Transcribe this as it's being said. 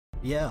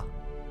Yeah,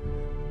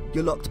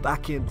 you're locked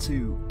back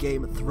into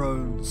Game of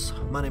Thrones.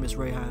 My name is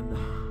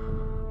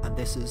Rayhaan, and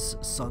this is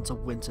Sons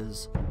of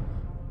Winters,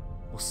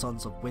 or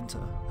Sons of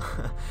Winter.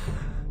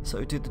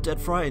 So did the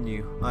dead frighten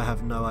you? I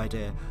have no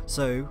idea.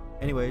 So,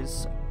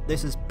 anyways,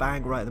 this is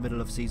bang right in the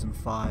middle of Season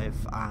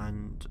 5,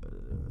 and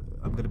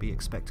I'm going to be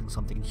expecting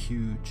something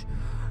huge.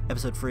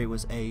 Episode 3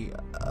 was a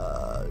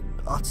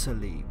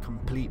utterly,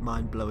 complete,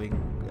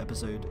 mind-blowing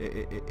episode.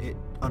 It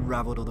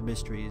unraveled all the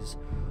mysteries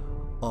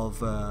of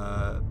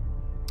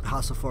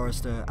House of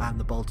Forrester and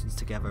the Boltons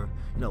together.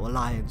 You know,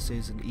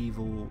 alliances and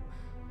evil,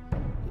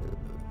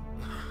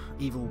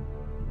 I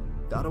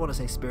don't want to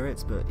say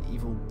spirits, but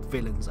evil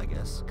villains, I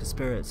guess, because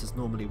spirits is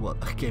normally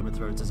what Game of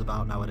Thrones is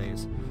about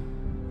nowadays.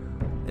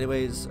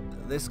 Anyways,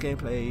 this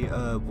gameplay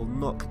will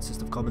not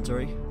consist of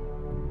commentary,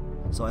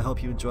 so I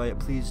hope you enjoy it.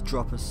 Please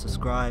drop a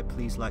subscribe,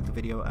 please like the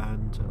video,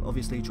 and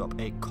obviously drop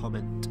a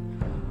comment.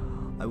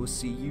 I will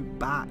see you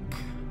back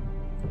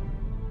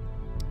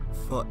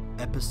for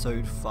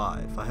episode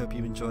 5. I hope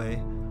you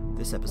enjoy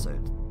this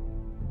episode.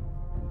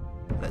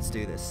 Let's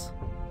do this.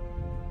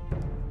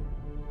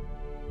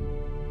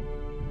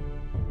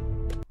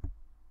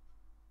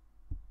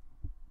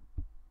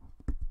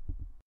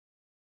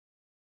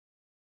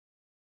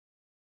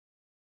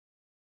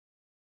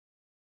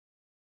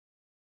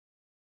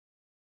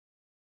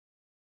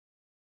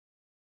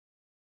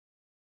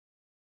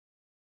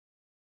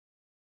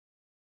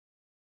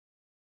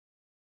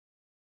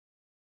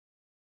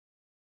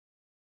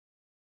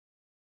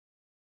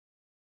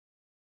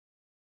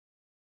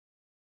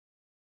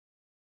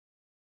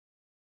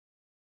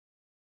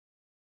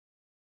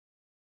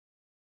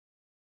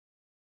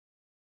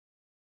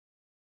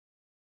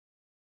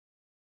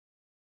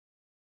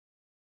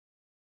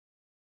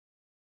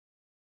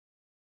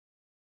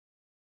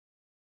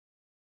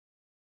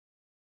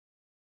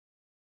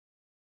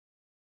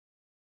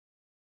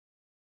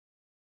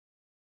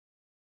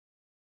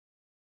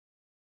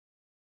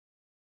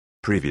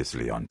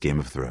 Previously on Game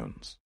of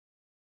Thrones.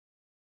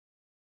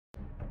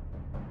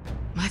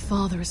 My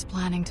father is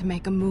planning to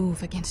make a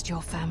move against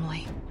your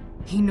family.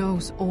 He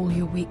knows all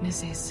your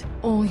weaknesses,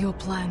 all your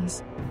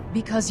plans,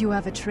 because you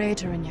have a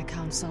traitor in your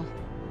council.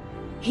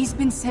 He's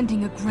been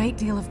sending a great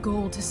deal of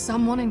gold to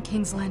someone in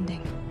King's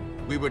Landing.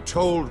 We were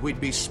told we'd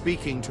be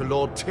speaking to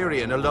Lord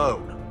Tyrion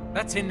alone.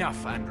 That's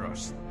enough,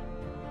 Andros.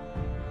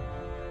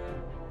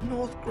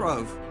 North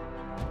Grove?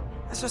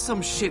 That's just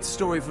some shit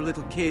story for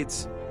little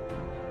kids.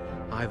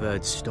 I've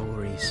heard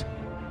stories.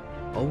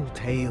 Old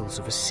tales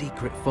of a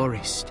secret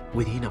forest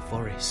within a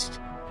forest.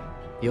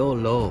 Your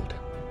lord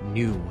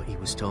knew what he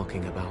was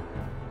talking about.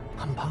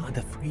 I'm part of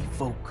the free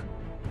folk.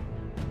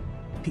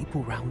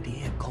 People round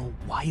here call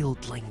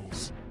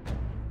wildlings.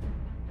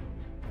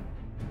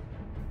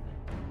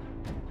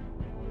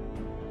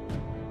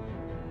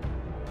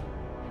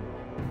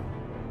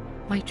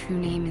 My true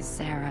name is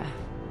Sarah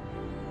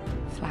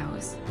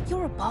Flowers.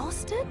 You're a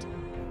bastard?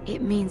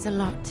 It means a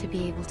lot to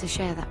be able to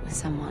share that with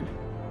someone.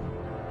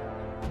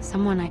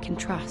 Someone I can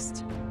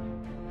trust.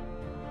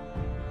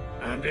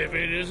 And if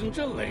it isn't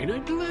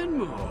Elena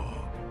Glenmore,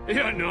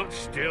 you're not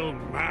still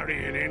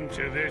marrying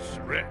into this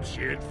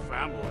wretched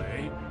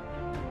family.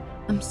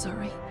 I'm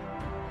sorry.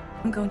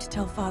 I'm going to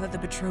tell Father the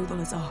betrothal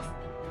is off.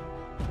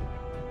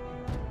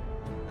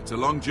 It's a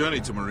long journey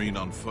to Marine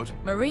on foot.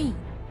 Marine?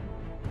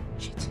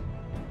 Shit.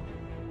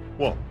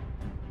 What?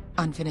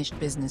 Unfinished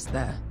business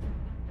there.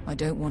 I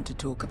don't want to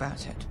talk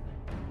about it.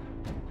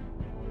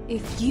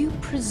 If you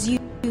presume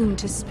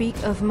to speak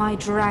of my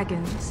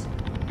dragons,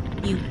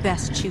 you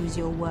best choose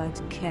your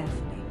words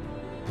carefully.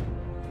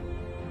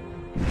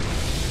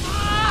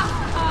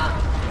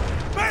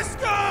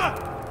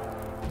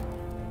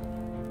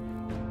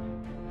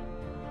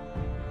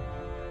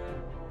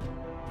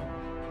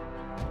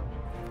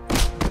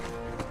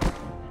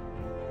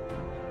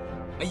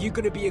 Are you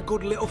gonna be a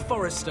good little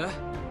Forrester?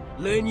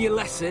 Learn your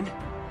lesson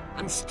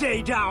and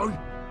stay down?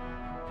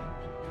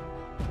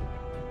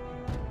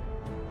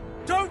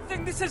 Don't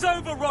think this is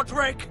over,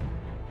 Roderick!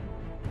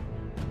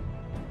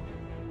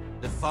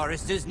 The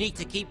Forresters need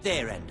to keep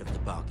their end of the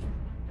bargain.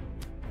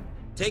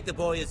 Take the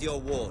boy as your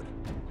ward.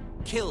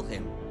 Kill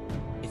him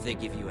if they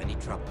give you any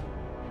trouble.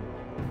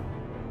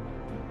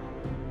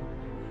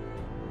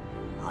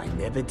 I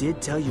never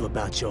did tell you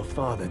about your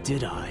father,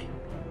 did I?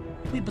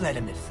 We bled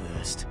him at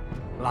first,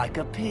 like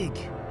a pig.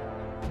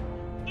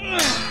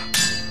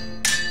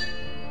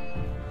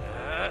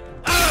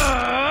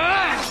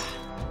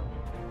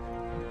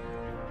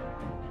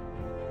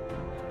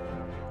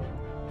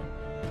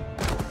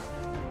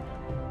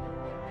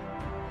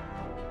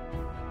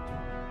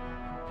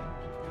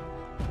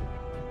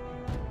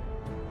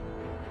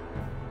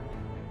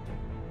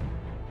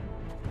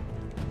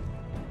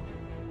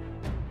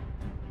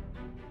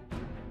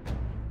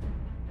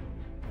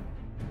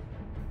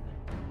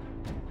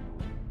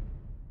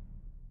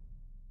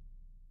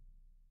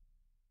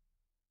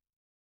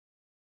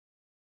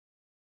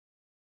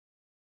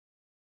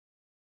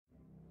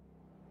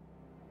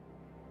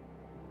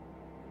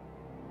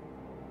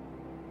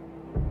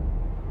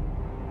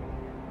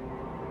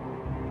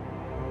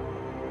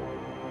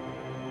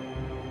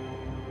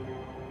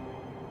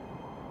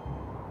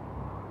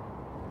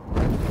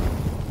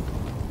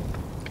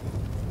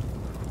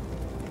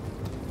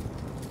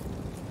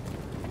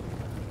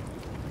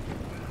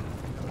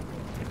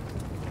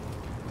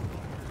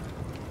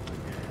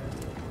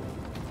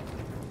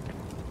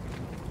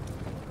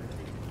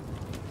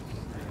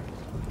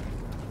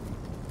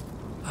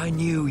 I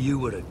knew you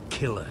were a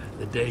killer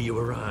the day you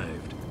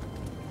arrived.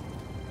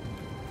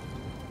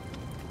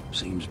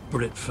 Seems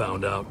Britt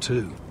found out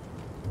too.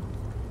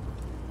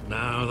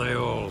 Now they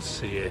all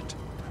see it.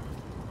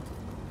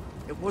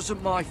 It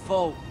wasn't my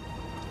fault.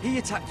 He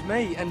attacked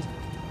me, and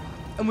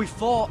we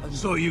fought and...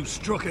 So you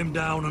struck him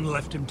down and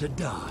left him to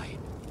die?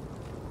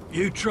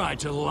 You tried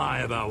to lie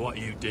about what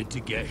you did to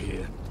get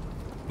here.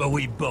 But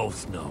we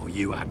both know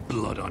you had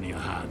blood on your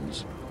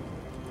hands.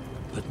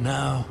 But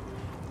now,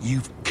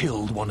 you've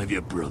killed one of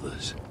your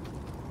brothers.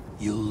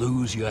 You'll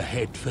lose your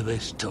head for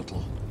this,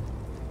 Tuttle.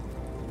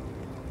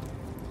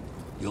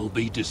 You'll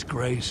be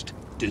disgraced,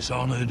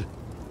 dishonored,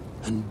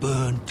 and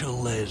burned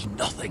till there's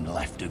nothing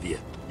left of you.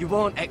 You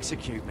won't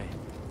execute me.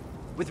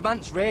 With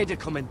Mance Raider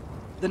coming,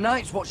 the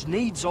Night's Watch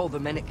needs all the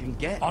men it can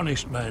get.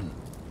 Honest men.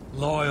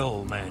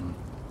 Loyal men.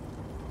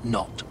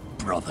 Not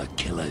brother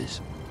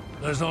killers.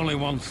 There's only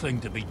one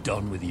thing to be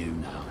done with you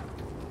now.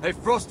 Hey,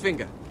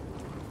 Frostfinger.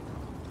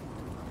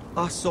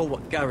 I saw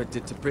what Garrett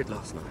did to Britt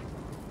last night.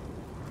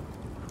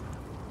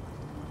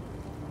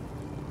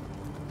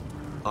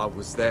 I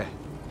was there.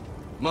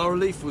 My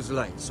relief was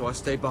late, so I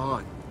stayed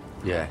behind.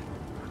 Yeah,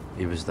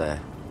 he was there.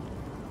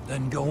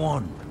 Then go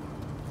on.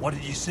 What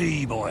did you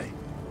see, boy?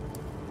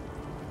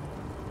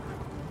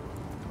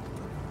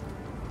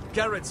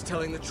 Garrett's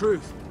telling the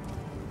truth.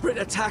 Britt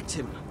attacked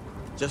him.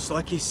 Just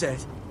like he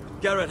said,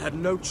 Garrett had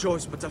no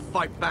choice but to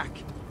fight back.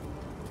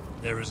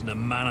 There isn't a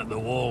man at the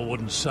wall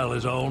wouldn't sell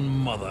his own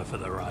mother for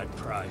the right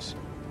price.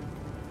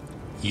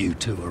 You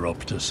two are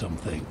up to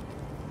something.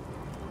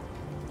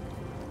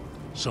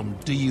 Some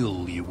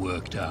deal you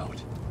worked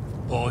out.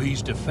 Or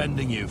he's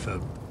defending you for...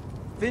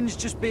 Finn's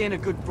just being a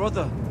good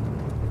brother.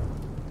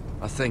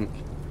 I think.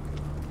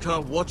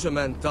 Can't watch a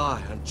man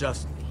die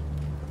unjustly.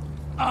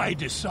 I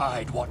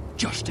decide what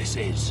justice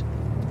is.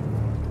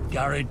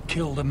 Garrett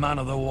killed a man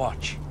of the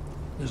Watch.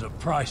 There's a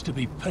price to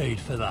be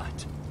paid for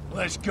that.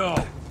 Let's go.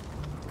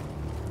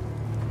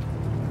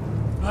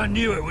 I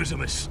knew it was a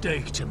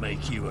mistake to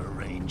make you a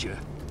ranger.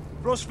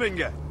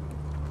 Frostfinger!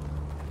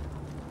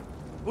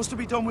 What's to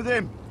be done with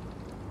him?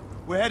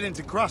 We're heading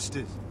to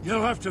Craster's.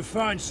 You'll have to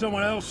find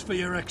someone else for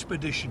your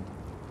expedition.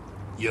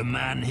 Your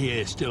man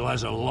here still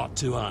has a lot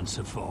to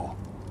answer for.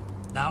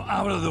 Now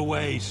out of the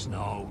way,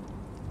 Snow.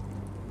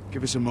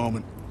 Give us a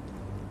moment.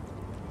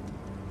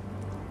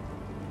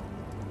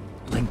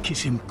 Then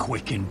kiss him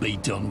quick and be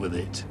done with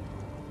it.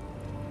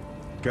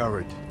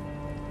 Garrett,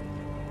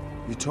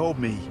 you told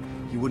me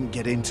you wouldn't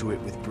get into it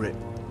with Britt.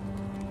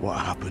 What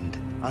happened?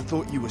 I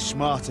thought you were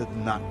smarter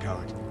than that,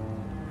 Garrett.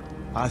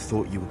 I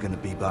thought you were going to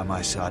be by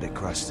my side at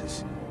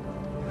Craster's.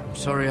 I'm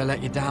sorry I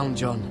let you down,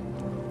 John.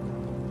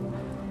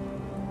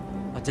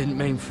 I didn't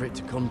mean for it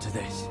to come to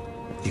this.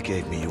 You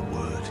gave me your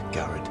word,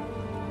 Garrett.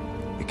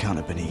 It can't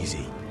have been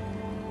easy.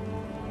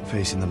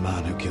 Facing the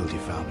man who killed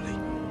your family.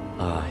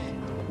 Aye.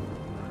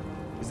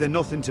 Is there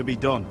nothing to be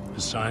done?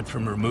 Aside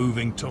from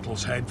removing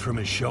Tuttle's head from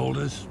his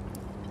shoulders?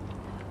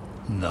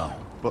 No.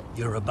 But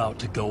you're about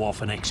to go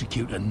off and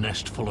execute a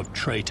nest full of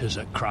traitors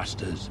at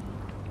Craster's.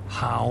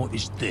 How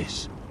is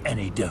this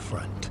any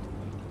different?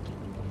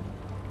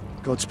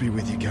 Godspeed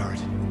with you, Garrett.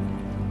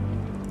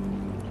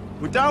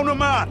 We're down a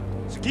man,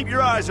 so keep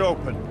your eyes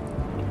open.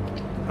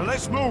 And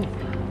let's move.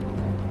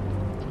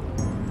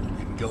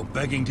 You can go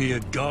begging to your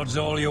gods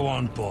all you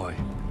want, boy.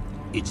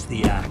 It's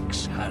the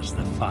axe has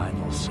the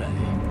final say.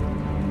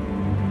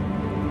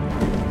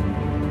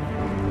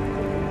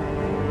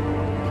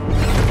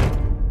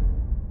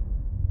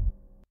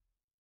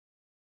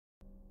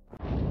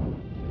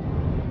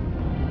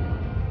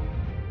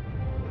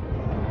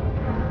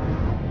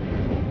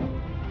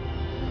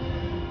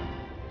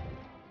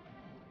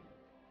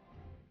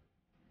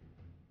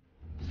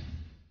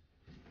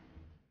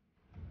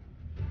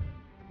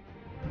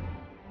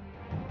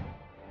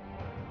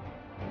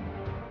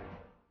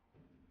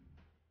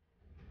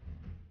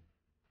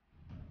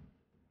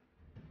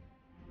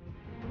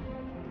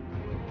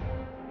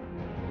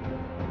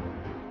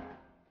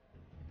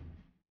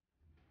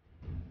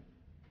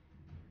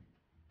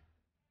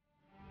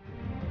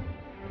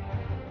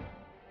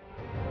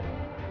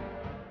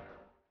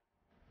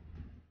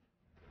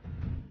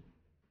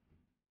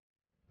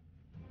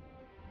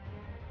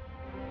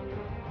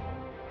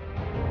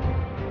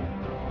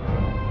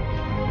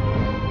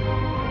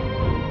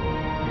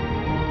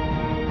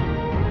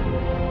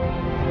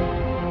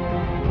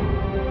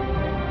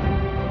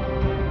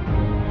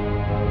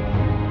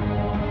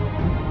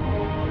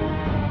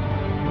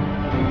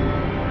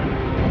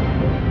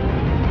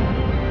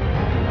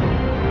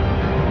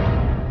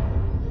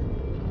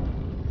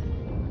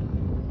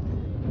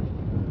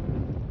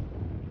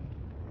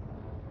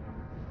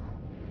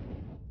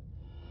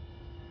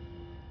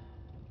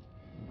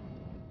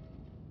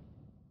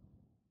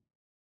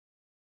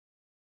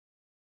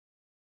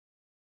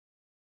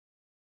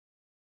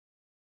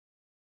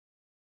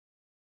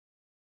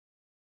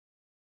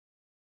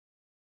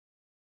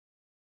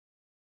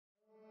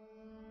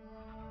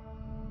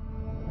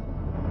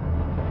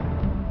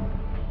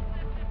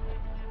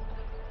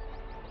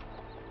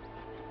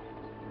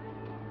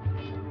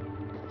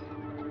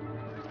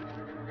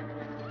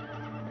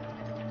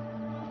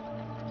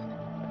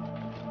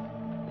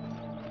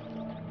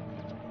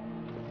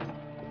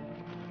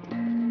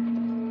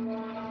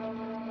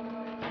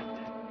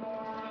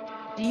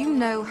 Do you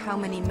know how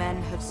many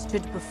men have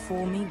stood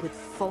before me with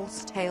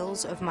false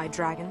tales of my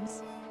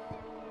dragons?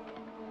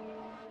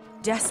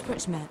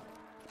 Desperate men,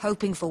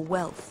 hoping for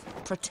wealth,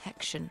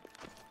 protection.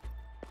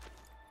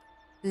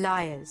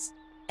 Liars,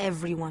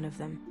 every one of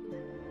them.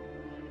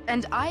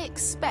 And I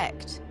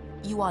expect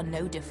you are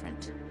no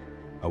different.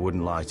 I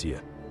wouldn't lie to you.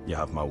 You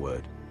have my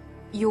word.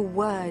 Your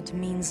word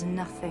means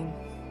nothing.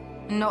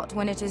 Not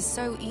when it is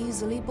so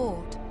easily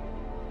bought.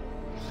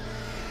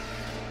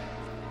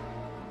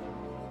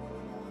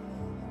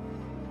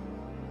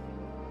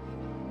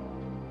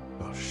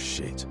 Oh,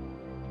 shit.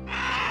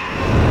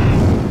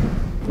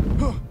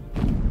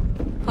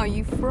 Are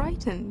you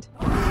frightened?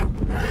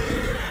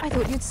 I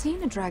thought you'd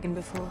seen a dragon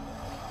before.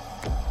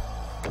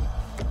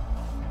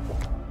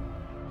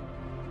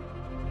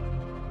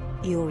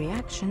 Your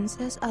reaction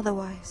says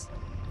otherwise.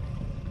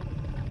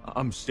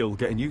 I'm still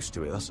getting used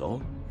to it, that's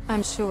all.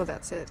 I'm sure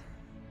that's it.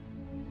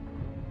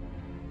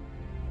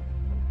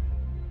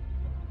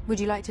 Would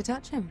you like to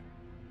touch him?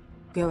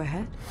 Go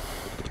ahead.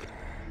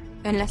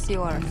 Unless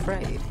you are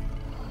afraid.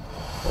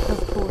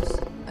 Of course,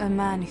 a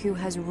man who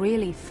has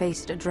really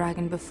faced a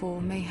dragon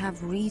before may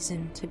have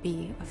reason to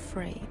be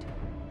afraid.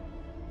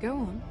 Go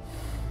on.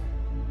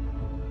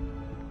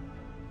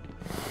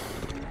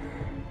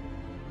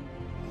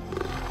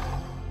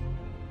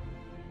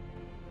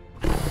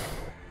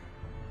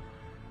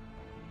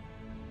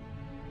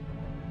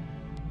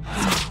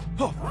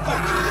 Oh,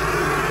 fuck!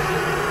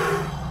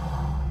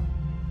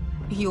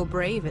 You're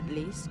brave, at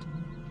least.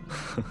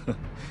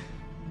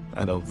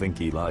 I don't think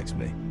he likes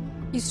me.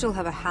 You still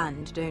have a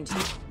hand, don't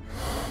you?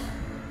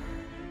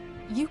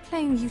 You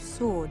claim you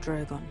saw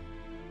Drogon.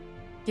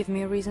 Give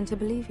me a reason to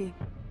believe you.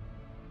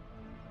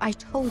 I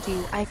told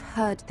you I've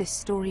heard this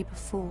story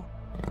before.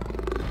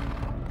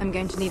 I'm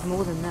going to need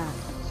more than that.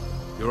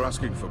 You're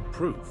asking for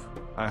proof?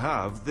 I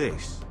have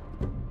this.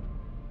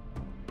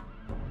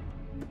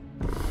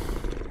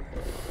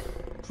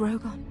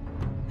 Drogon,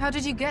 how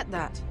did you get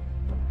that?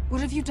 What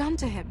have you done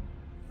to him?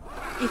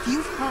 If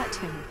you've hurt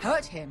him...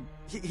 Hurt him?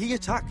 He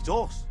attacked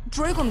us.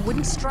 Drogon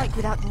wouldn't strike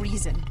without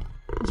reason.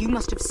 You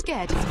must have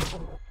scared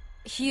him.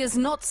 He is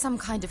not some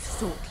kind of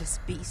thoughtless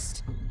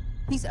beast.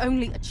 He's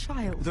only a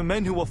child. The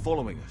men who were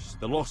following us,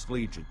 the Lost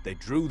Legion, they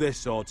drew their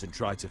swords and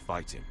tried to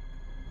fight him.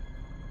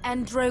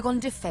 And Drogon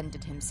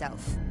defended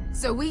himself.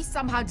 So we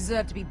somehow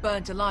deserve to be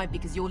burnt alive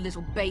because your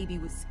little baby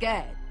was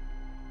scared?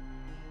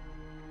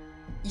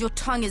 Your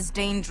tongue is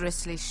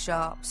dangerously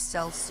sharp,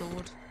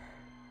 sellsword.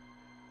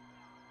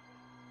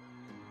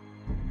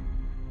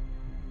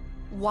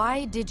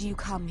 Why did you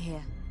come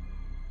here?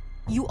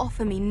 You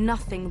offer me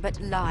nothing but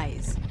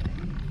lies.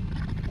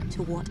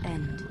 To what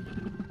end?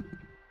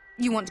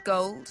 You want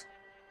gold?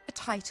 A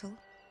title?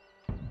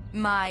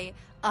 My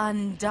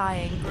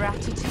undying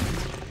gratitude?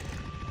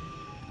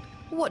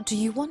 What do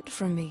you want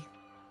from me,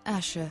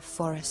 Asher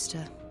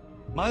Forrester?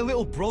 My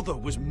little brother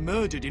was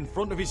murdered in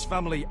front of his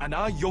family, and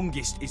our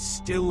youngest is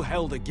still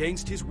held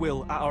against his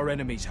will at our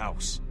enemy's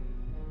house.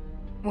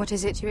 What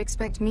is it you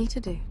expect me to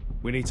do?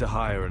 We need to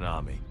hire an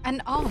army.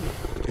 An army?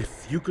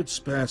 If you could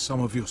spare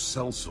some of your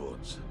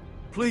sellswords.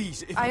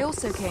 Please, I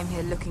also came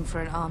here looking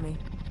for an army.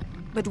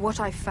 But what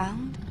I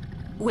found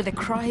were the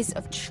cries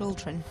of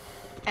children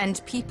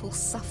and people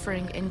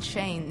suffering in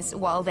chains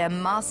while their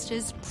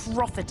masters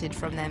profited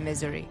from their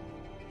misery.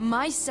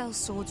 My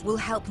sellswords will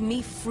help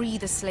me free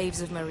the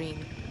slaves of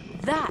Meereen.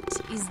 That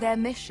is their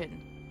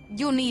mission.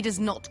 Your need is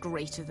not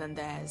greater than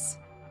theirs.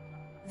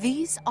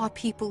 These are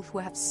people who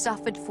have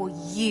suffered for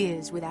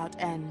years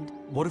without end.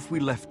 What if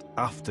we left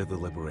after the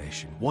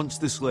liberation, once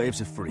the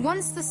slaves are free?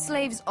 Once the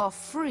slaves are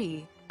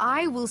free,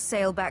 I will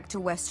sail back to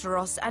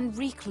Westeros and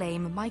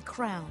reclaim my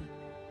crown.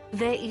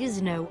 There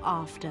is no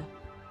after.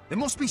 There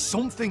must be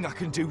something I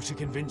can do to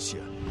convince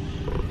you.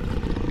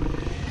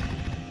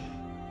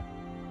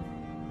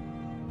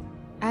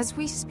 As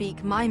we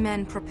speak, my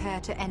men prepare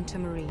to enter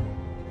Meereen.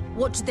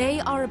 What they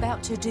are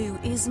about to do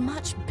is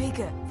much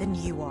bigger than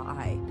you or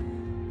I.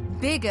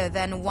 Bigger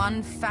than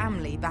one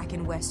family back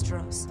in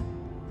Westeros.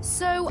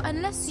 So,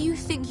 unless you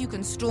think you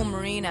can storm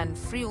Meereen and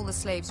free all the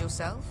slaves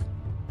yourself,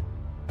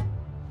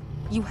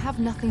 you have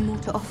nothing more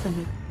to offer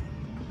me,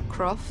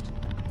 Croft.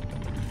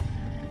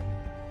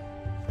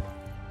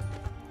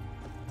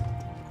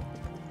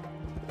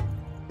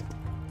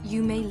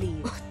 You may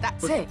leave.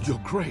 That's But it. Your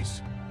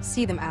Grace.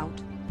 See them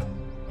out.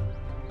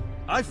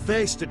 I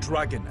faced a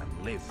dragon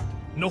and lived.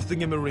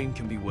 Nothing in Meereen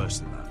can be worse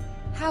than that.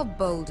 How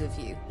bold of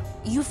you.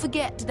 You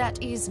forget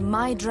that is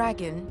my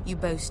dragon you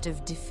boast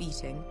of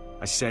defeating.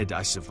 I said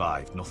I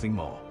survived, nothing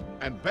more.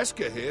 And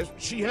Beskha here,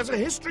 she has a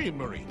history in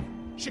Meereen.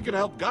 She could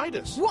help guide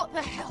us. What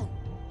the hell?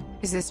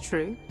 Is this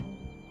true?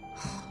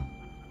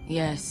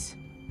 Yes.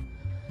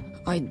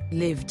 I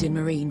lived in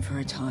Meereen for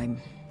a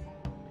time.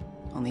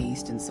 On the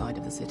eastern side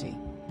of the city.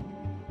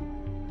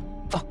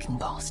 Fucking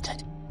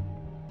bastard.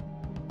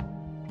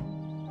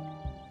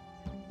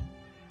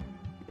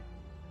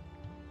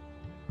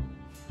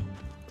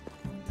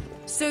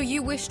 So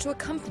you wish to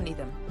accompany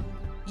them?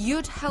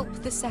 You'd help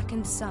the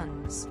Second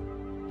Sons?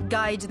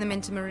 Guide them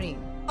into Meereen?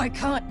 I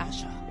can't,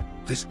 Asher.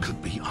 This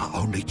could be our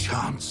only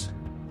chance.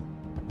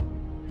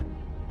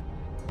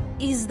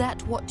 Is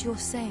that what you're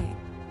saying?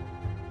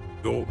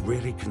 You're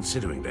really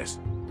considering this?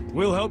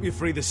 We'll help you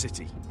free the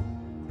city.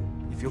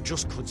 If you'll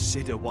just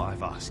consider what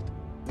I've asked.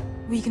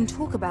 We can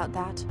talk about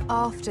that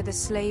after the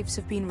slaves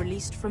have been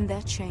released from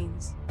their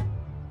chains.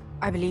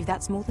 I believe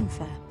that's more than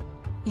fair.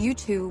 You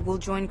two will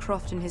join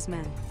Croft and his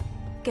men.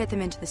 Get them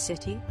into the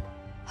city,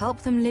 help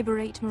them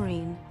liberate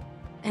Marine,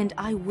 and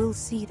I will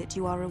see that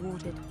you are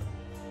rewarded.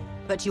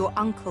 But your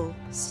uncle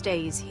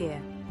stays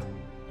here.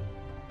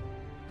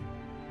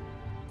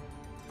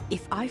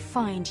 If I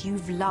find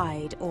you've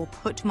lied or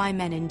put my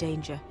men in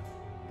danger...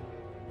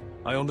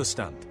 I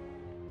understand.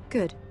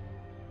 Good.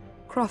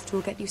 Croft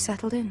will get you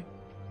settled in.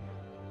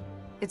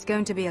 It's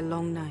going to be a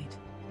long night.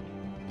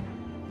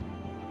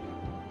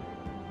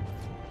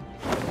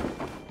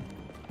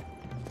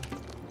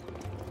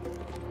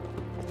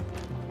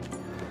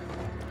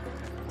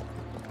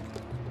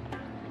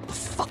 What the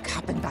fuck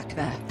happened back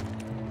there?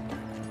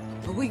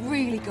 Are we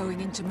really going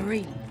into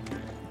Marine?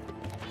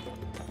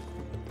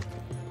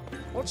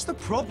 What's the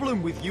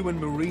problem with you and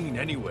Marine,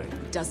 anyway?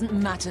 Doesn't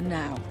matter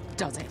now,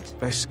 does it?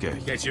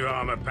 Beskay. Get your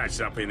armor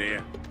patched up in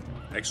here.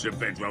 Extra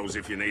bedrolls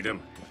if you need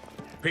them.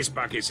 Piss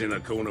buckets in the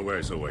corner where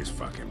it's always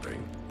fucking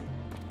been.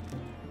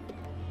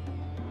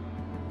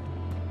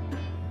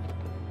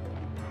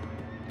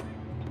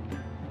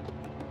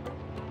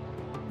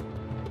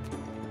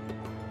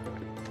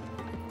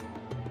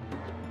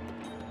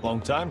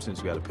 Long time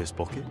since we had a piss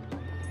bucket.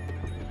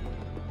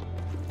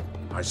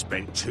 I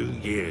spent 2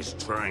 years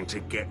trying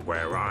to get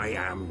where I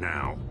am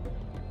now.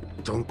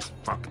 Don't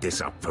fuck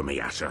this up for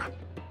me, Asher.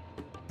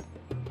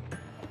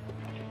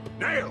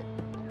 Nail!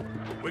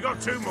 We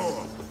got 2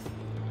 more.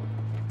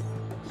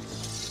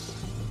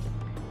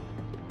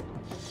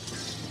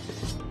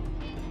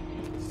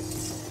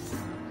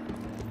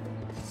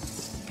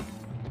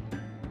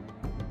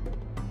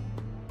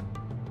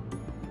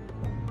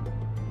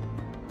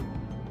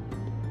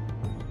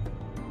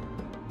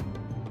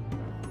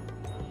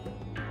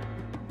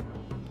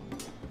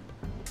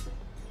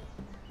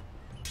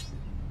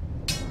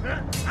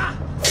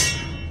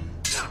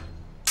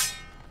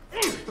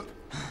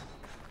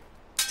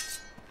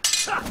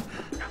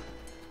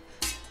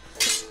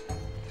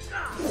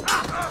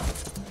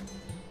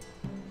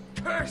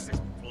 Curse this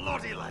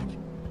bloody leg!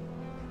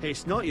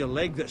 It's not your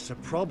leg that's the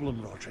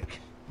problem, Roderick.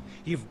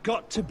 You've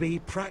got to be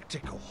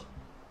practical.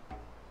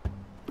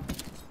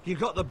 You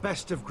got the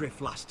best of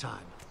Griff last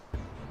time.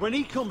 When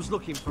he comes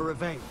looking for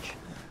revenge,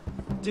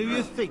 do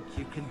you think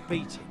you can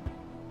beat him?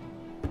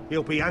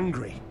 He'll be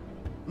angry,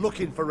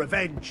 looking for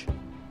revenge.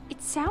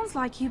 It sounds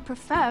like you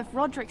prefer if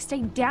Roderick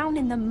stayed down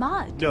in the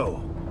mud. No,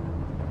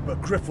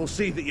 but Griff will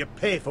see that you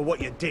pay for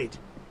what you did.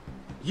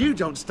 You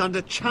don't stand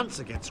a chance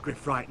against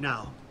Griff right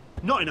now.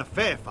 Not in a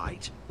fair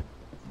fight.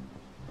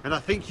 And I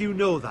think you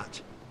know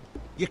that.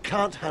 You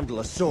can't handle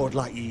a sword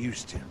like you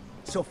used to.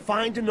 So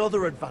find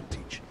another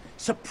advantage.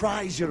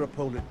 Surprise your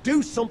opponent.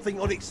 Do something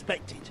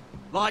unexpected.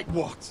 Like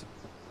what?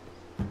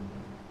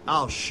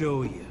 I'll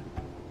show you.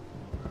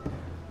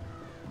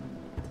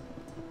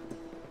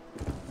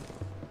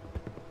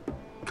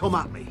 Come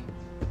at me.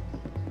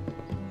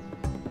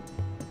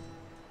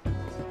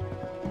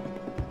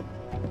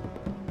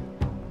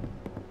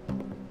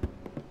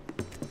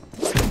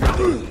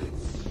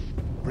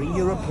 Bring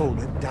your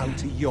opponent down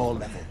to your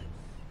level.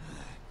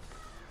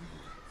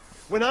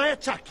 When I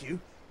attack you,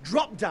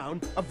 drop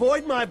down,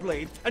 avoid my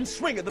blade, and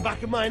swing at the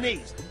back of my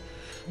knees.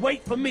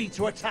 Wait for me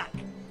to attack.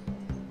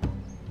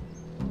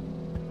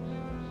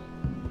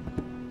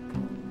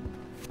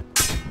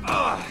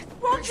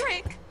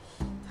 Roderick!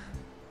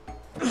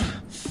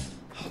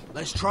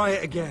 Let's try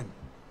it again.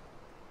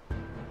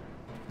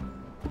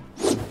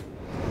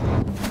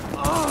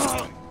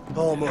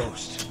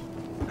 Almost.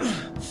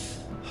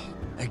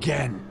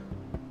 Again.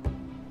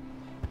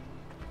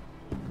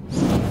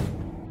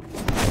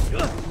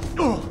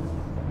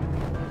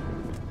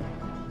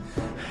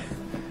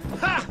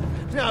 Ha!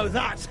 Now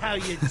that's how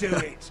you do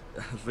it.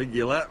 I think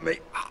you let me.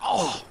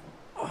 Oh.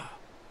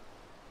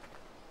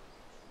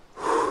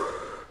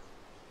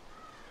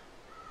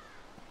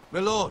 My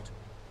lord,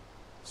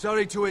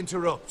 sorry to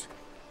interrupt.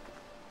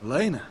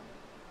 Elena?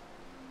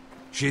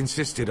 She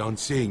insisted on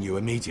seeing you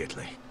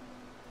immediately.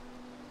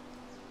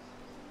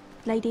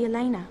 Lady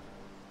Elena,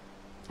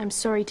 I'm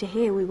sorry to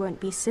hear we won't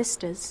be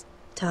sisters.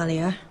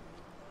 Talia.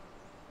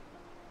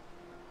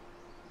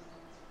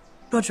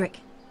 Roderick.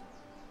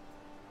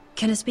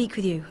 Can I speak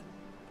with you?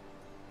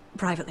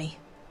 Privately.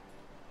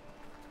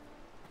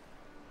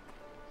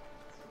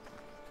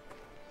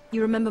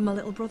 You remember my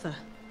little brother?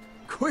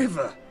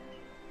 Quiver!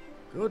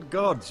 Good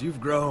gods, you've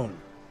grown.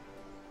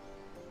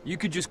 You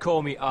could just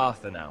call me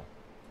Arthur now.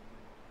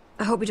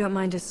 I hope you don't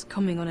mind us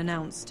coming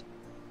unannounced.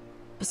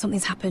 But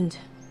something's happened.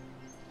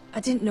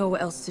 I didn't know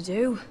what else to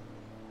do.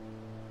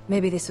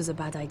 Maybe this was a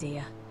bad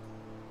idea.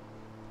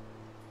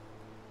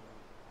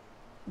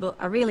 But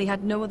I really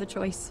had no other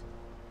choice.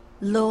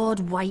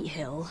 Lord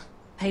Whitehill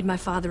paid my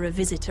father a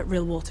visit at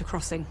Rillwater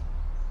Crossing.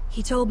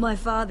 He told my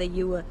father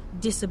you were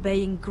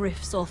disobeying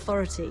Griff's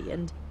authority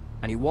and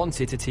he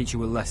wanted to teach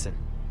you a lesson.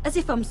 as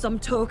if I'm some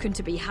token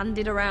to be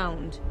handed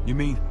around. You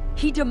mean...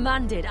 He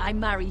demanded I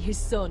marry his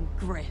son,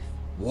 Griff.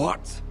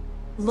 What?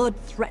 Lord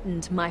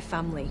threatened my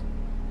family.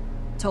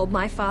 Told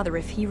my father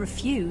if he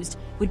refused,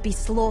 we'd be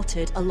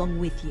slaughtered along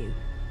with you.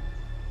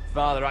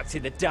 Father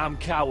acted the damn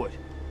coward.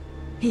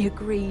 He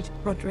agreed,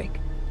 Roderick.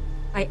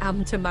 I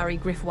am to marry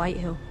Griff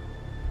Whitehill.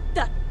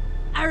 That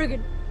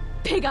arrogant,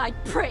 pig-eyed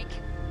prick!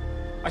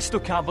 I still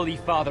can't believe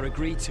Father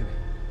agreed to it.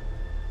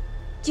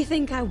 Do you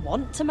think I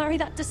want to marry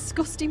that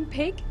disgusting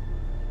pig?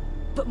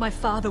 But my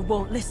father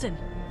won't listen.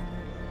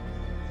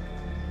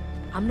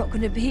 I'm not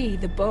gonna be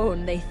the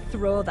bone they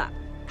throw that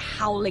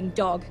howling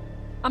dog.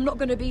 I'm not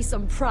gonna be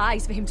some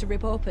prize for him to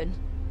rip open.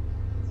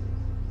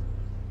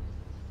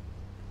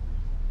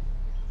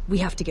 We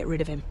have to get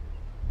rid of him.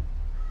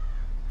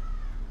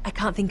 I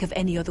can't think of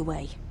any other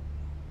way.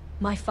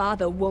 My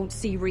father won't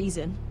see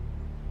reason.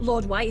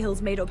 Lord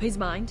Whitehill's made up his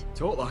mind.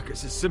 Talk like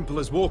it's as simple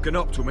as walking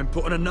up to him and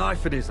putting a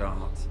knife in his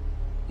heart.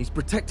 He's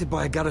protected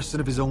by a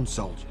garrison of his own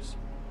soldiers.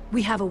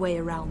 We have a way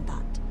around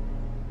that.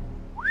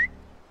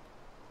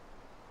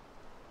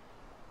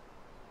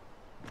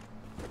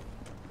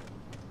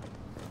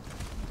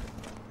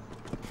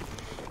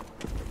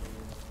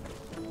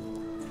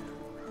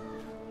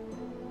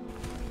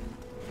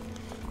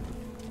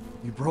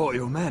 You brought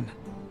your men.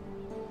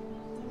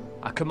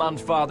 I command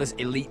Father's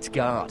elite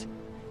guard.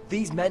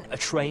 These men are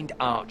trained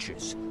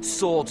archers,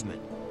 swordsmen,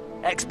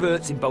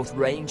 experts in both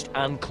ranged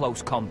and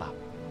close combat.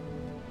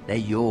 They're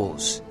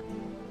yours,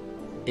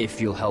 if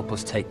you'll help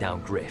us take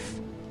down Griff.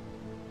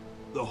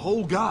 The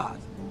whole guard?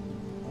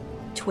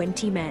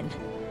 20 men.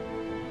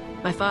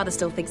 My father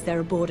still thinks they're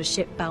aboard a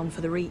ship bound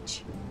for the Reach.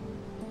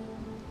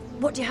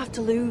 What do you have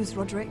to lose,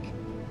 Roderick?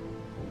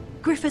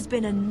 Griff has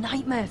been a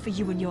nightmare for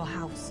you and your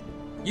house.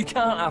 You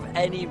can't have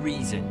any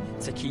reason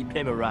to keep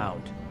him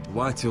around.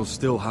 Whitehills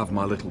still have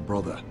my little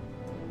brother.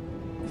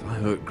 If I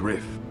hurt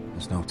Griff,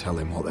 there's no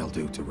telling what they'll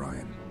do to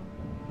Ryan.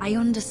 I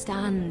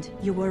understand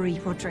your worry,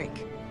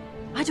 Roderick.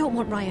 I don't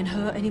want Ryan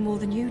hurt any more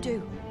than you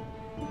do.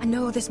 I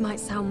know this might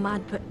sound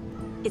mad, but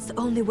it's the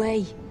only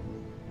way.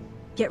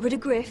 Get rid of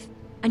Griff,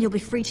 and you'll be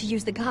free to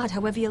use the guard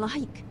however you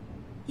like.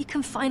 You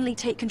can finally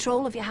take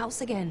control of your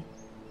house again.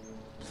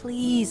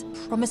 Please,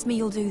 promise me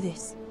you'll do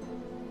this.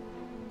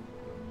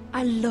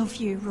 I love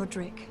you,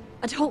 Roderick.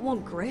 I don't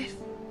want Griff.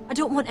 I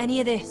don't want any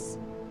of this.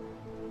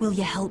 Will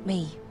you help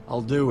me?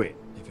 I'll do it,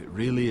 if it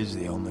really is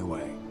the only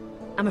way.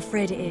 I'm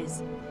afraid it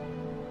is.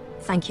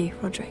 Thank you,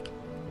 Roderick.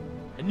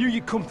 I knew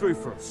you'd come through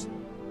for us.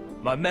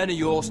 My men are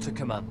yours to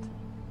command.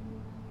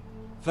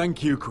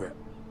 Thank you, Crip.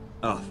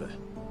 Arthur.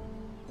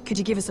 Could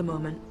you give us a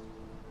moment?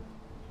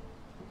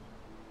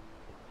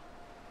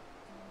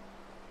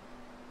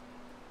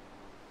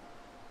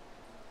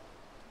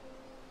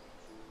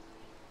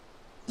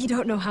 You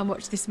don't know how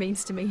much this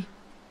means to me.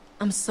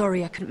 I'm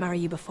sorry I couldn't marry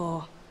you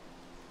before.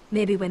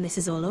 Maybe when this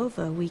is all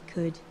over, we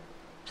could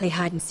play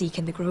hide and seek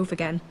in the grove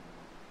again.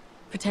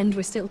 Pretend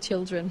we're still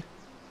children.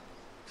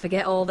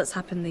 Forget all that's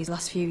happened these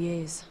last few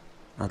years.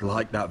 I'd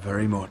like that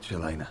very much,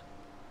 Elena.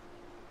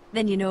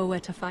 Then you know where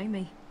to find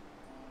me.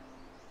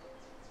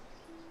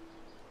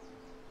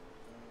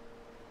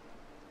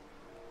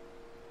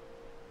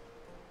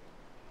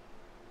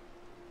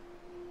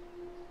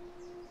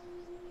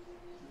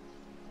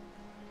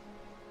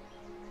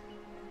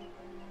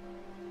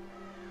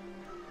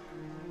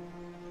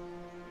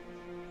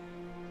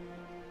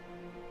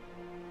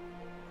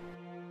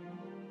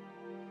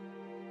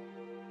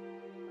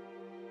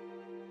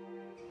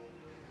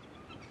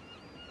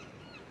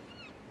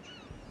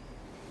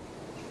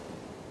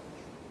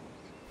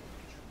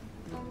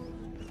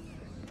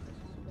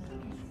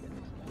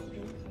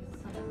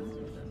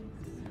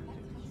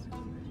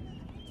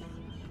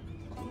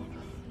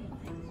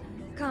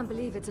 Can't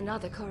believe it's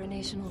another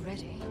coronation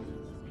already.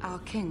 Our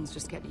kings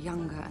just get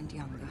younger and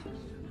younger.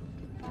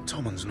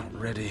 Tommen's not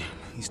ready.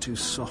 He's too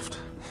soft.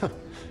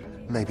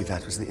 Maybe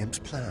that was the imp's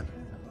plan.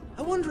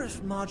 I wonder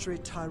if Marjorie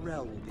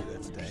Tyrell will be there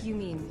today. You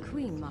mean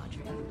Queen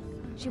Marjorie?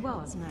 She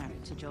was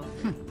married to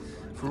Joffrey.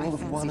 For all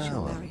of 1 she'll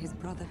hour. marry his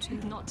brother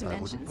too. Not to I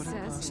mention wouldn't put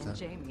it past Cersei and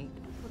her. Jaime.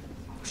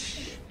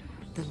 Shh.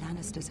 The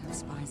Lannisters have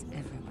spies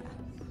everywhere.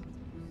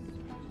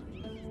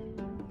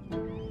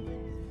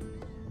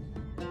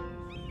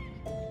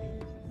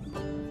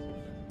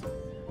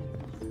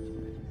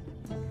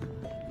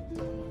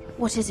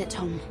 What is it,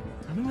 Tom?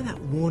 Remember that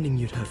warning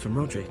you'd heard from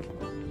Roderick?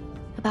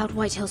 About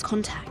Whitehill's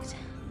contact.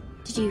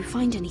 Did you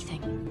find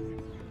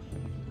anything?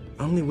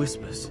 Only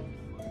whispers.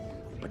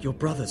 But your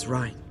brother's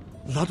right.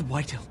 Lord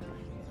Whitehill.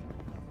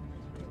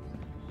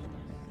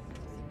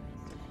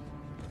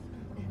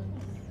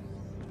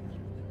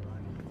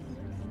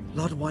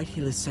 Lord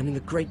Whitehill is sending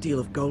a great deal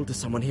of gold to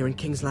someone here in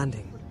King's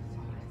Landing.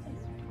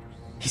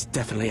 He's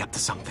definitely up to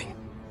something.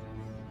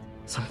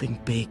 Something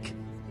big.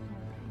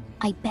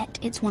 I bet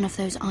it's one of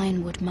those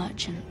ironwood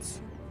merchants.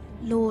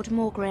 Lord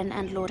Morgren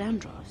and Lord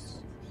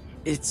Andros.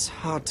 It's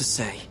hard to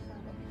say.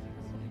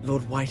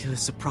 Lord Whitehill is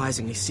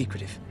surprisingly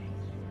secretive.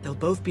 They'll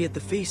both be at the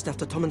feast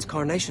after Tommen's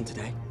coronation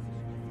today.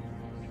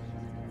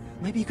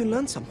 Maybe you can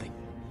learn something.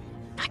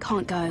 I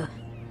can't go.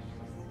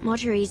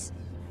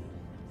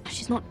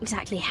 She's not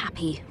exactly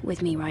happy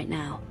with me right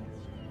now.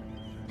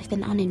 I've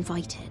been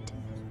uninvited.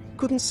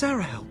 Couldn't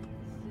Sarah help?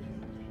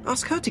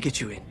 Ask her to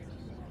get you in.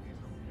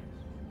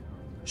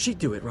 She'd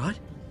do it, right?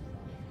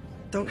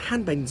 Don't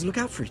handmaidens look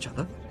out for each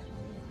other?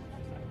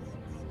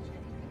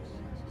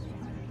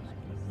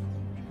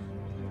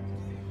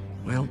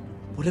 Well,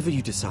 whatever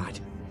you decide,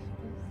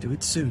 do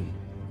it soon.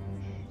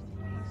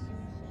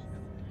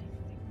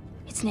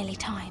 It's nearly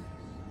time.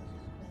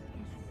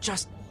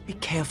 Just be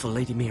careful,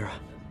 Lady Mira.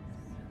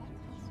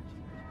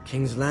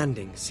 King's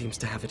Landing seems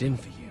to have it in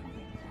for you.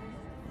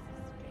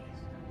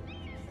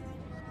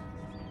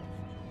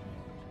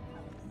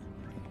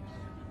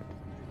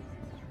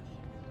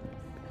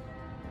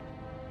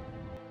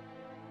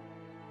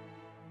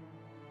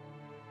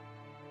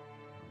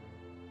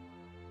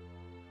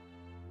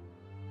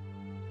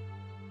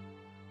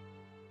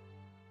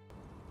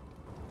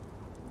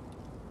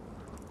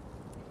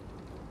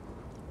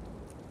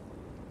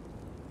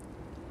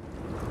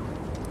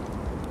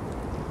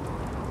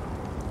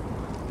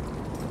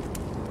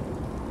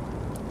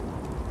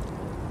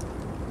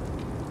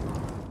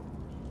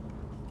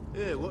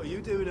 Hey, what are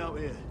you doing out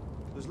here?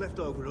 There's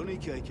leftover honey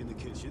cake in the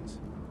kitchens.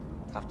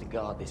 Have to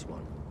guard this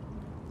one.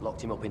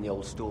 Locked him up in the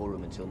old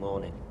storeroom until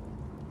morning.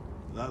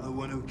 That the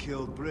one who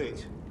killed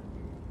Brit?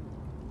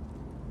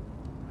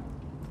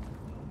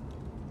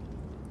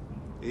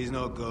 He's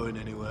not going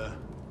anywhere.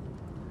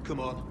 Come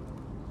on.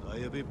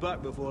 I'll be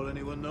back before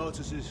anyone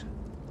notices.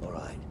 All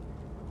right.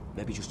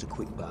 Maybe just a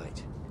quick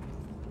bite.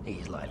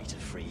 He's likely to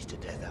freeze to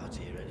death out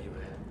here anyway.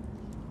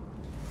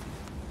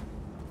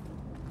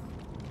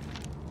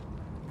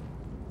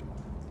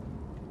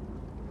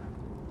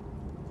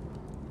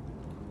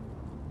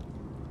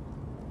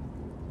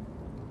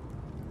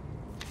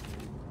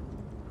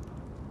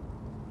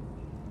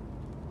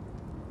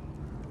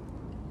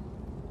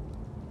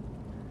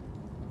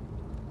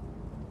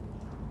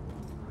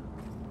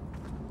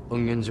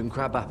 Onions and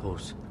crab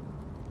apples.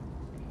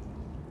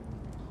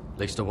 At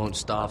least I won't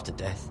starve to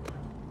death.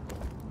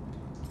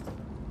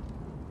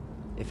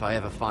 If I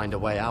ever find a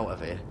way out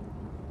of here.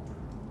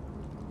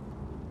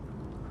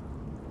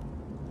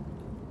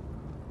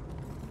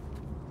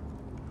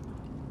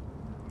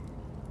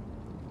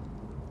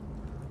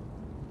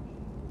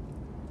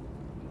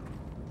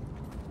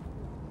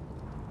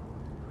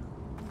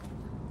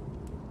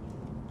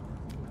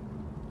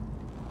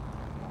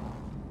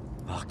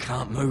 I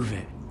can't move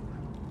it.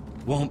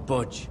 Won't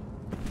budge.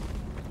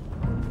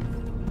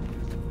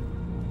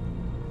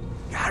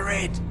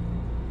 Garrett!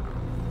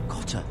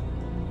 Cotter,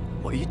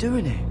 what are you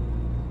doing here?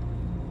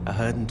 I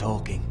heard him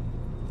talking.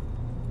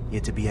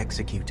 You're to be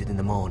executed in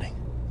the morning.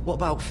 What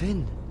about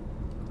Finn?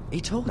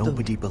 He told them.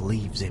 Nobody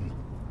believes him,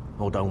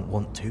 or don't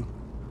want to.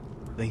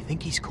 They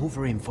think he's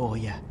covering for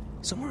you.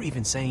 Some are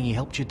even saying he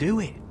helped you do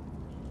it.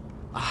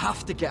 I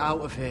have to get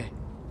out of here.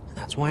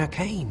 That's why I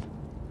came.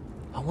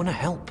 I want to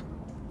help.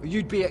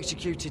 You'd be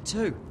executed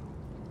too.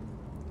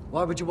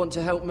 Why would you want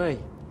to help me?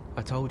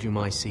 I told you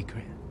my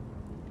secret.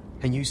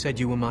 And you said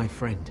you were my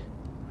friend.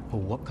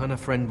 Well, what kind of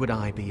friend would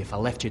I be if I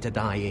left you to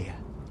die here?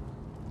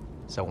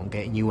 So I'm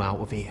getting you out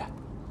of here.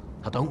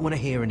 I don't want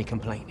to hear any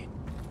complaining.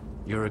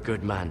 You're a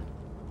good man.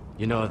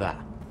 You know that.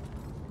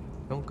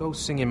 Don't go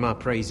singing my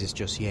praises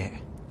just yet.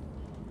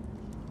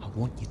 I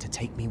want you to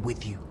take me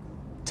with you.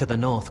 To the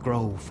North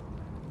Grove.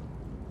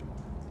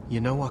 You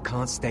know I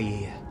can't stay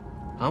here.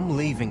 I'm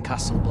leaving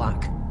Castle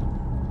Black.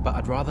 But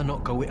I'd rather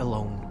not go it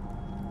alone.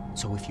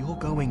 So if you're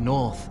going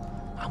north,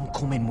 I'm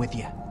coming with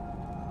you.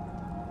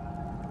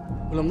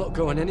 Well, I'm not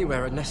going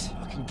anywhere unless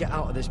I can get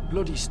out of this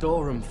bloody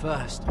storeroom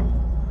first.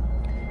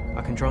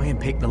 I can try and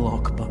pick the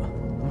lock, but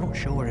I'm not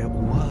sure it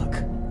will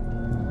work.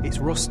 It's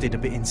rusted a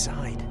bit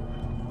inside.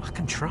 I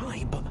can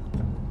try, but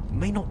it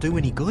may not do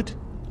any good.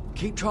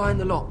 Keep trying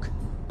the lock.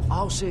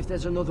 I'll see if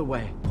there's another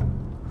way.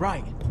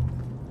 Right.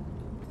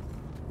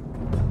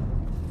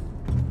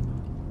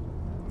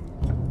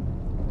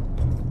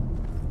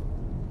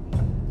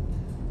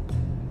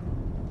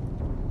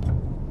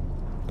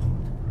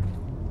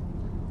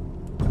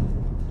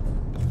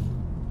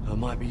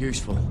 Might be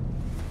useful.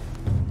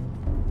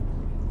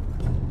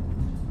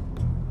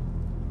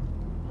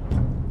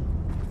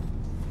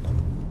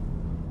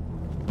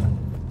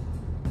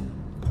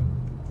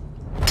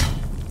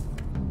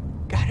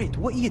 Garrett,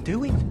 what are you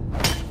doing?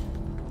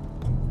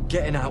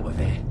 Getting out of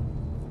here.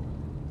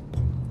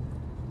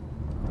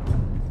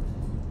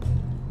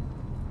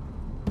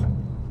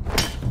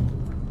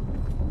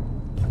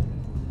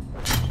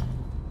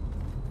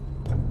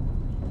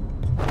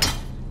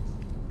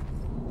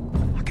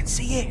 I can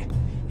see it.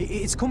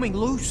 It's coming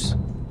loose.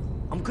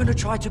 I'm gonna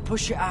try to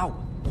push it out.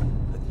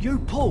 You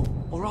pull,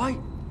 all right?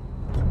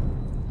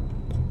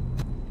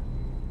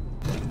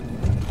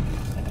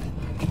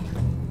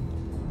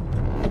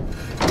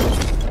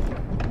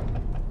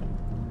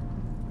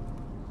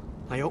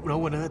 I hope no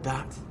one heard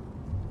that.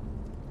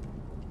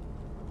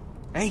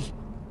 Hey,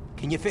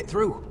 can you fit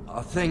through?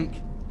 I think.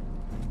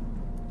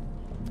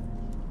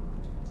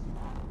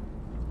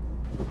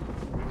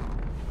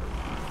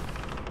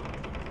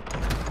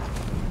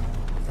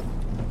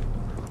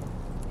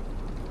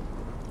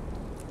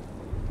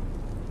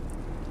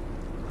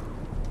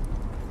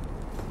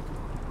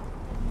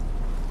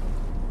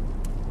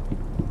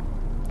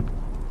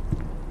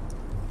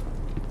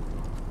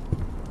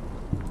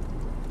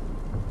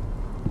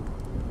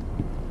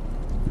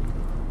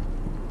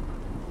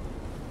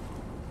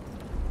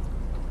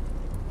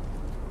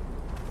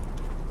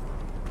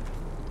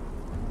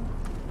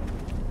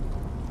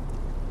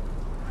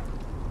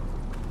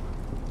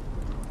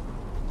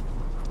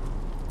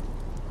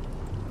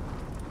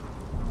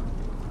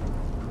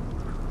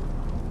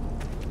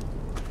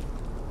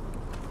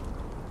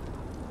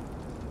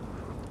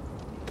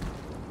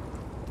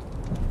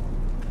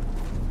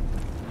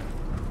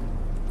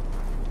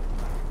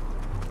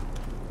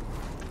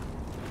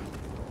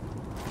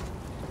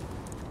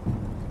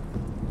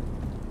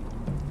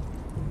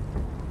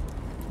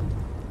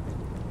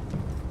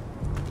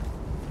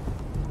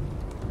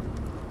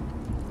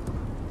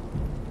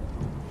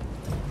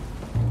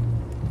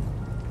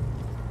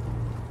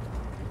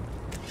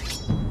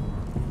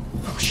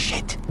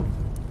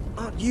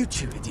 You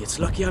two idiots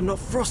lucky I'm not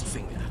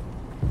Frostfinger.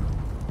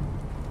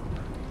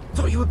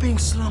 Thought you were being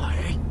sly,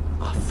 eh?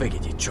 I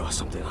figured you'd try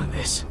something like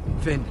this.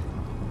 Finn,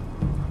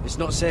 it's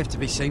not safe to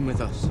be seen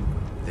with us.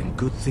 Then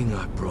good thing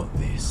I brought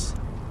this.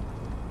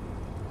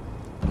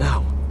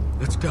 Now,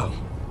 let's go.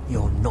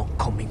 You're not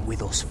coming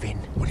with us, Finn.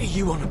 What are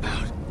you on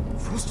about?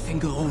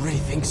 Frostfinger already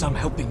thinks I'm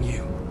helping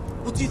you.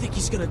 What do you think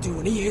he's gonna do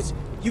when he hears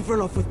you've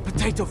run off with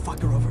Potato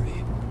Fucker over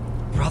here?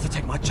 I'd rather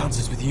take my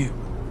chances with you.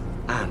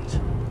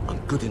 And I'm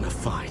good in a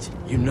fight.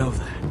 You know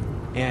that.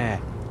 Yeah,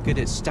 good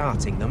at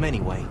starting them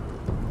anyway.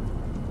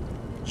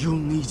 You'll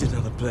need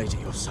another blade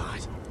at your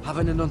side.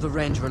 Having another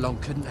ranger along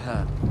couldn't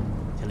hurt.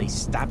 Till he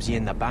stabs you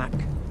in the back.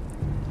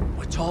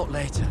 We'll talk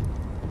later.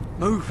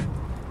 Move!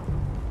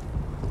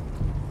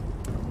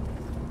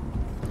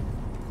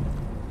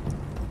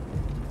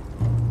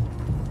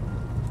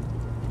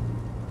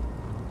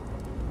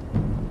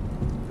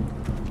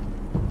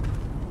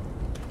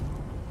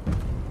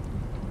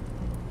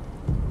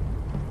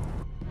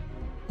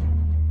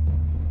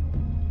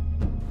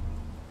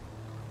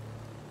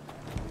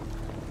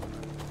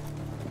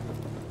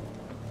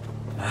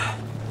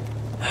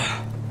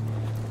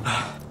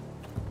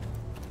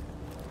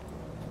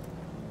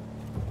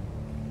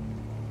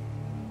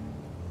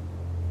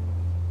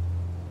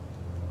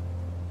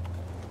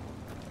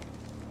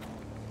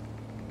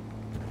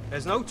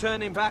 There's no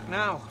turning back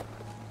now.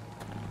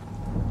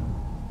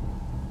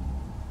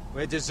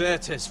 We're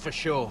deserters for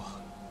sure.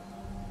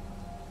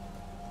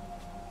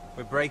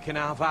 We're breaking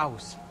our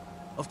vows.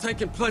 I've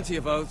taken plenty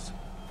of oaths.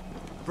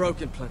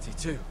 Broken plenty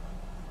too.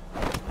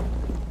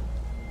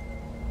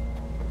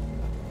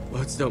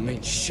 Words don't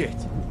mean shit.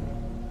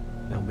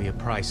 There'll be a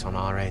price on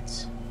our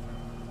heads.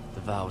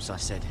 The vows I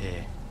said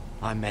here,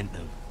 I meant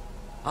them.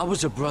 I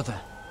was a brother.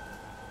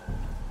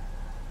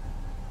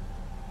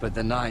 But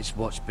the Night's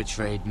Watch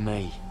betrayed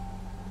me.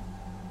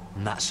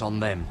 And that's on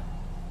them.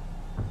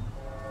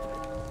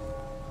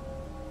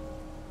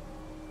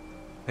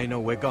 They know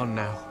we're gone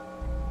now.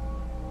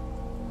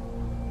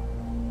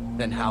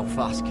 Then how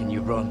fast can you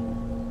run?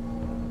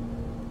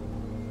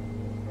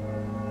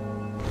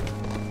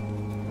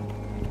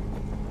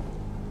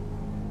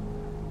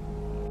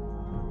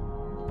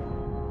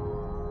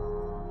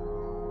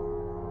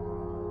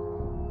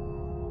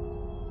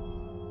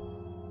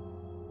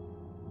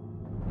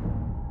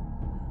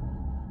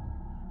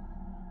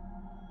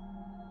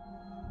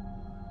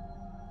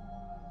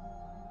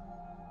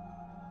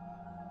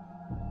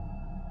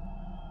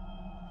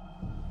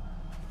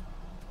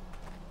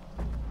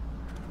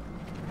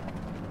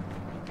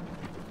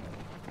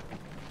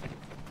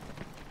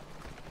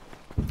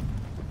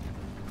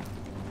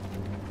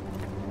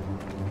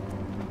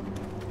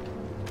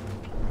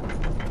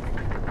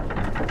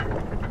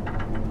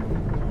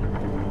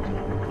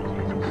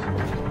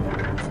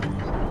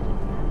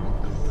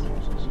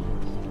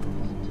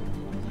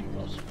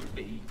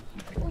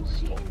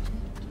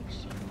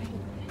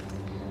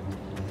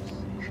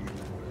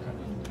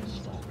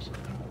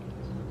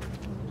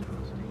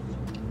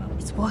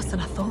 It's worse than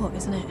I thought,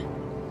 isn't it?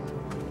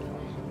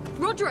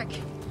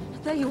 Roderick!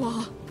 There you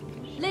are.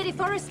 Lady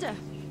Forrester!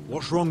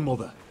 What's wrong,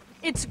 Mother?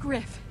 It's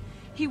Griff.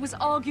 He was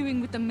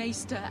arguing with the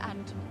Maester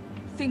and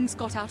things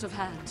got out of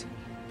hand.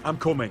 I'm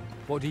coming.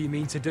 What do you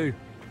mean to do?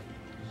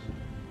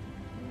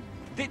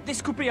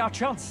 This could be our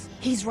chance.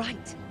 He's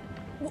right.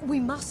 We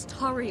must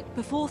hurry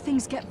before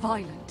things get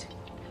violent.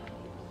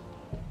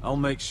 I'll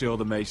make sure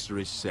the Maester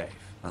is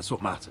safe. That's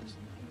what matters.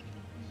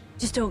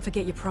 Just don't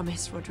forget your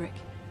promise, Roderick.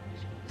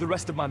 The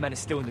rest of my men are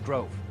still in the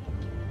grove.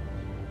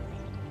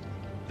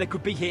 They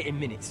could be here in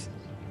minutes.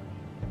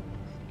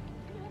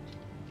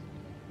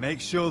 Make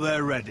sure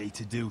they're ready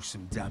to do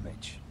some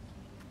damage.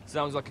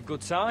 Sounds like a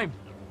good time.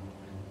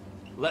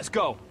 Let's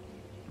go.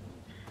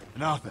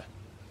 And Arthur,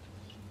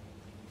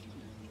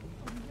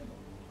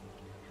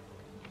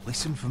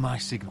 listen for my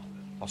signal.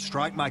 I'll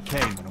strike my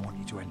cane when I want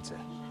you to enter.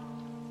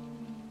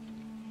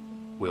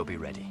 We'll be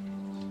ready.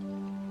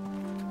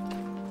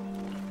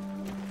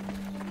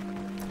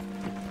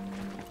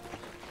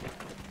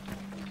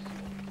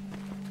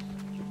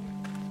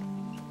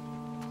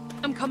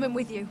 coming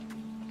with you.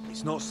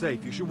 It's not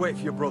safe. You should wait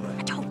for your brother.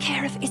 I don't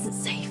care if it isn't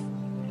safe.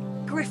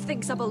 Griff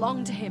thinks I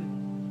belong to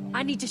him.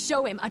 I need to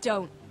show him I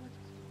don't.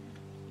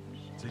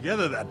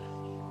 Together, then.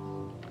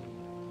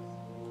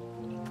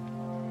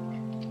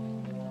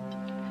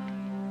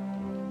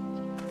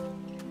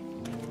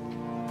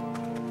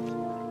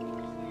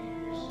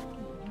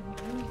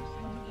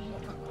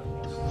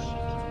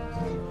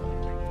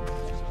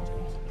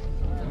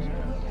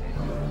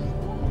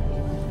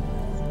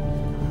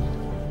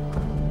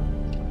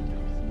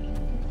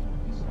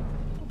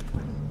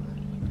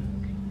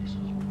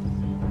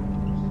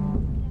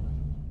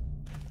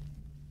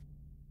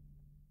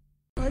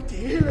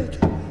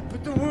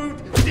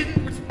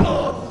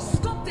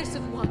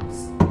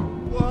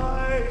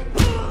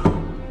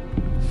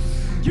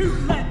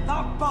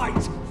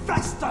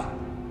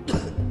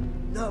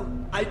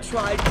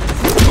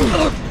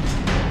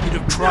 You'd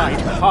have tried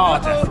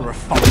harder for a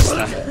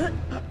Forrester.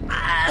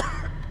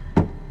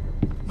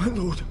 My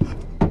lord,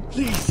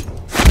 please.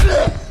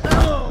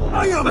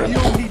 I am the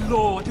only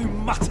lord who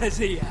matters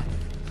here.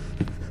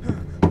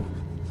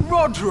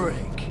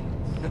 Roderick,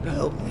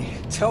 help me.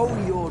 Tell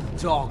your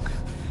dog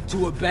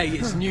to obey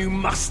his new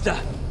master.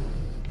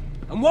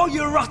 And while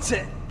you're at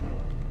it,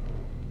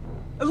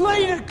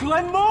 Elena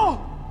Glenmore,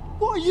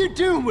 what are you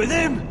doing with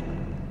him?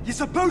 You're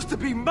supposed to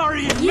be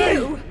marrying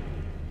me!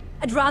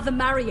 I'd rather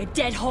marry a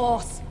dead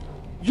horse.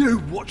 You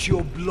watch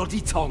your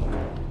bloody tongue.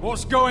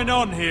 What's going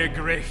on here,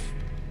 Griff?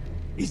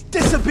 He's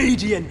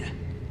disobedient,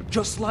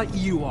 just like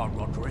you are,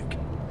 Roderick.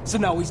 So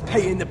now he's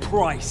paying the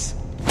price.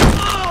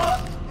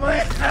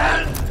 My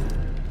hand!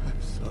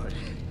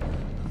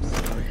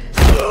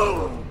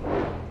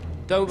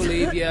 Don't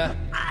believe ya.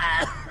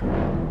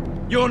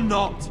 You're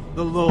not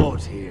the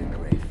Lord here,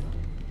 Griff.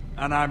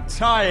 And I'm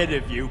tired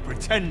of you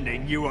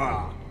pretending you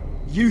are.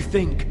 You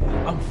think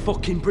I'm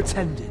fucking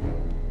pretending?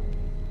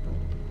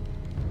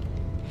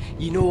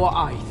 You know what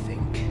I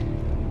think?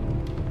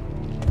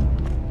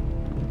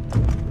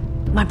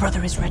 My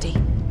brother is ready.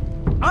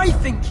 I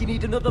think you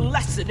need another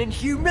lesson in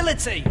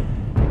humility.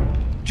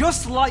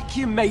 Just like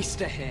your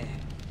maester here.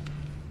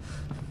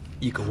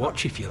 You can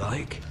watch if you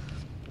like.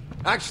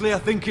 Actually, I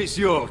think it's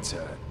your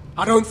turn.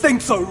 I don't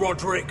think so,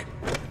 Roderick.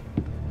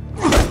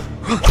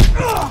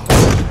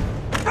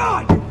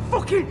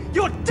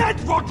 You're dead,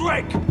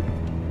 Roderick!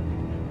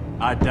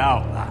 I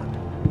doubt that.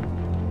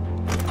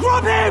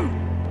 Grab him!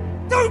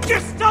 Don't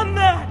just stand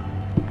there!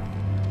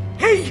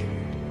 He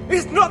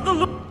is not the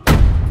Lord.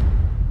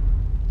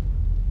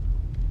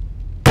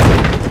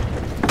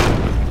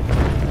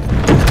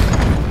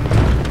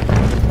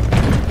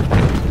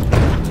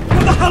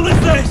 What the hell is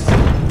this?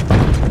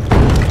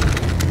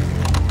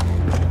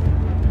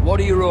 What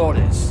are your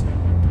orders?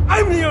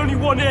 I'm the only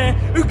one here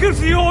who gives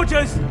the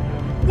orders!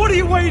 What are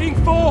you waiting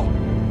for?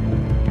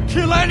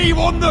 Kill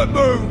anyone that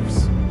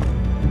moves!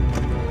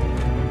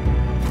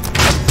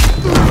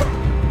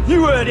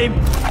 You heard him!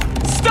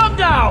 Stand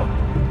down!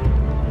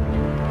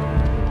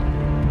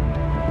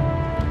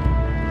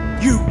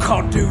 You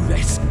can't do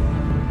this!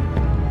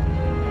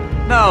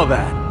 Now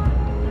then,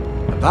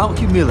 about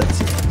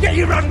humility. Get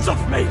your hands off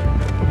me!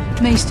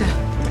 Maester,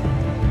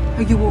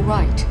 are you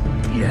alright?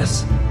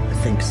 Yes, I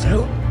think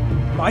so.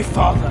 My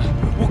father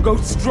will go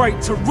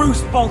straight to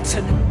Roose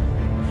Bolton.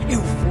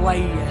 He'll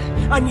flay you,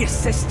 and your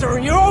sister,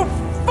 and your whole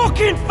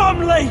fucking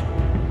family!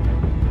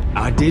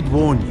 I did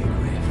warn you.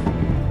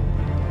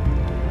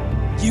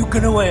 You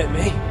gonna hurt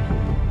me?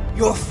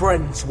 Your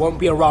friends won't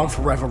be around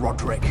forever,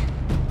 Roderick.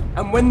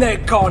 And when they're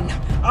gone,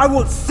 I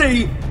will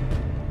see...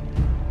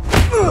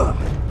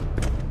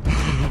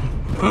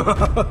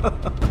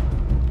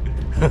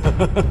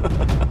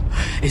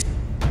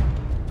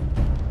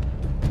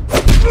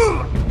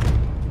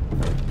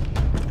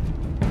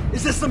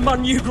 Is this the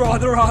man you'd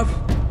rather have?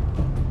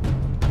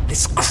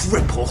 This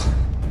cripple.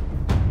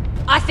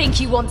 I think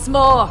he wants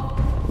more.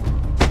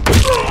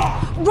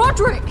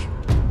 Roderick!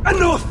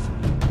 Enough!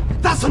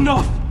 That's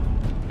enough!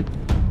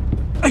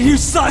 Are you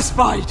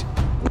satisfied?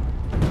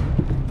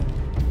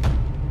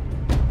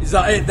 Is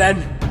that it then?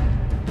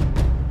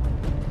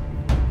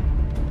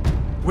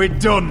 We're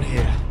done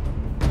here.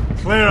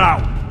 Clear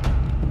out.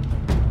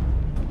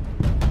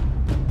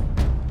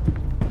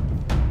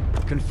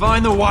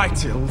 Confine the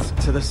Whitehills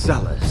to the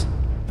cellars.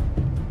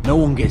 No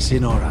one gets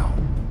in or out.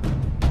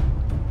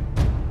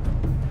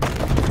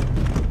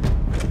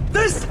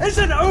 This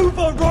isn't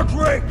over,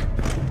 Roderick!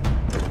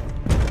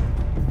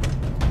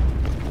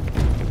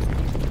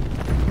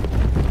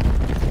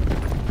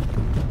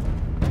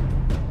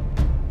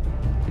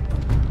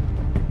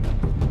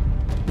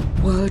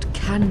 Word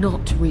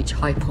cannot reach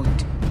High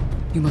Point.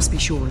 You must be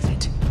sure of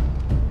it.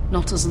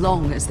 Not as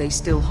long as they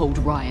still hold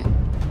Ryan.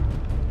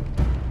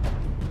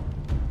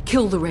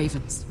 Kill the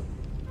Ravens.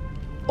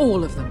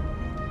 All of them.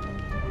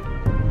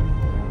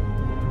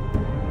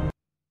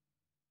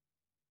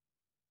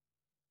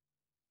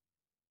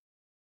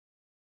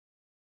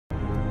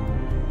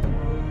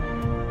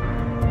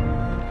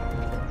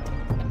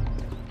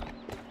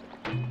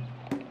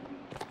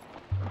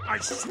 I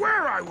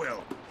swear I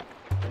will!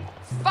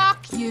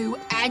 Fuck you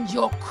and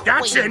your queen.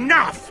 That's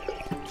enough!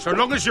 So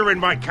long as you're in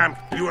my camp,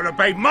 you will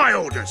obey my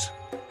orders.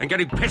 And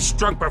getting pissed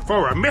drunk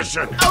before a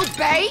mission.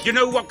 Obey? You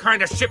know what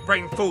kind of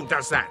shit-brained fool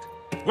does that?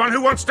 One who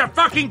wants to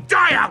fucking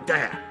die out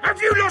there! Have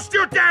you lost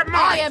your damn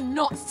mind? I am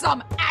not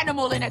some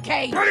animal in a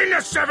cage! What in the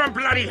seven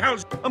bloody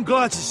hells? I'm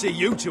glad to see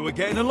you two are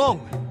getting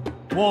along.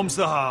 Warms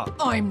the heart.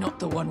 I'm not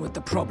the one with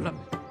the problem.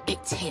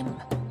 It's him.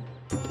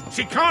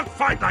 She can't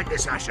fight like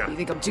this, Asher. You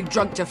think I'm too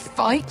drunk to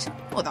fight?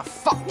 What the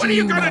fuck What are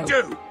you gonna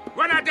do?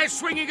 When out there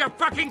swinging a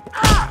fucking...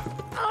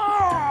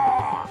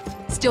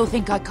 Still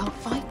think I can't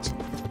fight?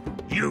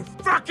 You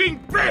fucking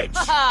bitch!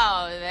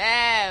 Oh,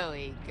 there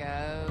we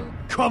go.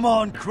 Come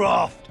on,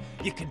 Croft.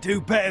 You can do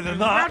better than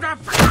that.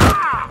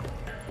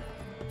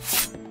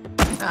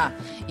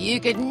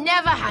 You could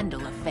never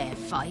handle a fair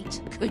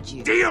fight, could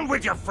you? Deal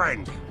with your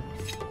friend.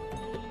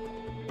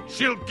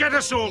 She'll get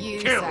us all You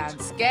killed.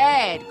 sound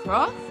scared,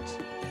 Croft.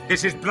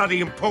 This is bloody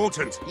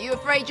important. You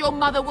afraid your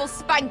mother will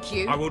spank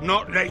you? I will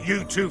not let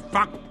you two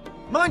fuck...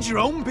 Mind your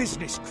own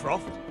business,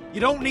 Croft. You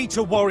don't need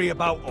to worry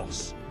about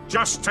us.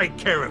 Just take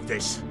care of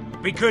this.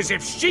 Because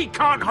if she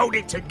can't hold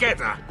it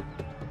together,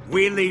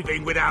 we're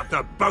leaving without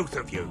the both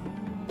of you.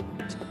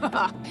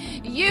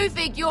 You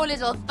think your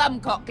little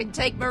thumbcock can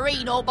take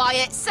Marine all by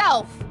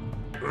itself?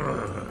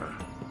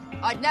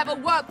 I'd never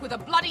work with a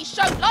bloody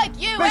shote like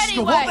you Bester,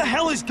 anyway! what the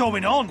hell is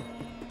going on?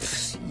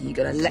 You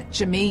gonna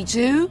lecture me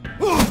too?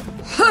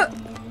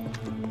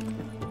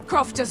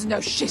 Croft doesn't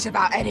know shit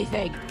about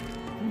anything.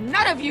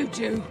 None of you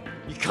do.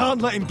 You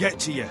can't let him get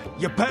to you.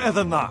 You're better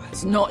than that.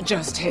 It's not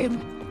just him.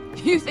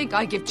 You think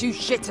I give two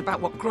shits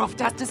about what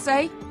Croft has to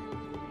say?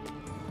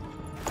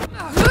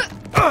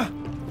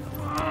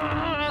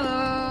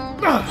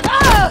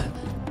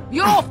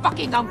 Your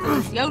fucking uncle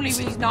is the only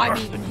reason I'm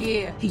even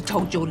here. He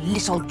told your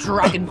little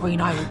dragon queen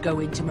I would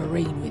go into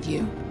Marine with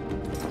you.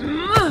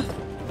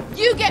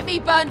 You get me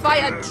burned by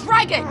a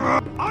dragon!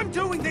 I'm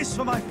doing this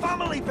for my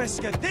family,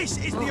 Beskar. This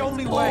is the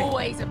only It's way.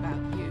 always about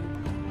you.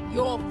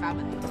 Your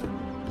family.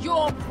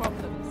 Your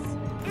problems.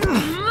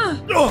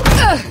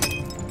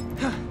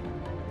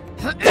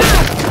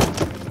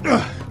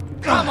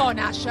 Come on,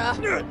 Asher.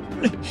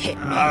 Hit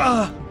me.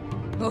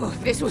 Oh,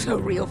 if this was a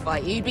real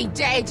fight, you'd be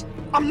dead.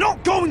 I'm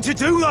not going to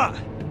do that!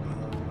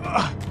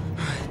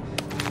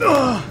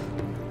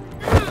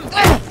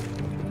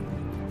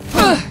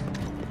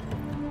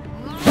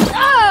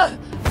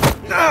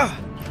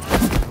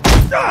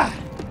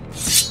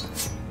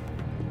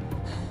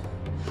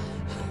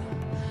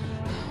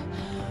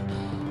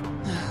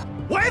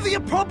 Whatever your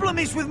problem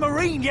is with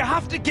Marine, you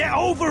have to get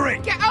over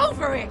it! Get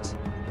over it!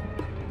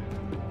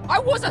 I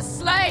was a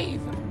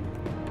slave!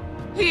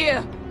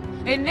 Here,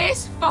 in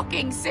this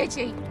fucking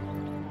city.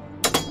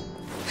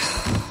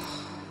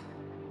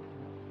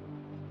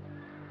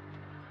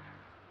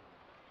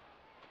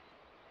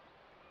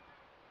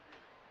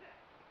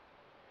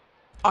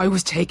 I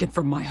was taken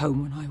from my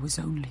home when I was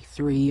only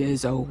 3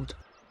 years old.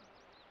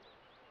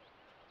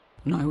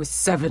 When I was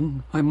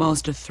 7, my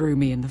master threw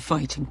me in the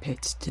fighting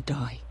pits to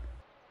die.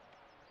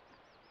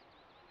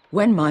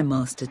 When my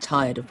master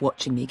tired of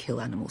watching me kill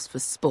animals for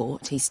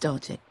sport, he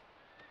started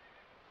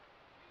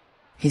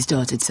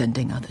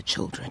sending other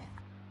children.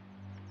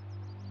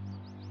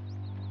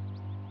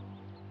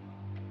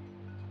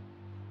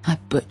 I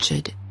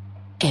butchered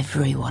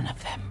every one of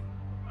them.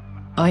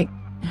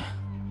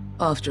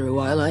 After a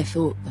while, I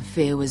thought the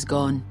fear was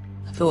gone.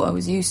 I thought I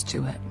was used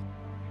to it.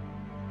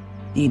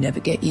 You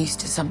never get used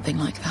to something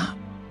like that.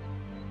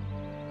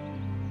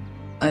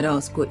 I'd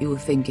ask what you were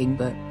thinking,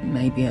 but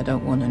maybe I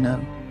don't want to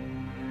know.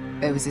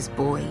 There was this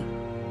boy.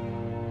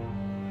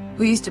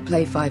 We used to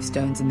play 5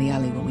 stones in the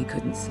alley when we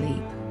couldn't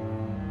sleep.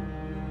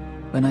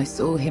 When I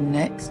saw him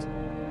next,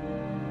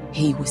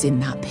 he was in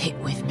that pit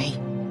with me.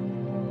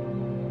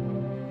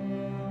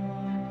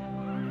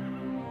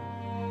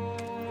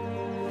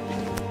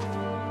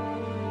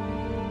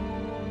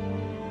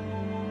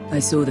 I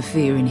saw the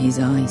fear in his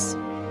eyes.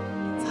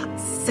 That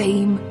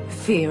same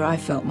fear I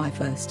felt my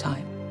first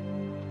time.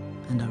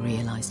 And I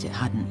realized it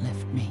hadn't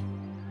left me.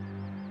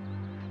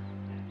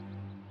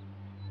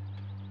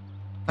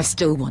 I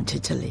still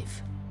wanted to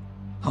live.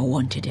 I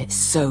wanted it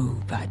so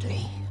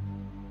badly.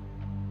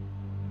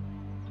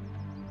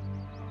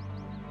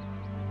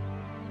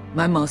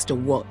 My master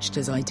watched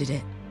as I did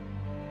it,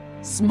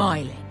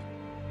 smiling.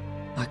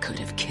 I could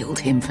have killed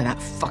him for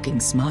that fucking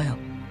smile.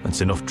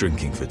 That's enough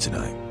drinking for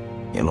tonight.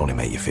 It'll only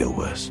make you feel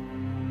worse.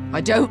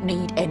 I don't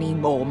need any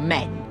more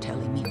men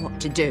telling me what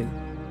to do.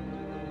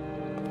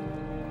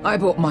 I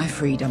bought my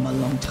freedom a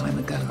long time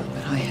ago,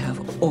 but I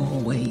have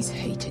always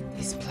hated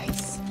this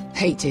place.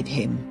 Hated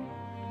him.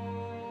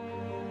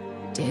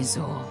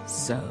 Dezor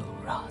Zo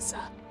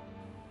Raza.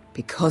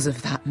 Because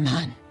of that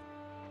man.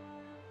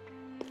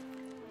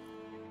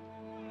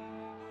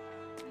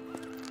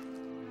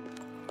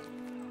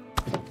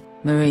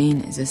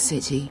 Marine is a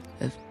city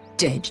of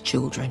dead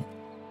children.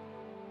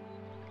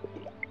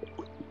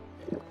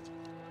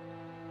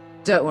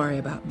 Don't worry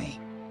about me.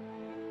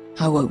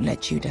 I won't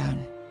let you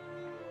down.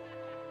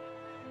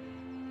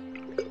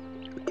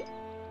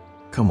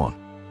 Come on.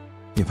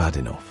 You've had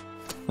enough.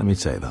 Let me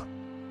say that.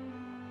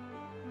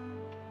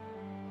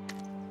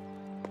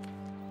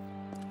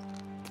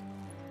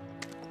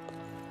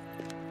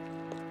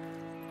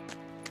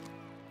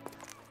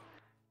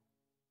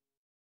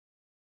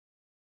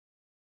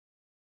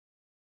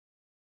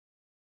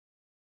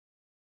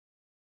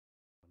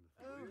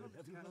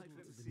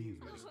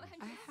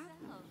 I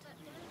haven't.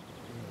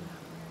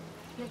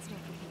 Let's not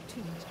repeat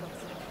too much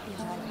gossip.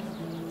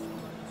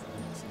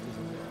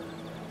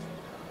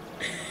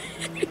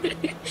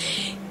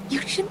 You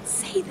shouldn't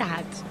say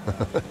that.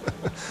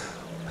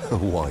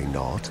 Why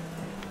not?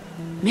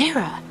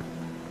 Mira,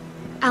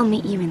 I'll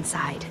meet you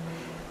inside.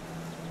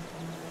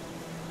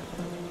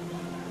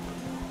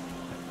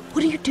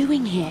 What are you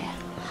doing here?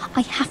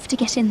 I have to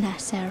get in there,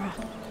 Sarah.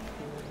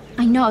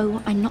 I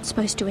know I'm not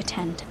supposed to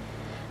attend,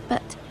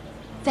 but...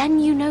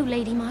 Then you know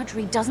Lady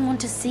Marjorie doesn't want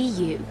to see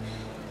you.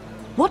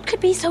 What could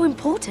be so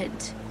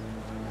important?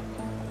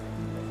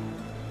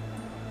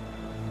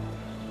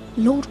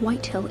 Lord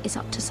Whitehill is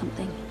up to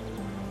something.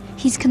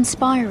 He's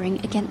conspiring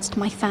against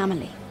my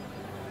family.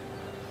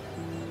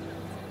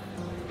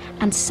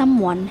 And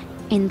someone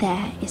in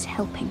there is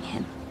helping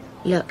him.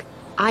 Look,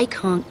 I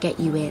can't get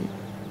you in.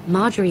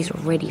 Marjorie's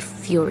already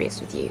furious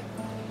with you.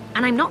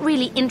 And I'm not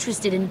really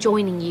interested in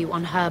joining you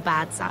on her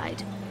bad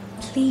side.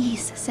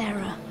 Please,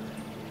 Sarah.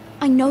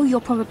 I know you're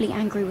probably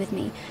angry with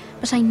me,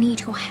 but I need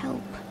your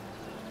help.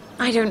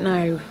 I don't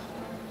know.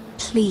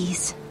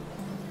 Please.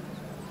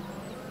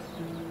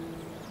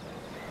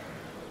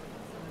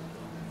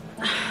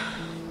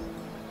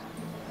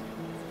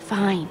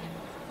 Fine.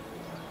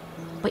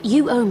 But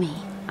you owe me,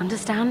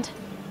 understand?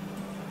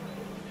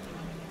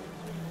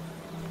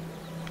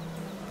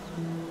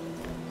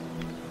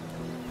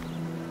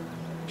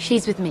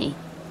 She's with me.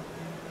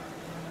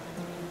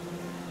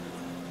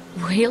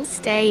 We'll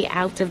stay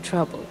out of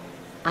trouble.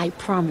 I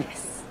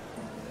promise.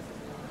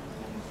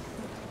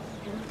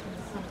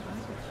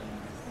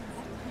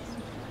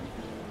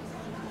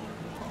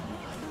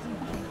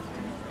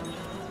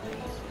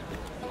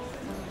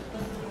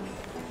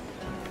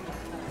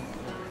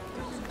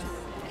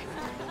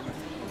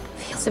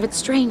 Feels a bit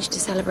strange to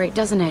celebrate,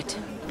 doesn't it?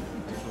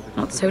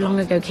 Not so long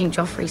ago, King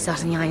Joffrey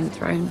sat on the Iron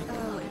Throne.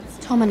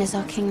 Tommen is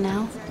our king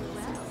now.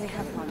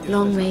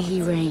 Long may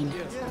he reign.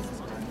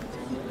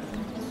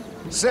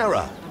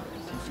 Sarah!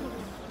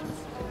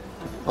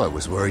 I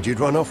was worried you'd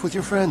run off with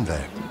your friend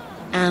there.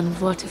 And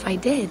what if I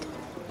did?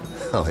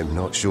 I'm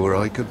not sure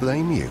I could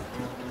blame you.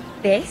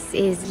 This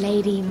is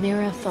Lady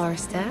Mira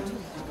Forrester.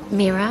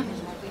 Mira,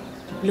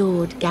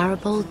 Lord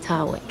Garibald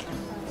Tarwick.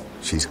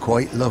 She's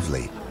quite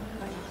lovely.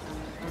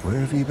 Where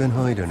have you been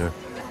hiding her?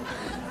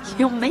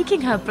 You're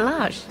making her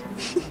blush.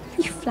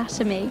 You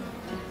flatter me.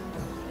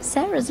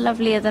 Sarah's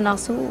lovelier than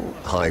us all.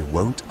 I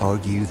won't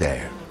argue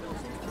there.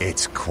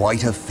 It's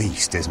quite a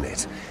feast, isn't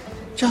it?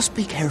 Just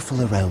be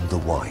careful around the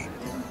wine.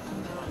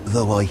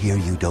 Though I hear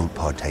you don't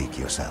partake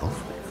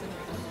yourself.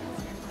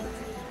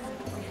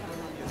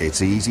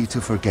 It's easy to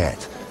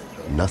forget.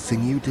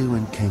 Nothing you do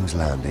in King's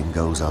Landing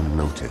goes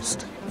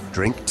unnoticed.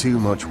 Drink too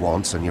much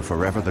once and you're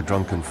forever the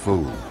drunken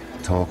fool.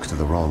 Talk to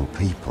the wrong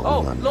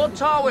people and... Lord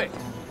Tarwick!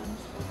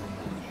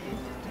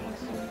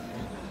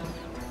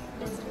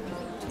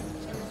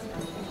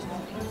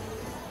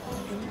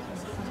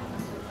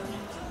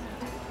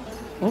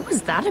 What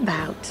was that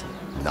about?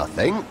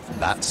 Nothing.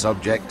 That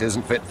subject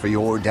isn't fit for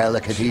your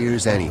delicate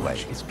ears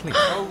anyway.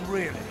 Oh,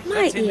 really?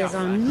 My ears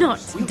are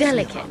not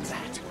delicate.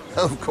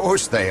 Of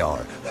course they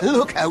are.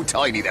 Look how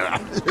tiny they are.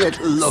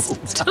 Little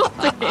lobes. Stop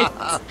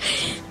it.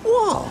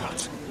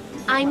 What?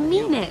 I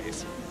mean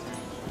it.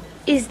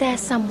 Is there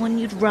someone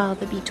you'd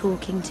rather be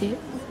talking to?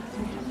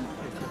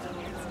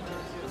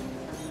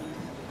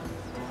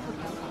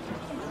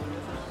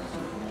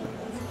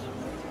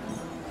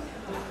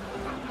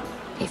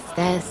 If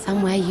there's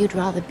somewhere you'd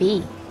rather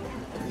be.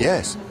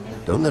 Yes.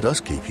 Don't let us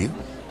keep you.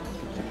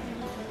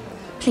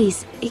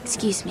 Please,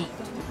 excuse me.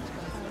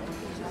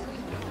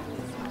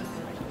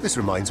 This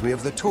reminds me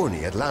of the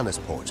tourney at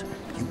Lannisport.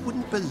 You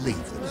wouldn't believe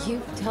it.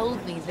 You've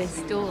told me this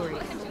story.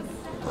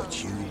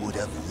 But you would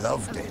have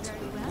loved it.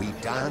 We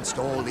danced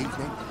all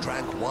evening,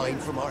 drank wine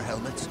from our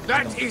helmets.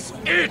 That is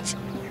it!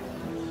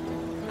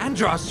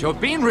 Andros, you're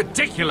being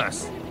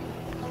ridiculous!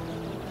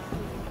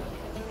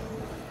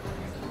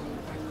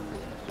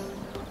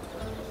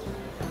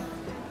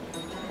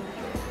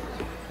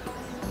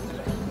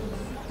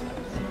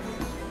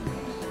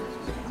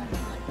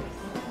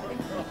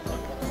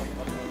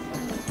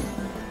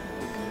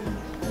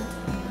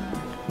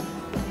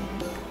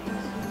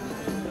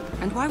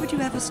 And why would you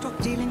ever stop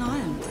dealing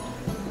ironwood?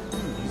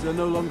 Is there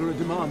no longer a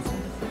demand?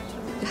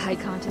 I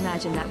can't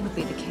imagine that would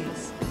be the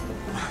case.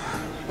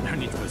 No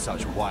need for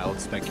such wild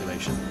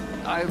speculation.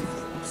 I've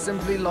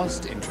simply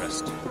lost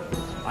interest.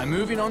 I'm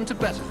moving on to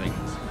better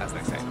things, as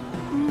they say.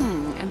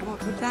 And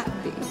what would that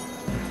be?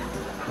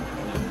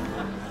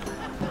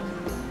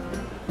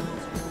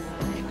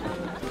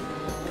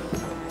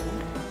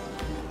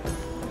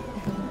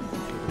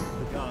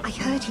 I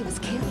heard he was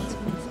killed.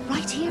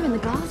 Right here in the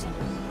garden.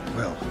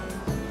 Well...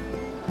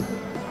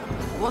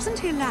 Wasn't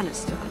he a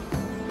Lannister?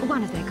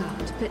 One of their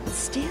guard, but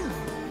still.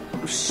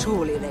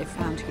 Surely they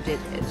found who did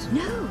it.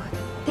 No,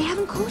 they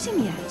haven't caught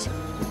him yet.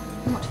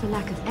 Not for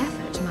lack of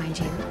effort, mind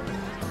you.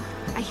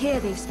 I hear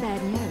they've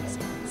spared no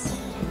expense.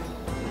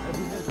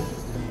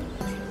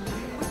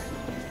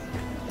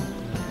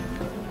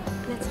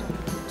 Let's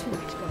not get too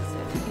much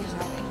gossip.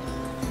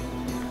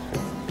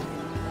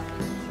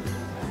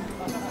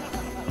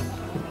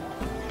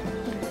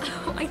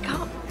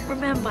 can't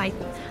remember.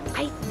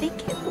 I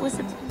think it was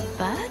a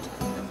bird?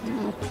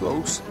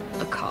 Close.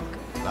 A cock.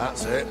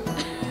 That's it.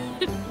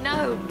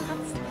 No,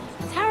 that's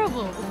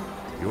terrible.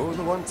 You're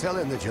the one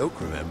telling the joke,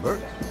 remember?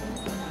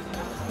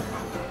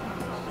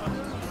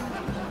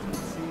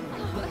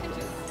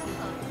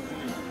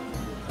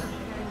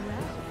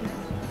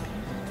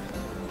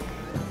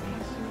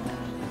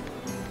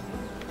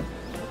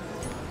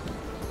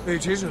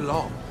 It is a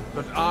lot,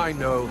 but I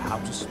know how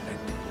to spend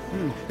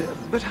it.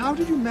 But how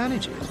did you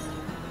manage it?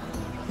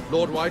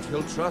 Lord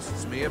Whitehill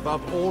trusts me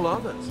above all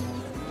others.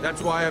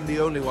 That's why I'm the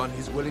only one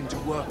he's willing to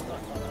work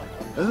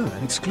with. Oh,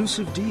 an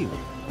exclusive deal.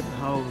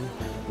 How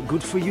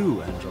good for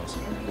you, Andros.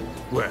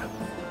 Well,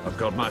 I've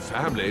got my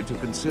family to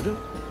consider.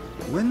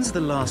 When's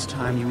the last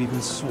time you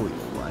even saw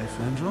your wife,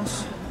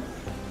 Andros?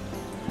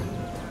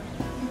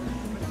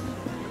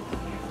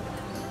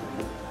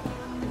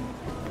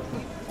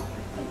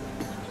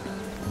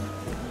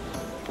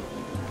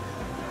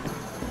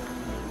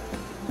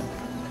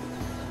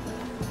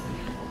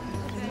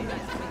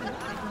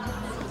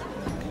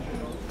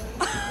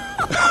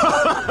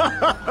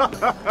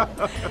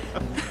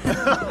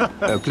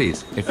 Oh,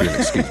 please, if you'll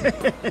excuse me.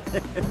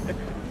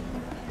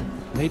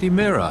 Lady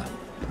Mira,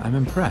 I'm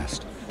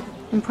impressed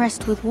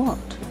Impressed with what?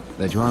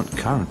 that you aren't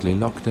currently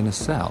locked in a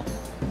cell.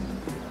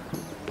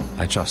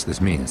 I trust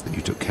this means that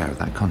you took care of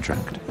that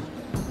contract.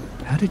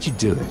 How did you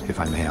do it, if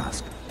I may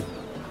ask?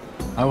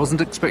 I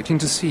wasn't expecting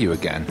to see you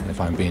again, if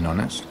I'm being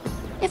honest.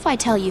 If I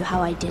tell you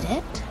how I did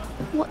it,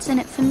 what's in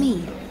it for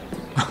me?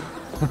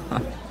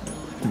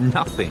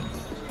 Nothing.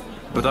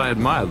 But I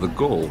admire the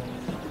gall.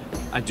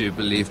 I do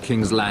believe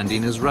King's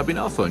Landing is rubbing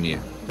off on you.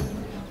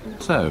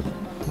 So,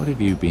 what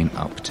have you been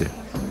up to?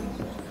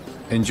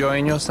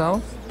 Enjoying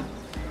yourself?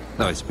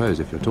 Though I suppose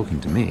if you're talking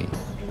to me,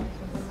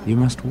 you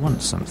must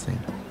want something.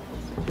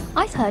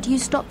 I've heard you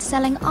stopped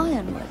selling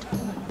ironwood.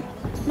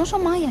 Not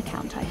on my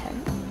account, I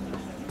hope.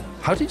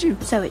 How did you?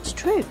 So it's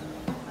true.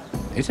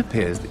 It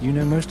appears that you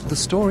know most of the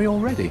story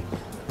already.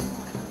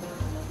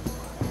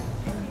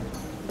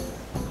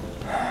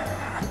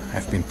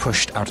 I've been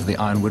pushed out of the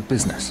ironwood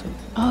business.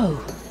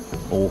 Oh.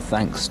 All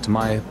thanks to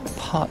my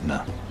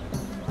partner.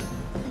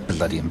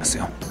 Bloody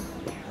imbecile.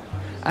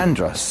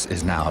 Andros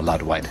is now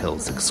Lord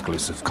Whitehill's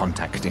exclusive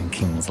contact in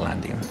King's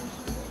Landing.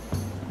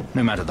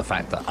 No matter the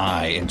fact that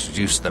I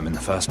introduced them in the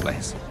first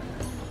place.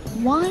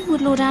 Why would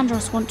Lord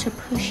Andros want to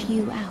push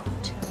you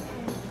out?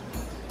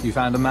 You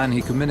found a man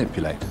he could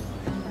manipulate.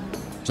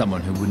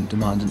 Someone who wouldn't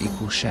demand an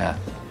equal share.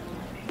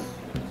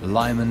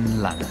 Lyman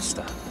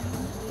Lannister.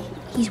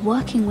 He's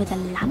working with a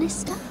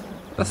Lannister?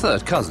 A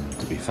third cousin,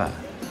 to be fair.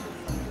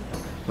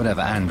 Whatever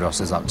Andros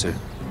is up to,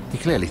 he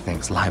clearly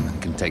thinks Lyman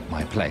can take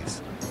my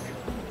place.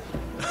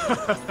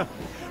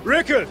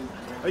 Rickard!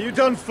 Are you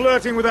done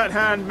flirting with that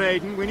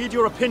handmaiden? We need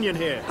your opinion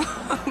here.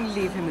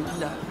 Leave him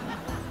alone.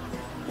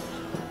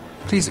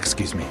 Please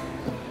excuse me.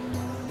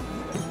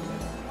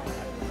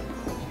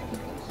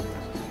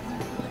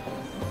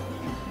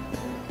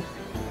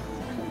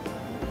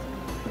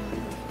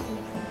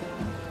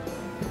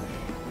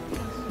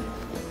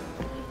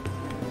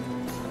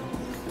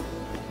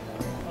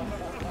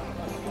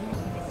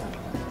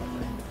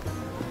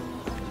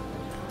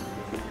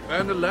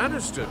 And a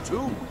Lannister,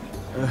 too.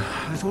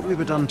 I thought we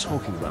were done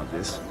talking about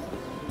this.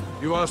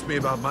 You asked me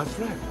about my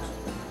friends.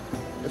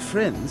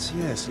 Friends,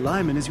 yes.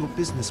 Lyman is your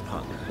business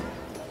partner.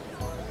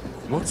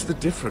 What's the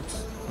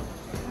difference?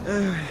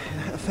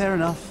 Fair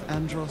enough,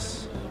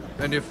 Andros.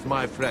 And if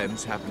my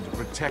friends happen to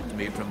protect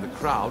me from the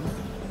crown,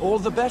 all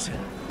the better.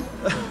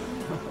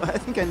 I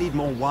think I need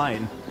more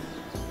wine.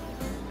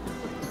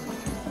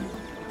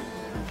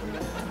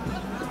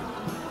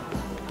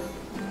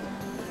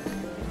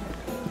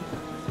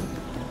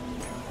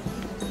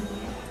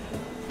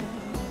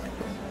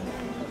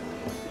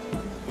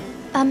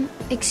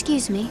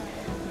 Excuse me.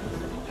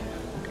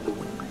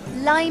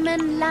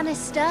 Lyman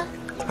Lannister?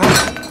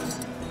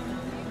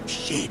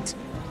 Shit.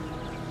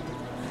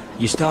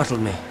 You startled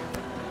me.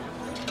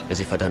 As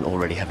if I don't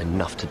already have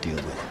enough to deal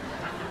with.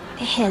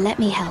 Here, let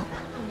me help.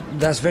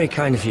 That's very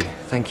kind of you,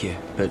 thank you,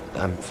 but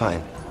I'm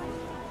fine.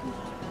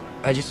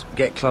 I just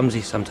get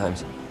clumsy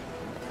sometimes.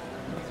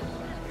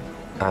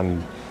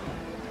 I'm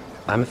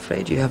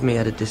afraid you have me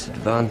at a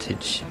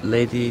disadvantage,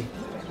 Lady...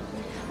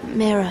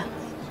 Mira.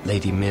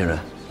 Lady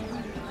Mira.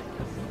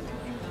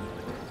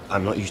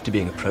 I'm not used to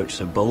being approached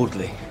so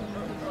boldly,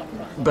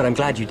 but I'm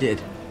glad you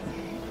did.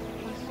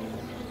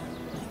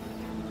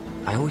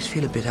 I always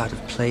feel a bit out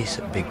of place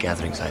at big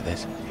gatherings like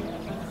this.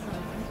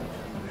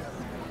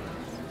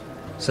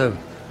 So,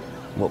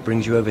 what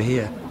brings you over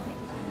here?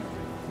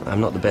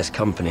 I'm not the best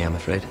company, I'm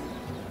afraid.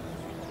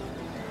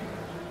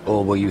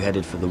 Or were you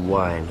headed for the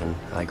wine and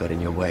I got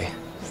in your way?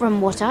 From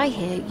what I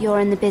hear,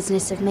 you're in the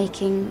business of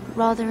making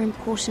rather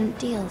important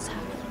deals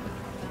happen.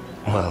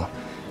 Well,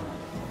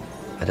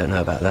 I don't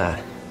know about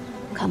that.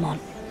 Come on,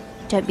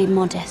 don't be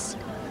modest.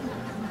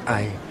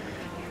 I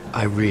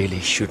really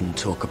shouldn't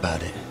talk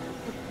about it.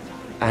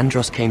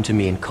 Andros came to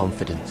me in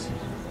confidence.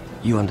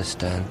 You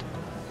understand?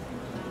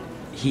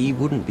 He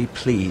wouldn't be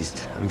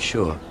pleased, I'm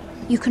sure.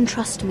 You can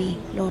trust me,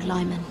 Lord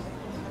Lyman.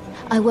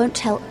 I won't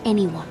tell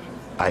anyone.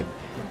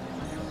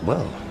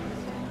 Well,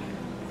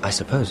 I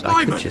suppose I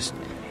Lyman, could just...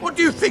 what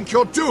do you think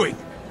you're doing?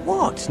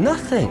 What?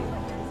 Nothing.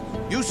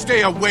 You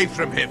stay away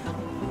from him.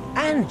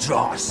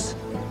 Andros!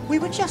 We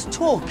were just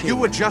talking. You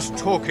were just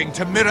talking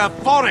to Mirror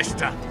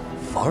Forrester.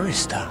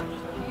 Forrester?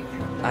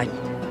 I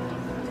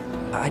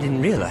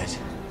didn't realize.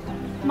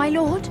 My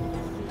lord?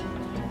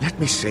 Let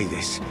me say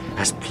this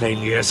as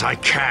plainly as I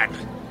can.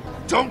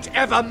 Don't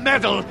ever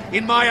meddle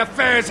in my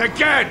affairs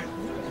again!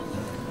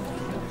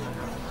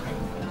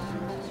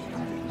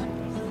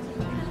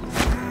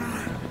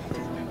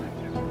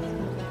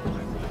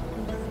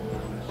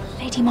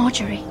 Lady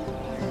Marjorie.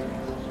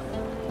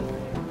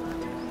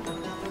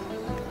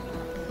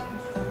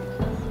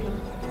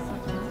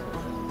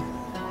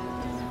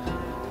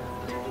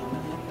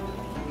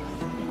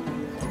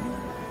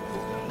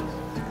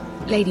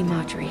 Lady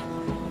Marjorie.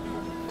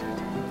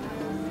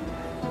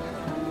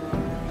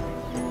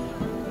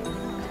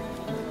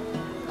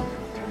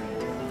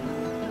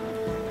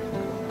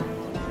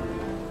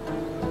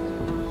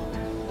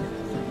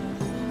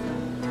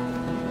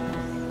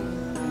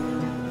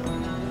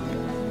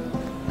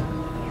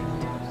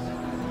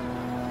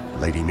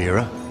 Lady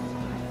Mira?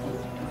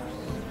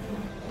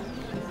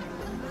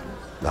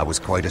 That was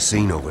quite a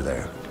scene over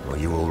there. Are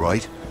you all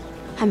right?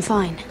 I'm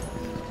fine.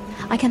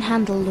 I can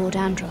handle Lord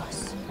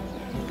Andros.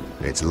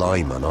 It's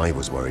Lyman I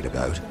was worried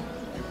about.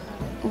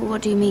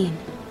 What do you mean?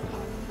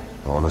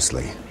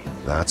 Honestly,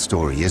 that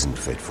story isn't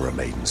fit for a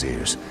maiden's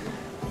ears.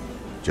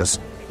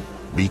 Just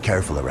be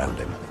careful around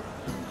him.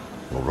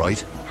 All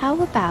right? How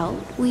about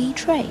we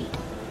trade?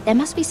 There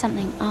must be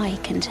something I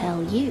can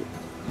tell you.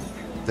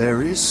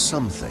 There is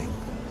something.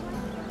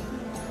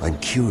 I'm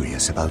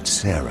curious about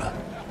Sarah.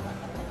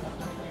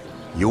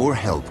 Your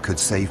help could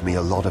save me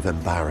a lot of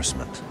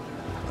embarrassment.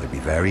 I'd be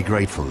very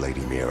grateful, Lady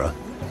Mira.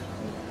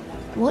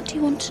 What do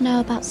you want to know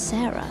about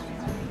Sarah?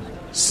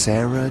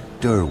 Sarah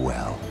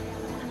Durwell.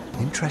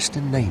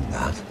 Interesting name,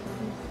 that.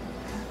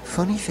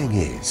 Funny thing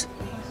is,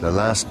 the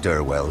last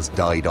Durwells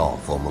died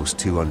off almost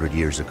 200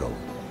 years ago.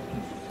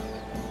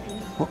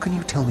 What can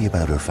you tell me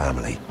about her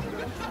family?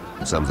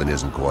 Something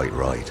isn't quite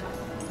right,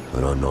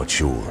 but I'm not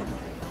sure.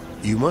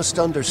 You must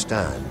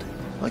understand,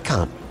 I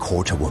can't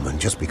court a woman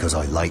just because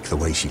I like the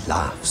way she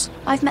laughs.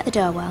 I've met the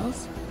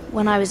Durwells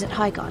when I was at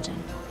Highgarden.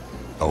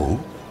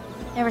 Oh?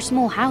 They're a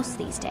small house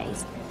these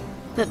days,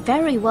 but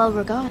very well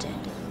regarded.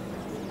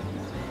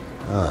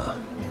 Ah,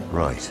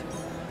 right.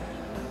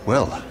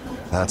 Well,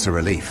 that's a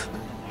relief.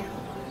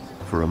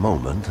 For a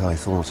moment, I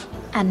thought...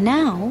 And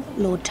now,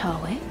 Lord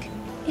Tarwick,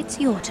 it's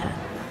your turn.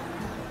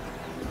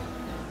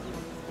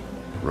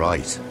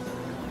 Right.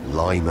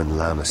 Lyman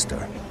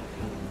Lannister.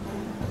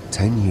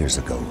 10 years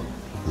ago,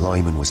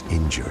 Lyman was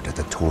injured at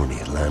the tourney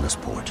at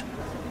Lannisport.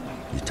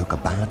 He took a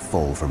bad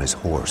fall from his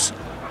horse.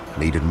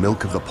 Needed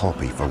milk of the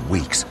poppy for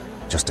weeks,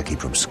 just to keep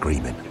from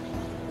screaming.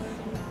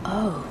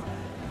 Oh.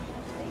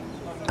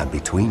 And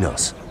between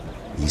us,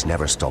 he's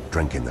never stopped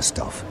drinking the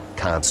stuff.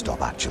 Can't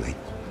stop, actually.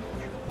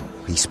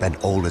 He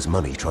spent all his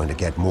money trying to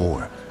get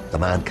more. The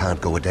man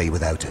can't go a day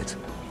without it.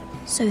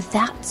 So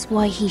that's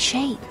why he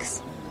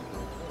shakes.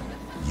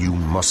 You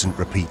mustn't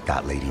repeat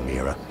that, Lady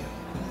Mira.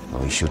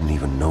 I shouldn't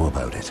even know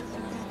about it.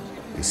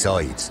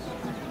 Besides,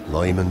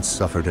 Lyman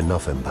suffered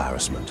enough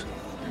embarrassment.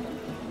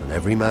 And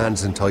every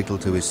man's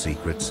entitled to his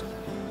secrets.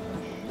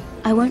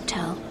 I won't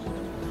tell.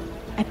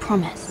 I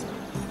promise.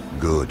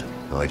 Good.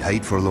 I'd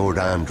hate for Lord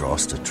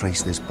Andros to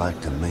trace this back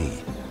to me.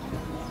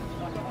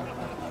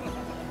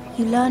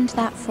 You learned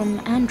that from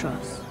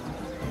Andros?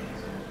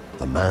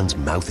 The man's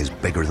mouth is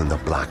bigger than the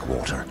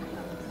Blackwater.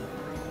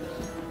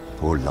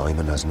 Poor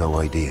Lyman has no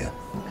idea.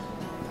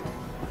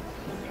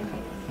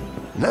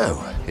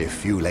 Now,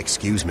 if you'll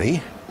excuse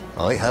me,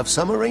 I have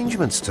some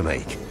arrangements to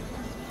make.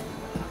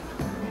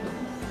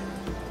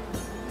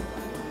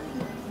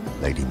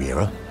 Lady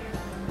Mira?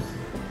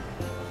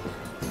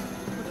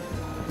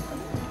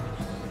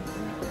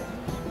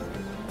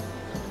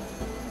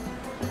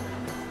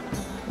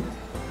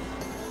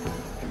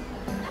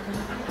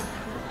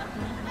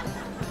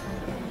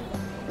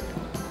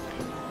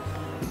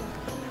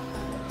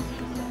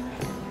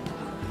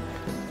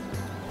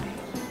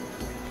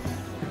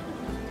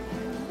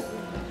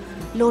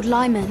 Lord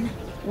Lyman,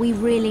 we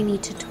really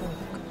need to talk.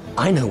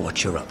 I know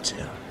what you're up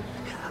to.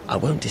 I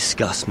won't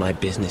discuss my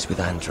business with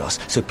Andros,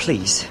 so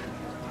please,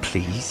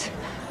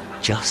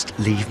 just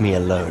leave me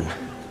alone.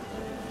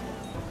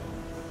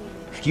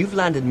 You've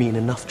landed me in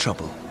enough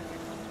trouble.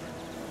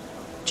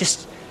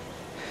 Just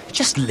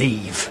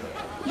leave.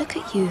 Look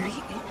at you.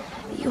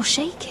 You're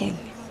shaking.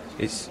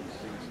 It's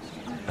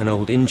an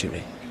old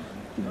injury.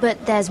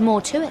 But there's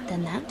more to it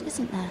than that,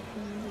 isn't there?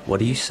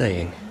 What are you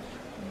saying?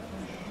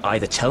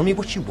 Either tell me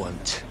what you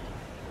want,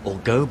 or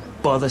go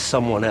bother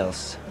someone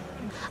else.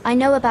 I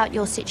know about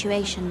your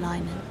situation,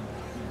 Lyman.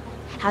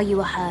 How you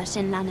were hurt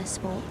in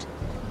Lannisport.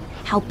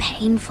 How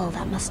painful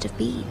that must have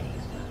been.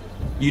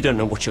 You don't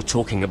know what you're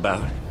talking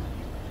about.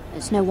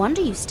 It's no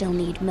wonder you still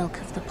need milk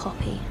of the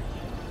poppy.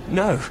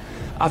 No,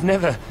 I've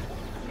never...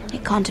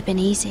 It can't have been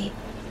easy.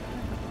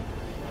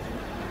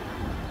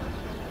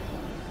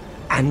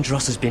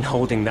 Andros has been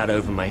holding that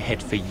over my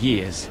head for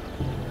years.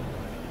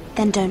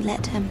 Then don't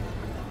let him.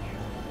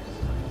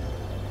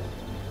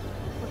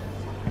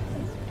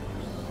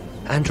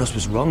 Andros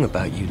was wrong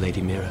about you,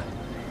 Lady Mira.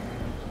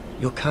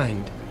 You're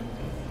kind.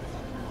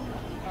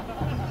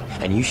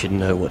 And you should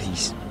know what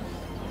he's...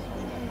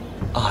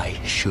 I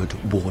should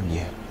warn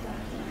you.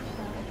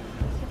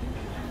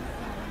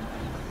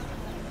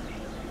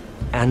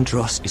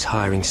 Andros is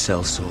hiring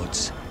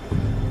sellswords.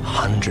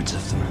 Hundreds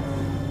of them.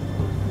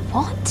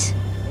 What?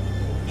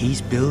 He's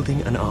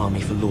building an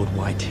army for Lord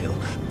Whitehill,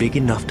 big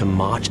enough to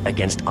march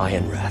against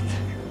Ironrath.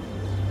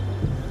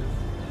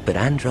 But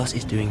Andros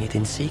is doing it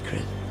in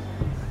secret.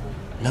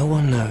 No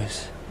one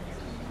knows.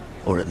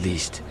 Or at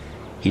least,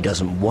 he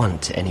doesn't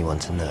want anyone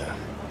to know.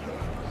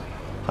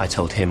 I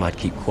told him I'd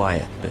keep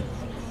quiet, but...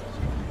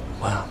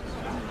 well...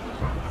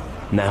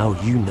 now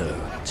you know,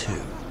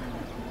 too.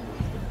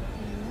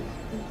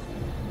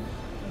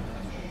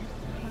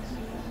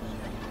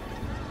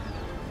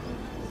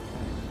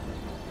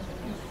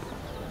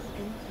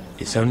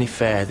 It's only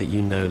fair that you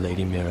know,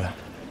 Lady Mira.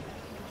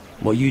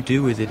 What you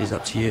do with it is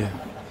up to you.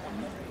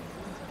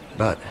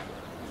 But...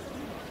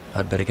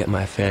 I'd better get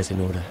my affairs in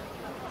order.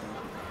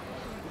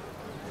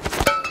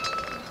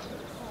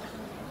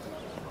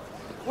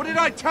 What did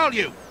I tell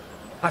you?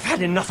 I've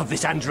had enough of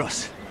this,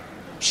 Andros.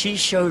 She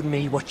showed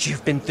me what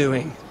you've been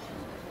doing.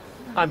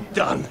 I'm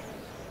done.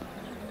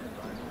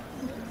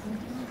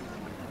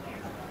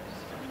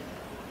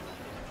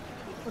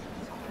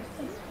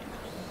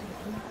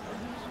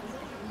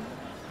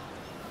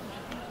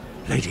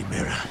 Lady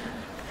Mira,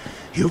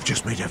 you've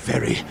just made a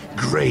very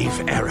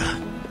grave error.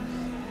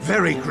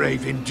 Very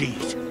grave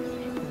indeed.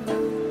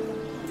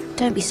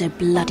 Don't be so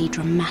bloody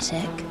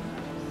dramatic,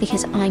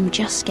 because I'm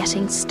just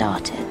getting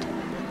started.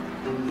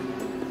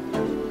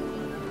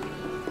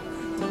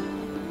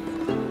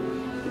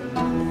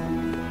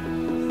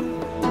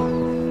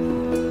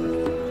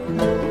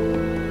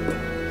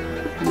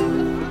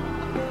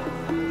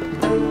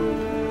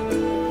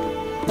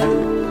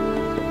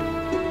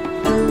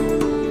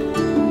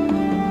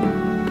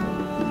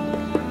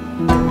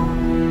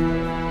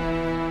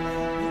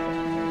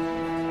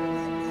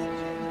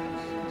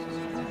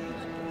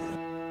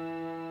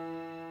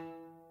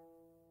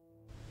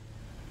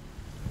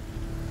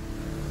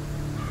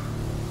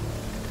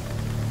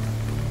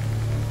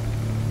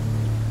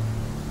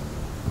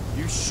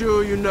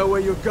 Sure you know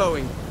where you're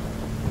going?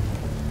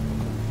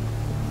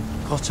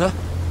 Cotter?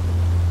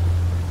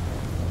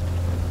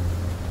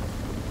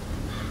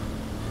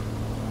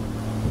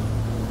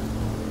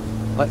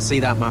 Let's see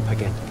that map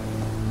again.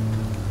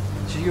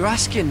 So you're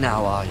asking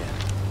now, are you?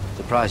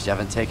 Surprised you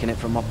haven't taken it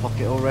from my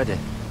pocket already.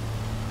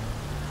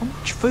 How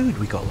much food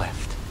we got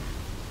left?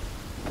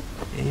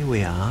 Here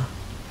we are.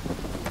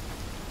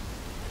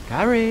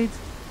 Carried.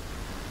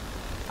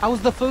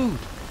 How's the food?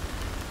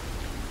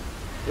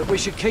 That we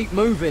should keep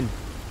moving.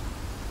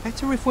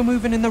 Better if we're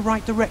moving in the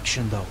right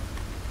direction, though.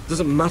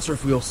 Doesn't matter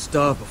if we all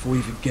starve before we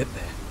even get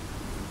there.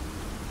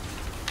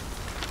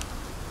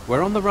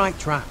 We're on the right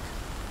track.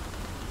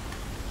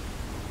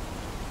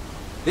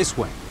 This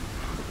way.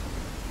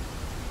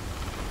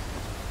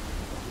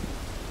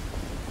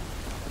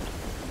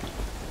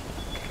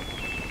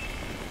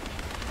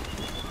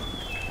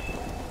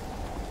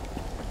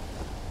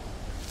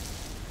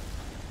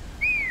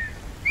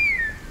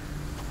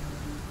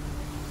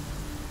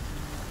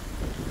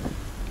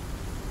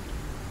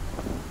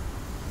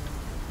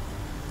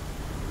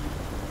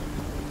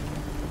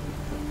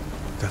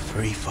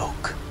 Free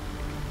folk.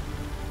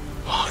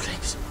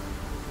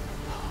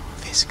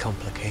 This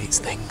complicates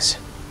things.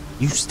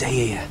 You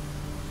stay here.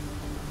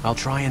 I'll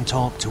try and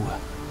talk to her.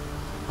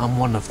 I'm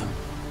one of them.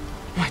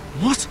 Wait,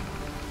 what?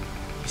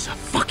 He's a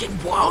fucking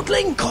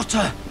wildling,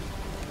 Cotter!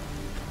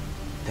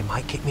 They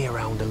might kick me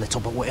around a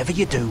little, but whatever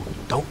you do,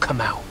 don't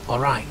come out,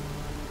 alright?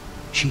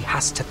 She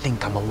has to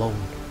think I'm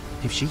alone.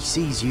 If she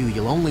sees you,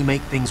 you'll only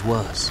make things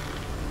worse.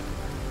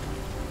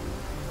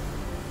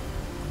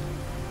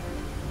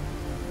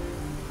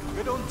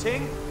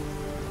 Ting?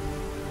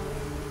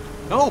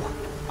 No,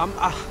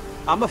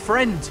 I'm a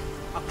friend.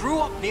 I grew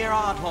up near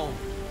Ardholm.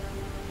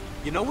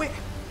 You know it?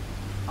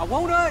 I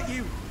won't hurt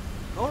you.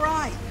 All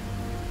right.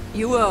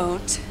 You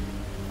won't.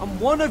 I'm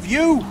one of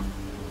you.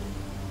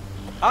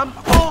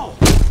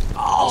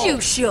 Oh!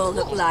 You sure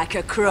look like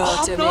a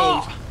crow to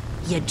not. me.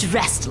 You're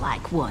dressed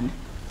like one.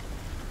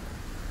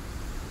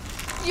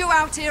 You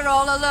out here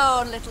all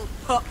alone, little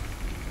pup.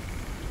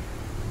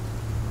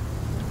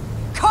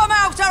 Come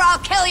out or I'll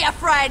kill your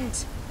friend!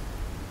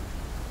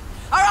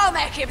 Or I'll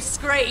make him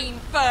scream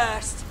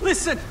first!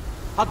 Listen,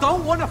 I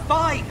don't want to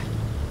fight!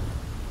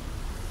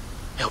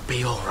 He'll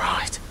be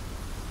alright.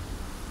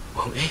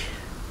 Won't he?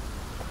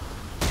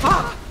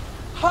 Ha!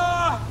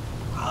 Ha!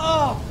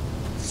 Oh!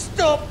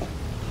 Stop!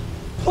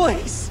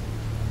 Please!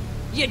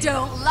 You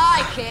don't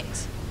like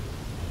it?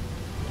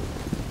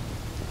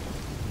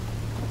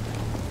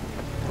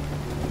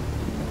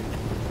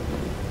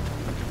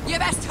 You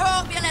best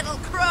hope your little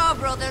crow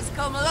brothers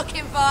come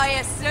looking for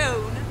you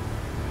soon.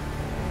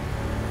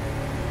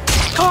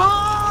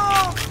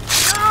 Oh!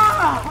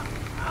 Ah!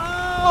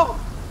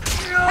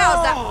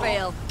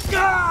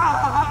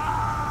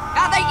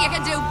 think you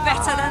can do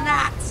better than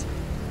that?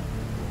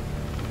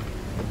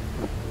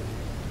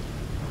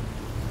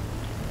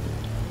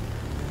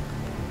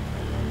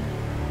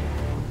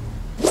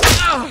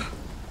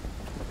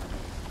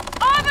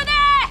 Over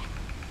there!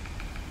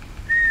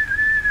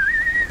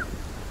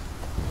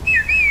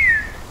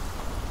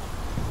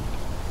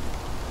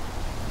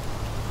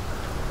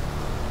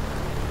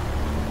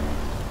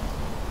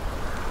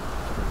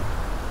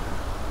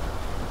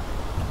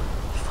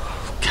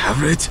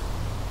 Garrett?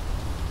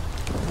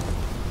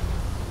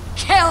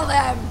 Kill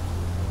them!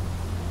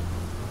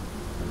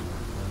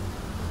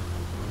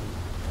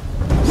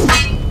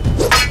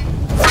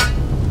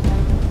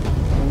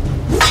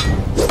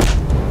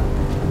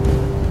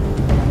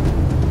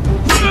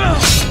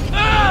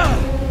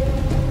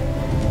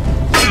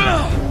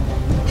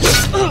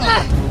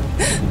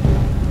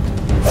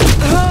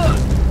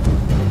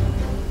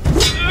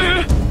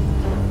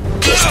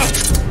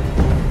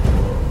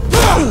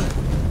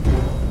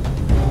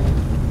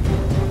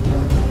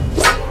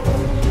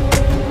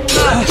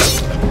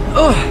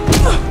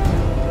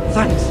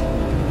 Thanks.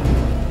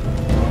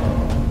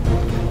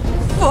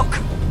 Fuck!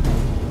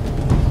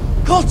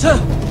 Cotter!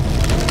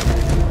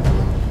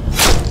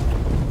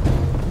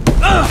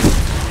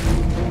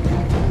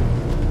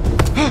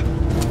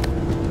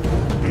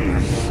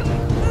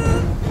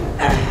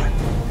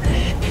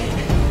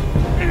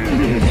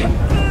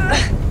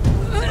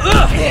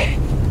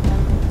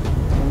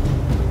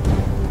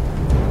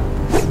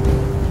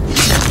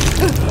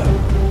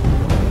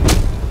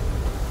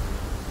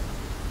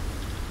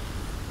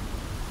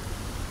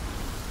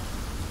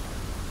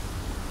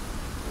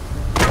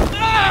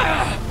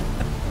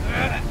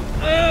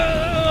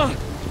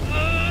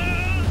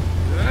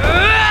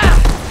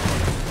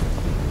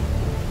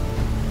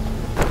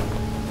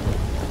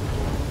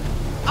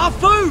 Our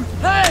food!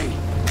 Hey!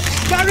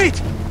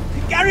 Garrett!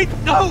 Garrett,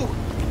 no!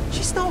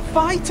 She's not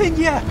fighting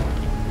yet!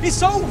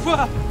 It's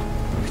over!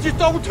 Just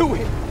don't do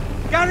it!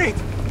 Garrett!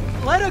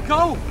 Let her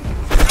go!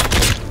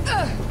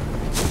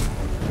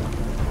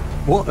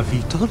 What have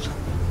you done?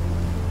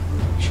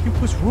 She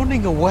was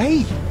running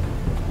away!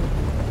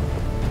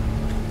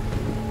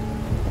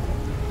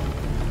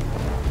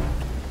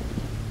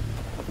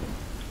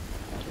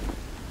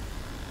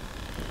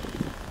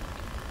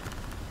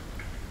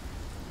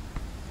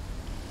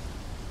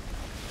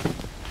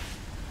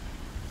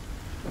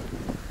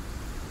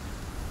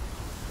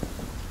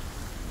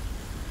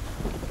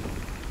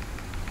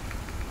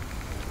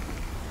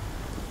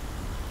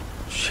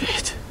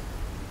 Shit.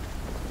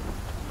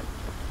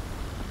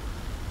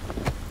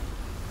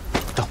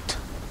 Don't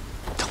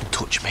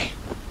touch me.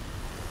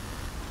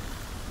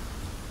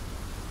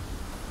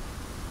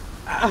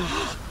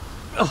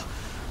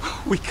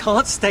 We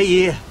can't stay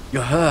here.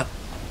 You're hurt.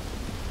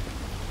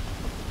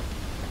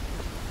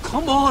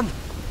 Come on!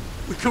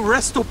 We can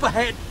rest up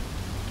ahead.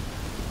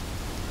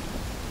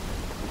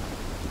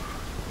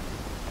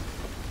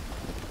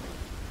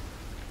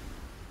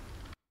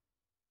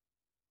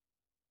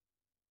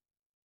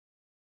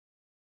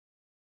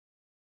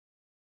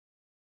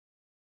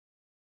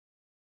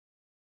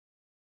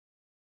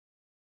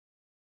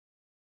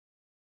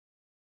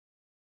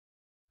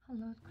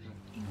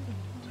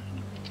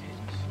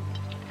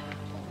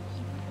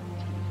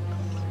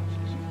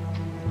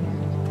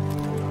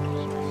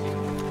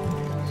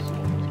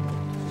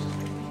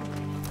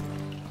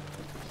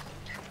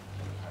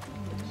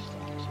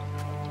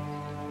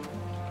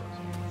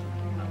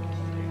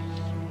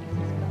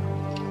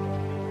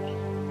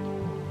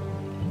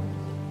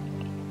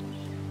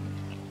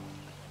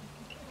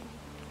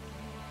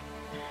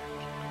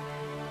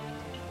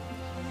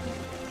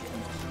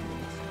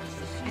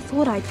 I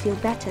thought I'd feel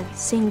better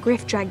seeing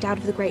Griff dragged out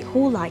of the Great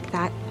Hall like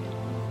that.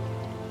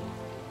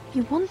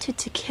 You wanted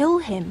to kill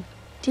him,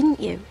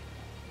 didn't you?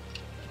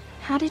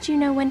 How did you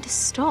know when to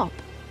stop?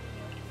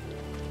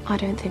 I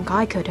don't think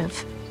I could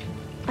have.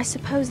 I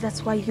suppose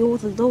that's why you're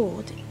the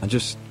Lord. I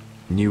just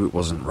knew it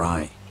wasn't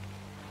right.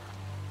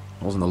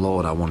 I wasn't the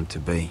Lord I wanted to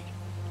be.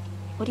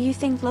 What do you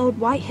think Lord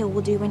Whitehill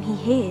will do when he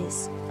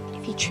hears?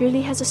 If he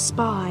truly has a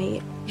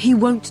spy... He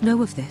won't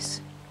know of this.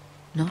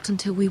 Not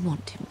until we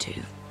want him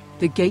to.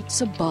 The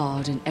gates are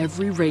barred and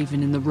every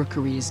raven in the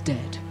rookery is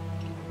dead.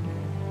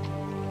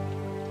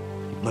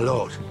 My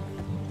lord,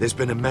 there's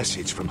been a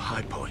message from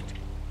High Point.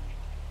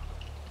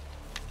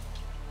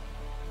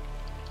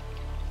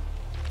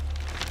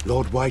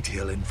 Lord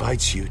Whitehill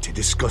invites you to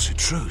discuss a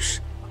truce.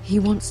 He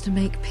wants to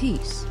make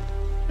peace.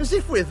 As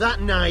if we're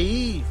that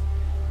naive.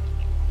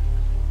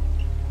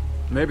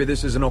 Maybe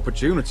this is an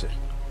opportunity.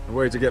 A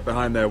way to get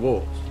behind their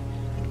walls.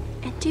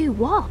 And do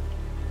what?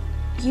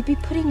 You'd be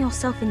putting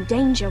yourself in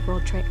danger,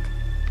 Roderick.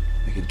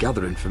 We could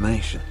gather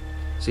information.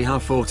 See how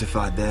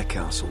fortified their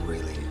castle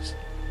really is.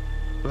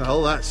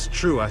 Well, that's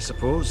true, I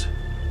suppose.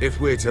 If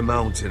we're to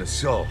mount an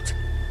assault.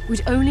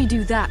 We'd only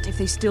do that if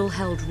they still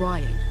held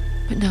Ryan.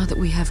 But now that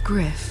we have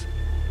Griff,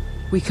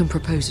 we can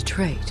propose a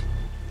trade.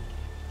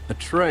 A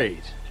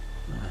trade?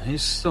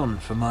 His son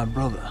for my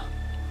brother.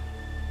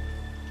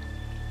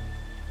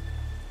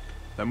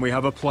 Then we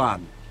have a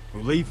plan.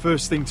 We'll leave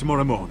first thing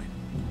tomorrow morning.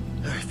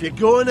 If you're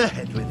going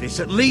ahead with this,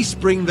 at least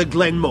bring the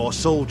Glenmore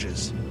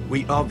soldiers.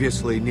 We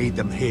obviously need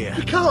them here.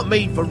 You can't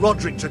mean for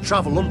Roderick to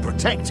travel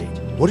unprotected.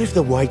 What if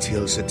the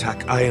Whitehills attack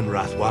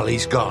Ironrath while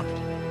he's gone?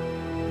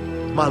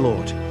 My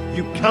lord,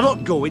 you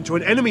cannot go into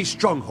an enemy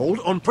stronghold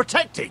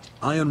unprotected.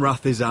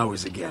 Ironrath is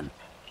ours again.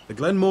 The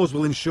Glenmores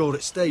will ensure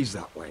it stays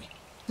that way.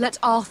 Let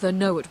Arthur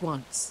know at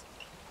once.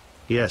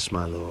 Yes,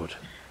 my lord.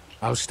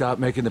 I'll start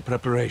making the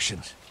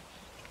preparations.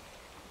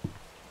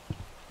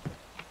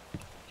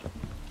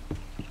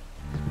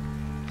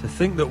 To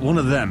think that one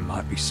of them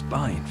might be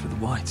spying for the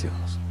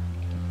Whitehills.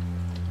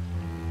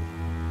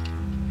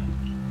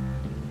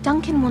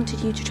 Duncan wanted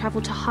you to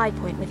travel to High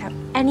Point without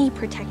any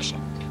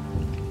protection.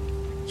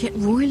 Yet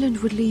Royland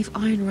would leave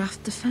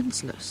Ironrath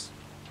defenseless.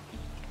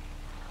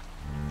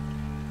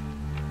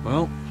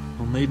 Well,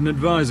 I'll need an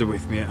advisor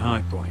with me at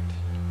High Point.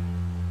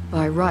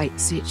 By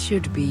rights, it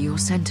should be your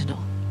sentinel.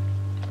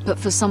 But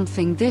for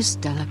something this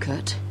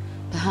delicate,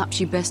 perhaps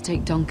you best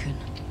take Duncan.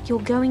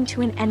 You're going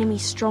to an enemy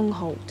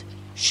stronghold.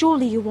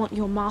 Surely you want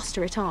your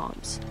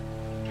master-at-arms.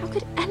 How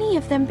could any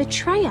of them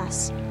betray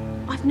us?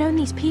 I've known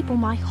these people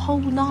my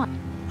whole life.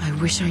 I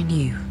wish I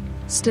knew.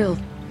 Still,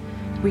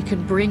 we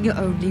can bring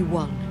only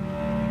one.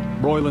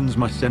 Royland's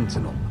my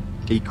sentinel.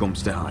 He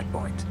comes to High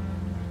Point.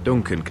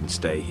 Duncan can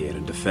stay here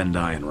and defend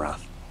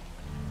Ironrath.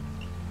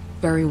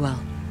 Very well.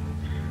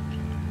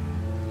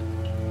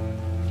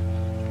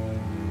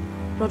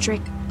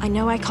 Roderick, I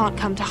know I can't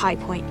come to High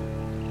Point,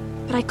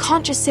 but I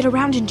can't just sit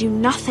around and do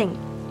nothing.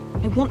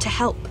 I want to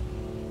help.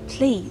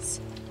 Please.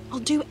 I'll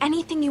do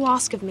anything you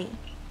ask of me.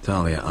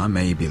 Talia, I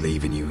may be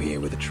leaving you here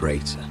with a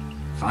traitor.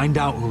 Find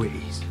out who it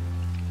is.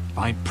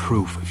 Find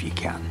proof if you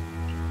can.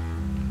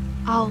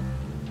 I'll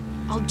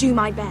do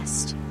my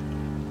best.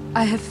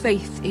 I have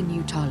faith in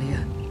you,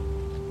 Talia.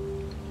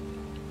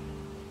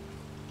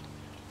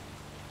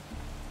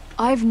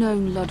 I've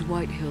known Lud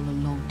Whitehill a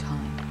long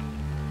time.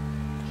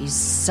 He's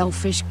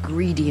selfish,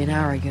 greedy, and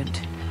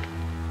arrogant.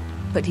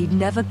 But he'd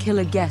never kill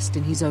a guest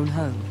in his own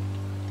home.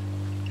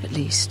 At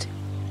least,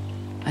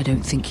 I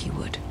don't think he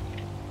would.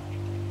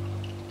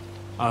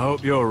 I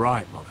hope you're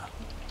right, Mother.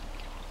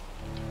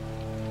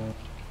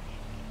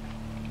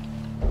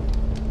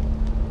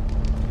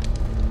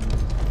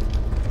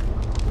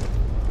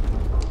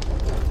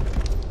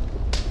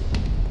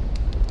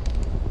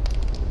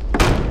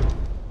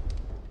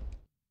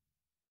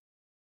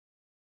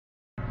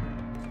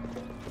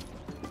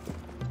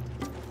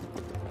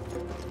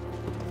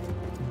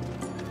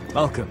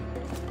 Welcome.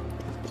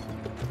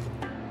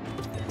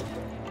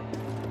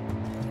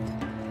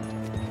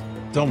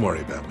 Don't worry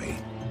about me.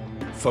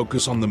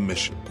 Focus on the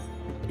mission.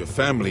 Your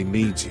family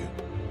needs you.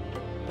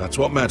 That's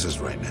what matters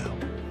right now.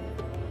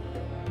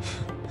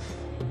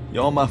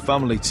 You're my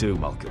family too,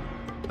 Malcolm.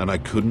 And I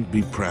couldn't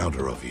be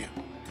prouder of you.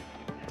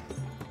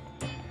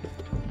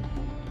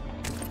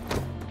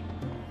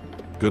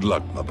 Good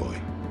luck, my boy.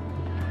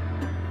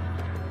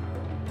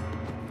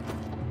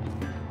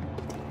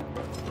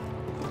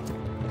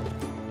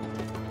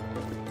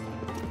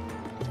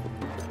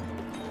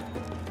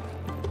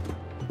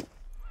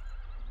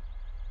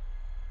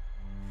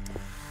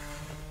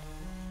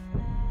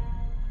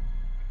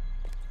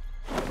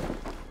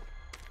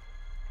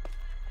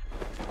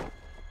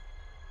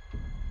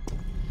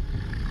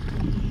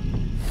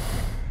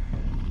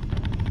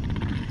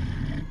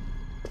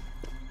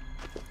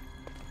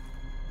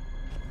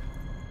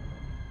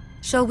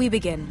 Shall we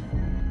begin?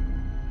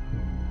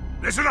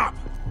 Listen up!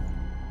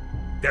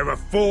 There are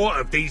 4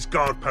 of these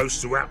guard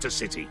posts throughout the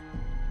city.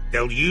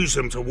 They'll use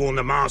them to warn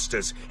the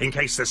masters in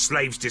case the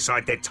slaves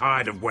decide they're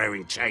tired of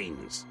wearing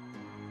chains.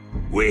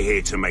 We're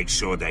here to make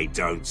sure they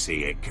don't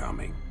see it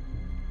coming.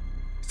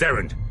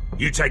 Therend,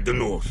 you take the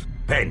north.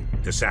 Penn,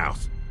 the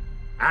south.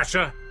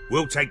 Asher,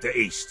 we'll take the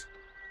east.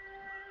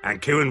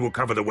 And Kieran will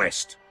cover the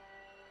west.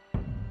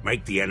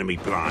 Make the enemy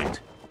blind.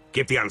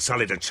 Give the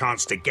Unsullied a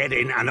chance to get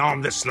in and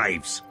arm the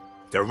slaves.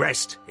 The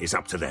rest is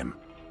up to them.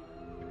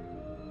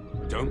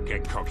 Don't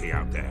get cocky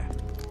out there.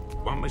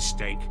 One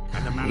mistake,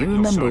 and the man You at your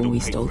remember side when will we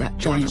pay stole for it. that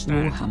Do you giant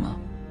understand?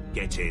 warhammer?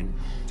 Get in,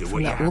 do From what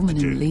you that have woman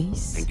to in do,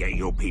 Lease? and get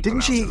your people Didn't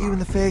out she hit alive. you in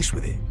the face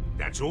with it?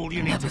 That's all you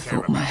I need never to care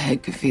thought my about.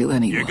 head could feel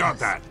any You worse. got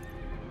that?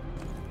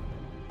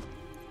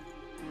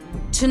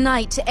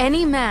 Tonight,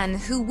 any man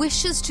who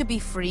wishes to be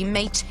free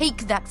may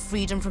take that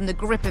freedom from the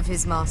grip of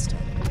his master.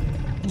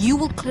 You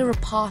will clear a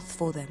path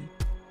for them,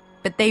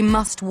 but they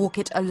must walk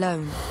it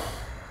alone.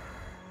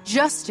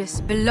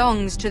 Justice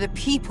belongs to the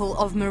people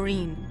of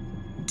Marine.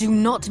 Do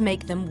not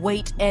make them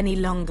wait any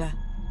longer.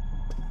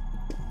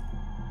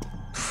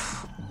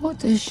 What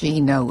does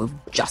she know of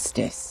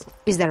justice?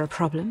 Is there a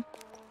problem?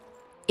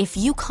 If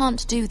you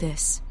can't do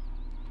this,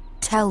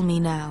 tell me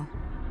now.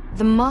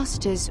 The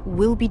Masters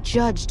will be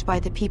judged by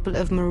the people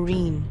of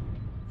Marine,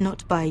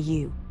 not by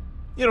you.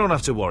 You don't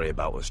have to worry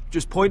about us.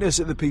 Just point us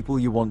at the people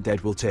you want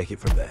dead, we'll take it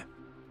from there.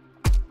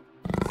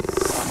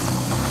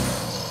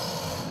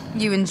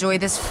 You enjoy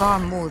this far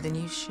more than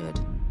you should.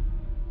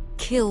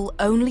 Kill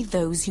only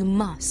those you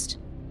must.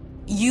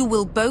 You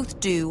will both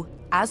do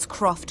as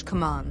Croft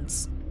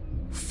commands.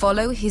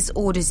 Follow his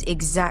orders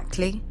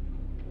exactly,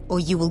 or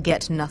you will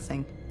get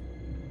nothing.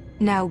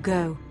 Now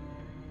go.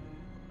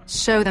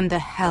 Show them the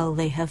hell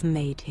they have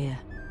made here.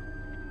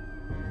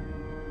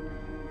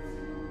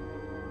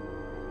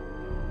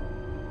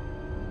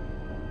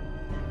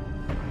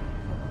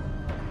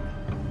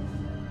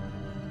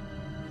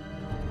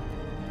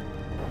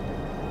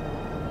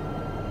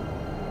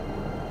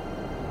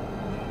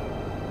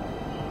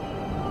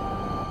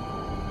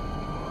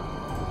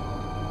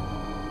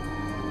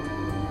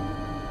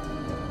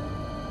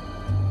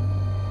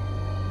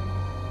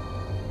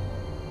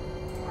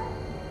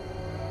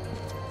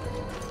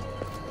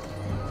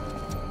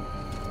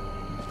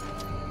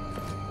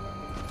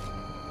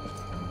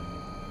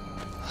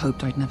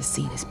 Hoped I'd never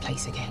see this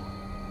place again.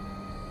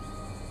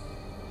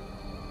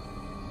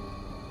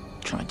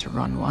 Tried to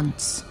run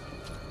once.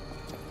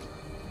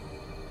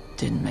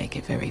 Didn't make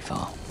it very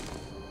far.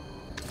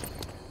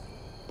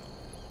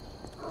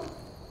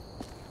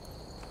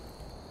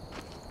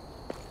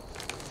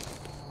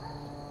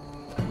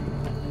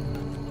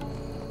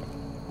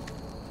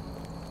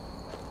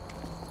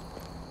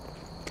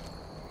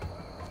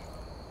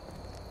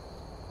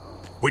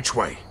 Which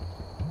way?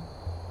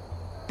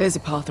 There's a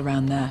path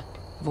around there.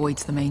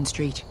 Avoids the main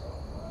street.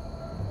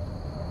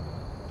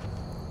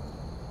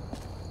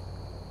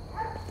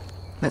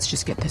 Let's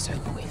just get this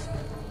over with.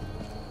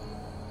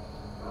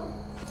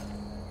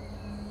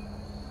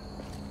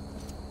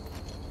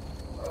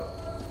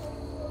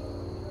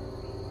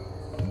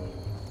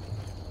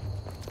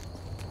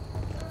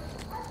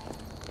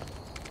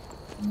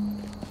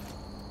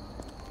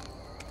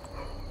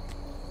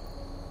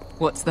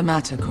 What's the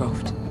matter,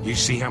 Croft? You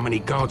see how many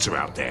guards are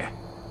out there?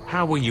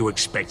 How were you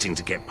expecting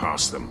to get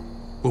past them?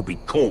 We'll be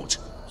caught.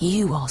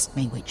 You asked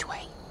me which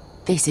way.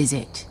 This is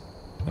it.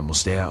 Then we'll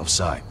stay out of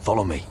sight.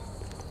 Follow me.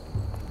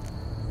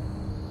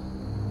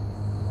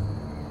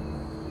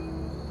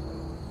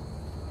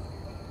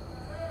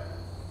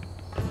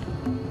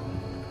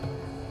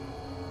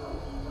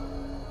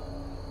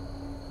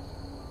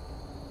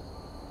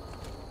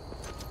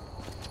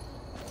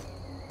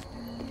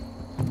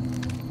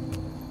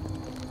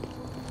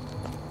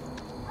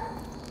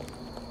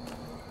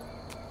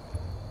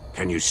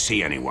 Can you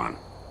see anyone?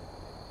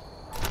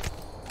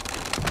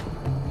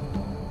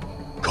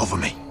 Cover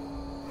me.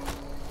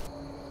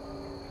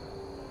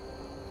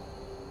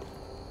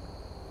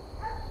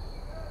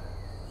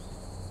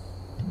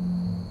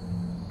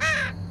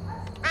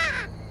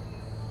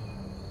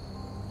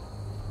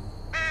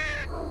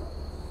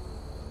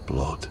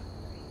 Blood.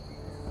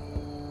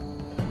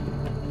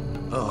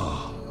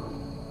 Oh.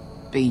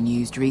 Been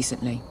used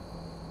recently.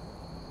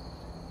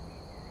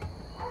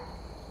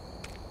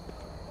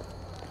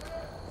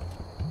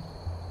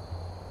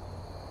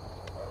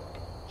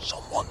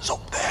 Someone's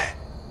up there.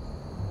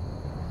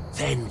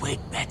 Then we'd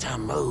better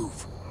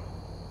move.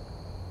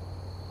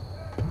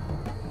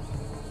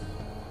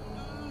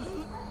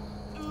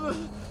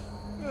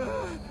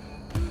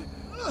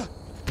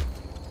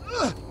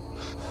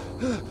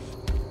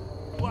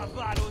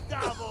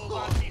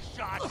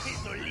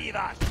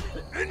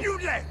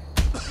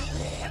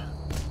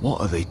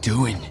 What are they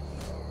doing?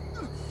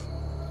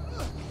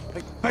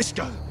 Hey,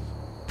 Pesca!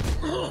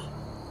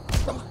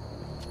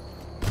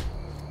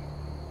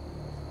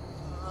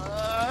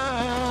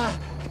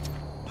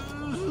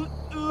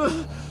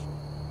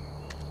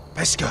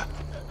 Pesca!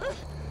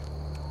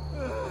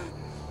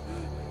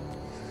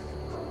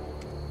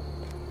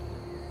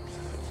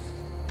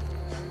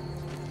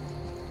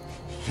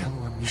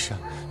 Yelwa Misha,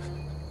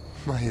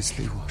 Maya's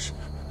Liwash.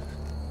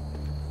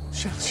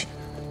 Shelshi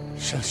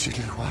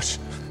Liwash.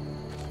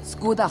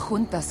 Skuda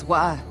juntas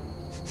wa.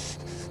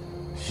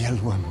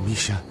 Yelwa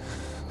Misha,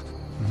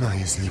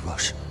 Maya's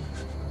Liwash.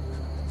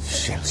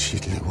 Shelshi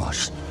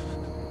Liwash.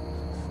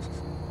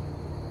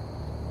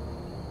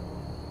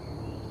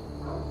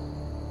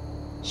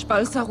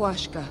 Spalsa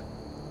washka.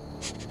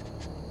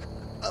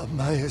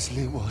 Maya's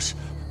Liwash.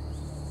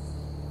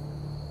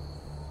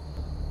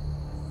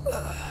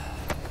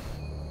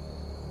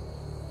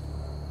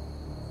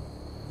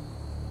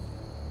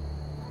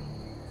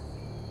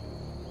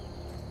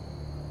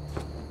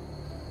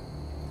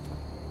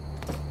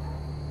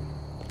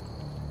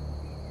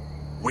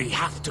 We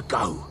have to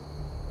go.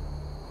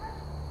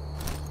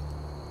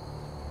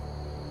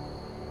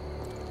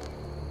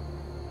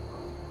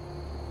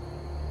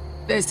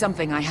 There's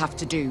something I have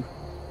to do.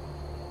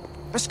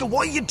 Pesca,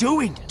 what are you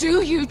doing?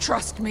 Do you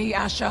trust me,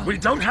 Asher? We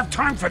don't have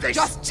time for this.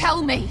 Just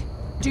tell me.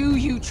 Do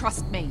you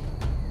trust me?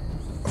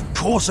 Of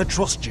course I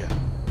trust you.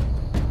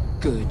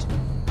 Good.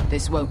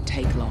 This won't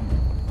take long.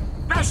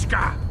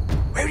 Pesca!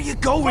 Where are you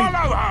going?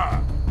 Follow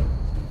her!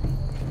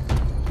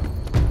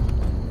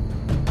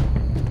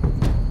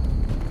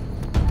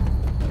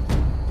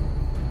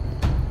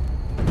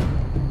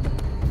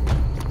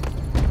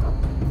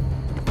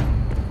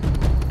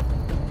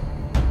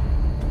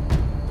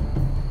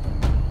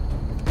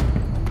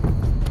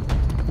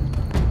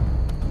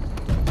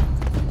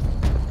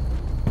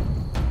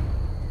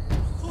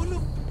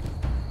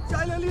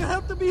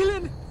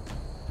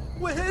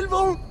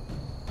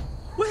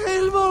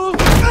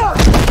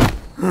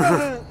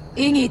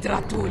 Ingi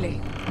Dratuli.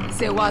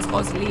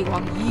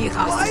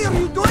 Why are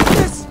you doing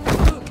this?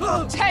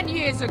 10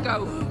 years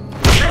ago.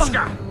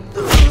 Beska!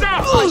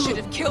 Stop! I should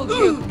have killed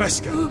you.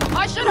 Beska!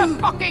 I should have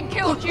fucking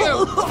killed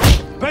you.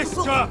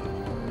 Beska!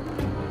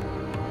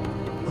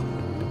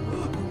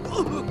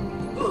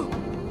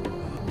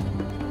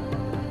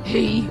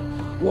 He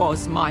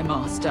was my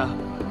master.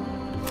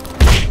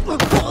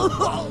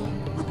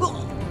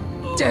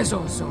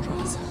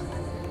 Dezozoraz.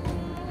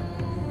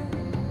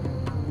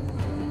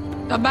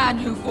 The man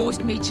who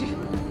forced me to...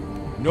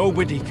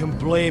 Nobody can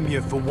blame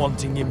you for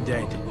wanting him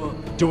dead.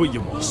 Do what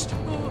you must.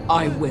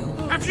 I will.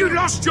 Have you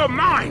lost your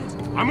mind?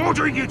 I'm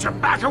ordering you to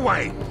back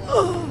away!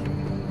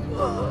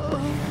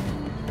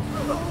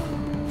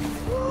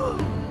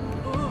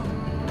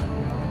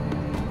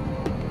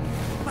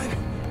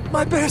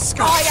 My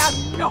Beska! I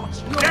am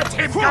not your... Let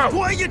him go!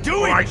 What are you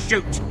doing? Or I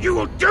shoot! You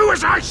will do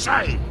as I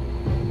say!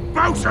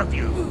 Both of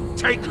you,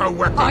 take her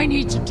weapon. I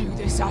need to do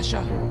this,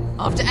 Asher.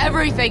 After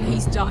everything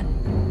he's done.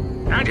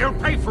 And he'll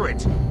pay for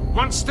it.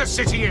 Once the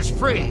city is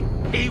free,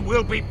 he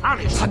will be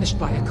punished. Punished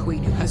by a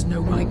queen who has no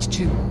right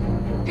to.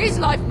 His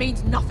life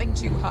means nothing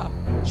to her.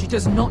 She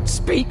does not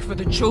speak for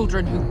the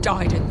children who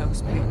died in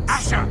those pits.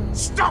 Asher,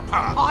 stop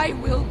her! I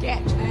will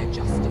get their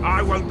justice.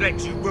 I won't let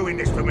you ruin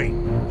this for me.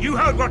 You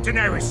heard what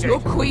Daenerys said. Your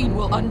queen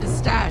will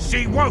understand.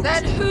 She won't.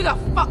 Then who the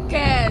fuck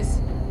cares?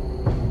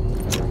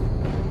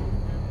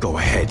 Go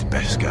ahead,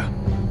 Beska.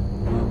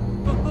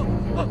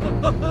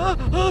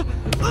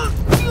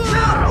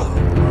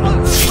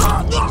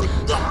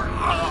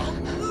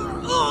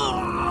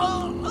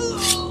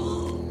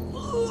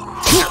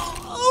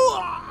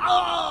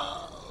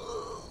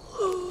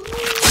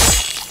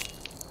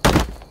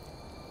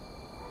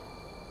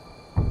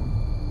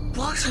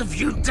 What have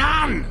you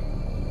done?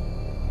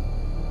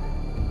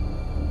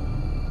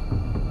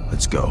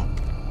 Let's go.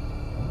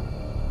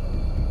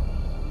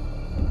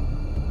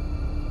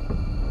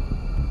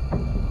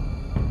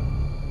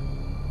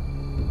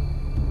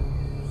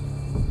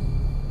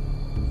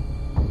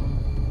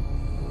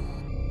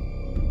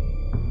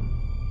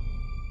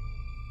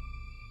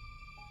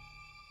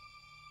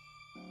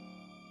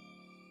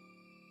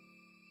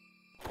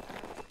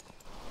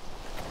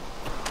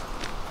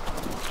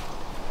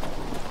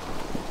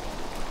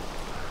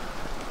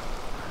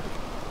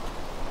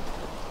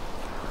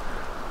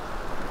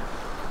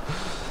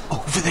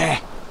 Over there!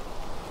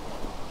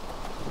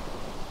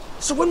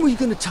 So when were you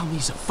gonna tell me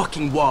he's a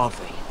fucking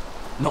worthy?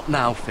 Not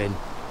now, Finn.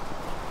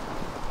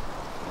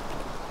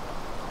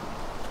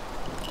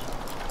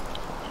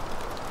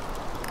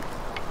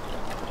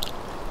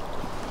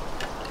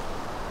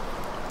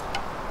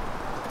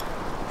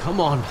 Come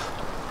on.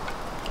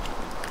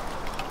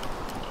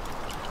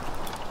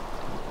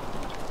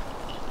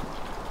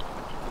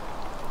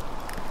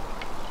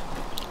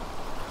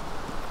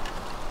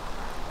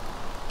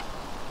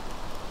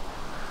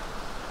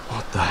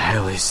 What the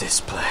hell is this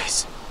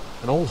place?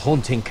 An old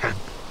hunting camp.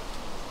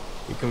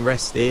 You can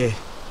rest here.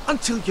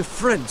 Until your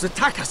friends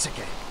attack us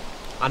again.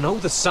 I know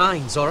the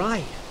signs,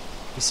 alright?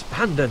 It's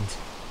abandoned.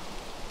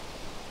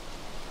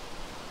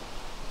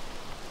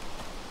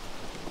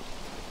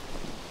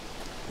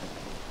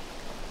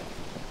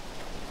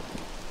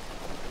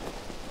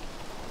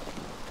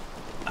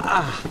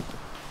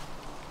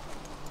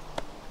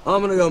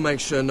 I'm gonna go make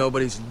sure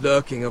nobody's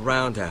lurking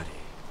around out here.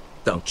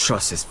 Don't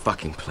trust this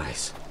fucking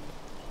place.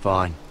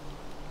 Fine.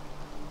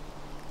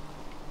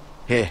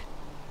 Here.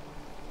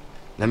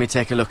 Let me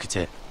take a look at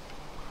it.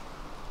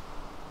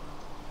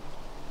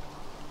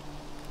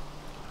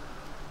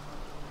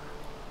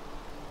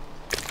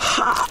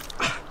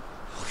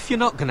 If you're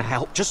not gonna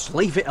help, just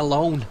leave it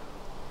alone.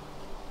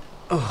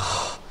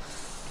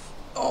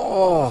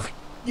 Oh,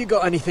 you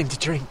got anything to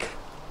drink?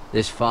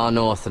 This far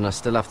north and I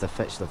still have to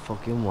fetch the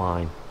fucking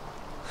wine.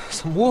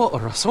 Some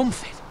water or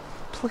something,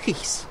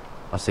 please.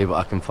 I'll see what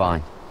I can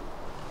find.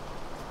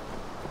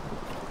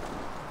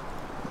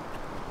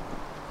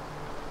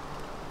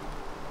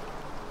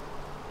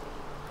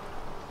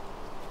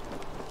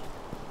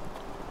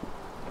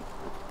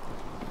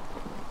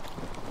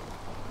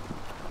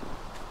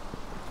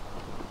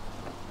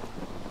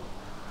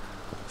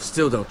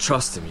 Still don't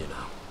trust him, you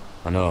know.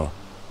 I know.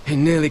 He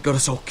nearly got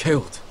us all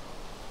killed.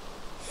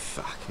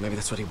 Fuck, maybe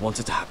that's what he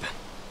wanted to happen.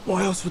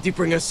 Why else would he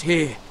bring us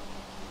here?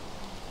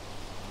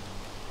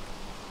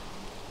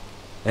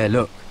 Hey,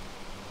 look.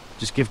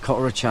 Just give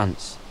Cotter a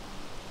chance.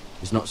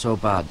 He's not so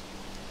bad.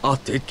 I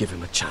did give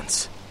him a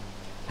chance.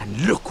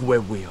 And look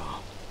where we are.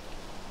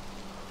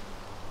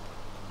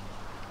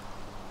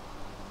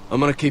 I'm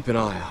gonna keep an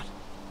eye out.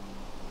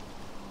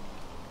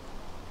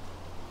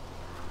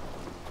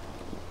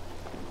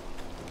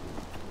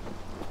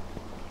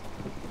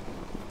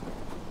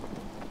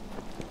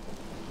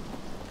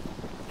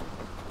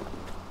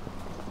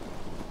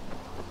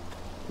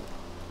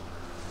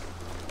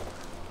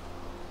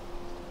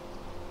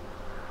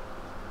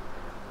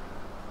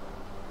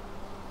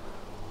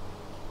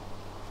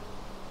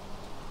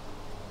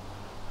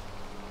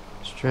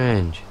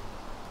 Strange.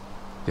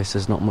 Guess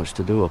there's not much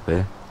to do up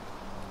here.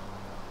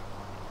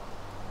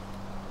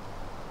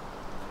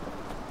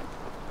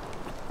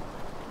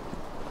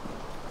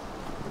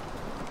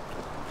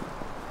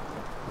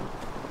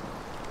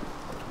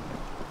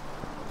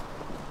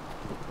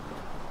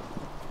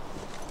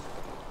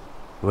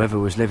 Whoever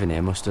was living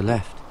here must have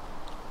left.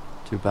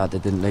 Too bad they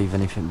didn't leave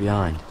anything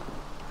behind.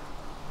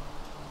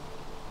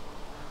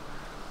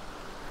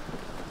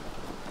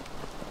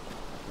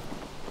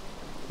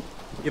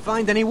 You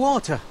find any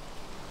water?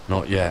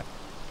 Not yet.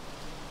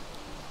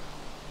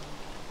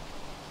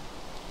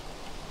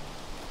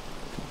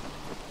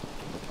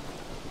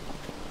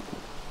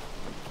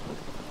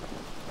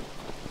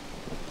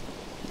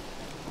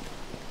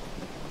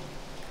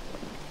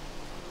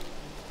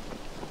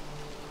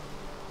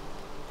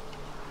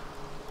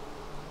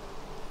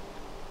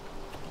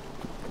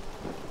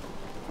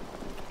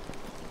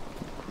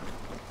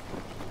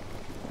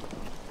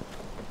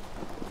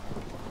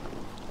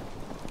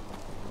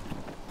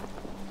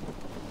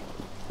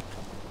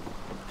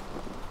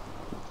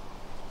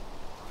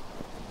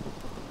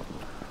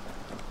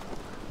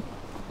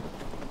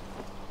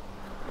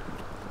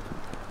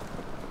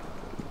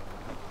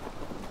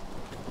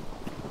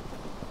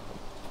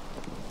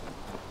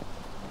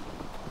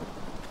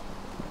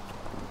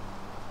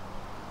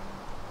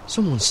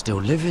 Someone's still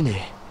living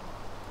here.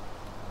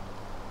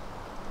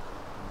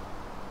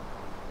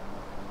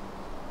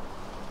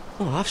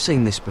 Oh, I've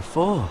seen this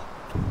before.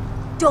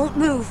 Don't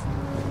move.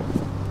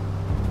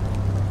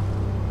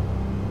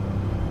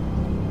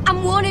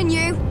 I'm warning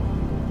you.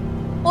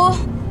 Or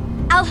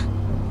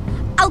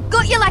I'll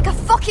gut you like a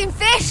fucking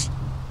fish.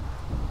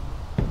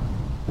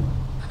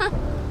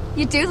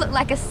 You do look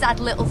like a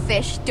sad little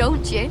fish,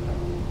 don't you?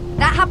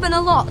 That happened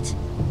a lot.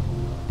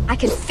 I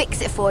can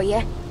fix it for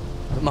you.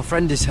 But my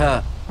friend is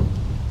hurt.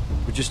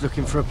 We're just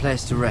looking for a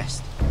place to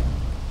rest.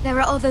 There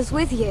are others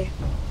with you.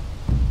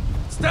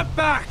 Step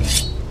back!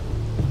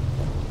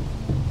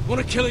 Want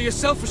to kill her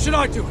yourself, or should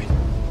I do it?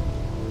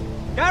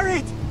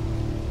 Garrett!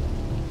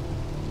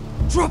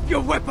 Drop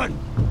your weapon!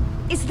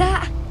 Is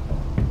that...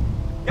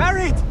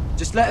 Garrett!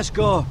 Just let us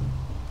go.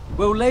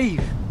 We'll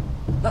leave.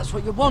 That's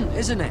what you want,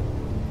 isn't it?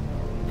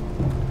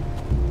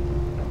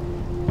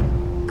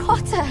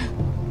 Cotter!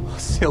 Oh,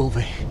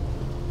 Sylvie.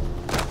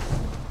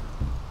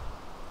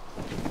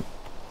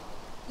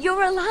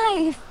 You're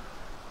alive!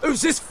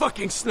 Who's this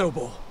fucking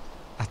snowball?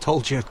 I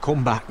told you I'd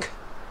come back.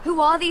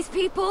 Who are these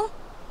people?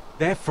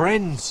 They're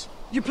friends.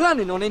 You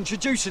planning on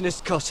introducing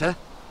us, Cotter?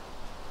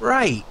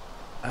 Right.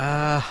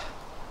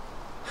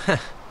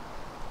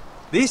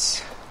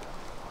 This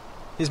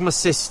is my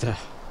sister,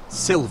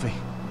 Sylvie.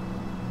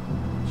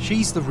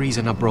 She's the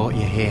reason I brought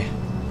you here.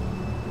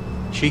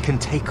 She can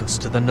take us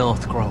to the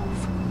North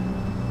Grove.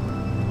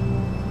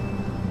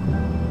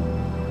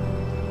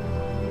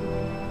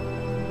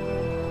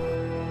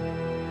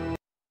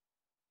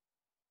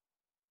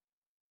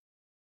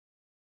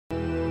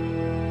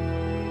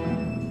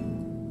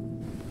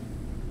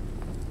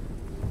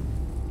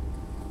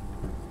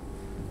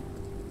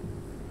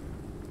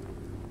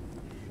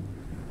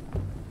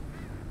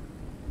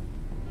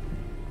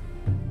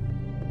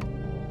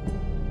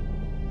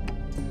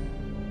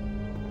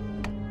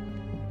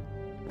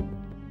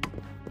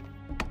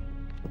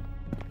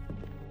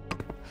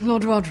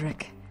 Lord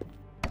Roderick.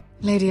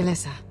 Lady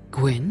Alyssa.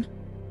 Gwyn?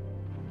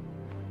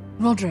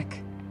 Roderick,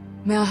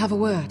 may I have a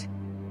word?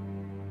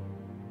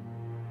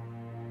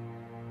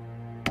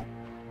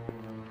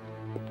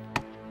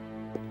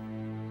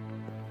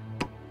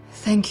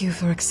 Thank you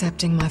for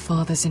accepting my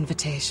father's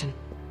invitation.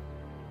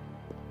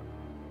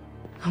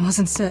 I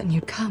wasn't certain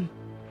you'd come,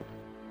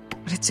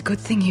 but it's a good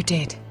thing you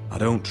did. I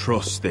don't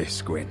trust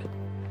this, Gwyn.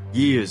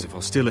 Years of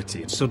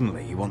hostility, and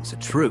suddenly he wants a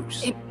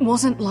truce. It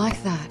wasn't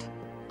like that.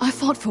 I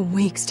fought for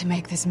weeks to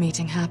make this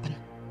meeting happen.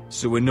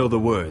 So in other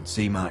words,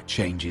 he might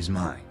change his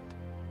mind.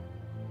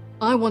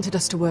 I wanted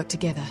us to work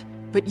together,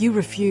 but you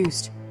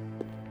refused.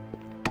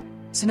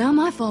 So now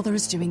my father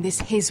is doing this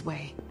his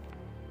way.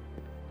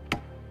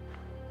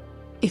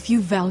 If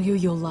you value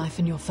your life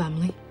and your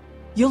family,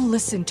 you'll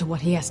listen to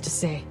what he has to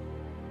say.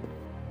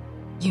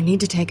 You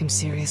need to take him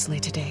seriously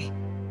today,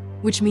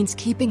 which means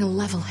keeping a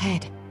level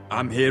head.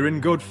 I'm here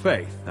in good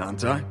faith,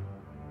 aren't I?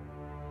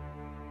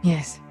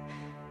 Yes,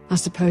 I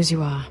suppose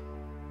you are.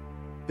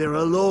 There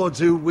are lords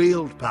who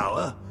wield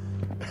power,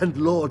 and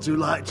lords who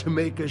like to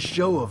make a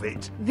show of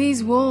it.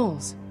 These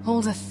walls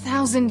hold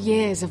 1,000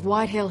 years of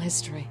White Hill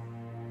history.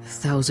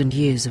 1,000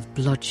 years of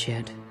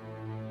bloodshed.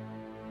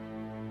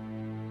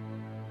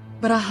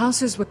 But our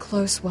houses were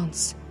close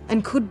once,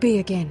 and could be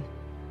again.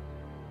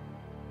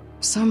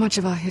 So much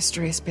of our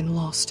history has been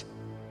lost.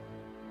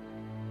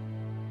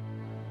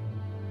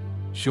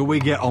 Shall we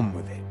get on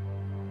with it?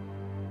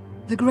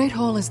 The Great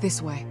Hall is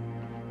this way.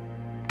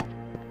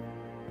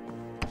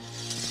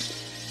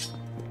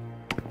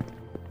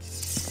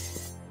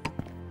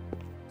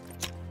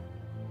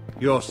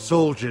 Your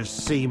soldiers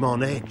seem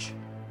on edge.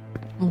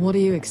 Well, what do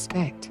you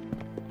expect?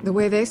 The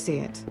way they see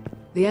it,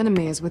 the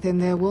enemy is within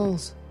their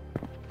walls.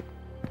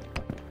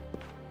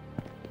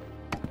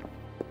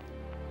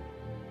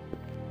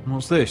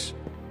 What's this?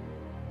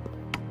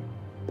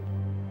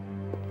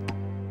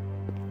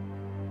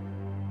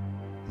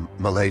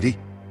 M'lady?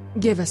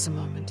 Give us a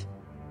moment.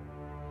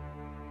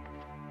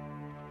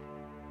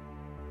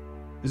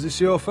 Is this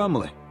your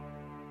family?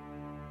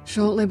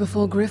 Shortly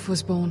before Griff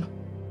was born.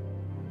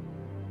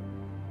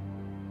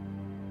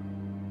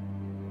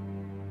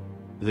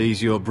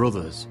 These your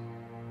brothers?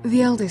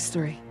 The eldest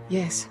three,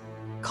 yes.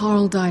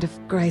 Carl died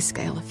of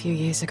grayscale a few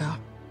years ago.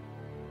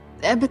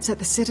 Ebbett's at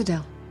the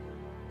Citadel.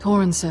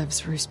 Torrin serves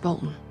for Roose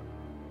Bolton.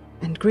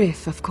 And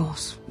Griff, of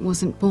course,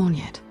 wasn't born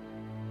yet.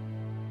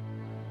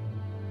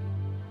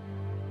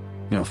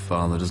 Your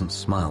father doesn't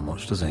smile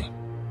much, does he?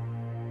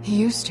 He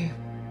used to,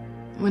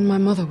 when my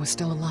mother was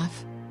still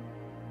alive.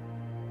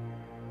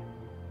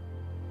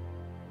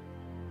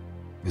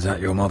 Is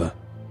that your mother?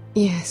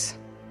 Yes.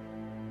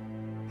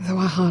 Though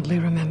I hardly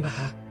remember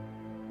her.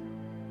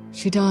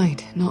 She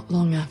died not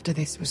long after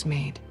this was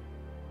made.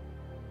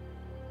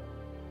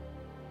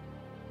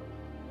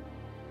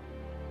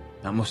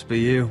 That must be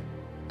you.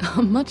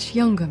 A much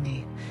younger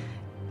me.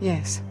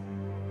 Yes.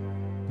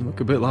 You look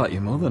a bit like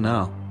your mother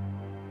now.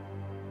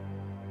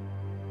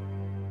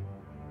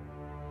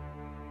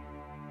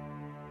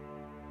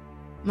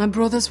 My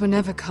brothers were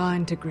never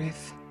kind to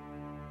Griff.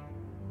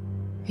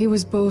 He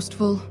was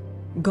boastful,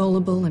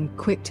 gullible, and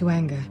quick to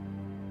anger.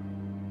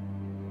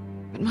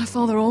 But my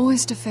father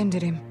always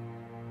defended him.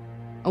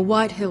 A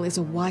White Hill is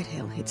a White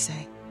Hill, he'd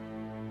say.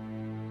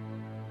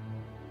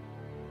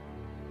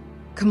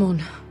 Come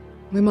on,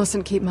 we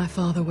mustn't keep my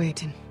father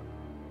waiting.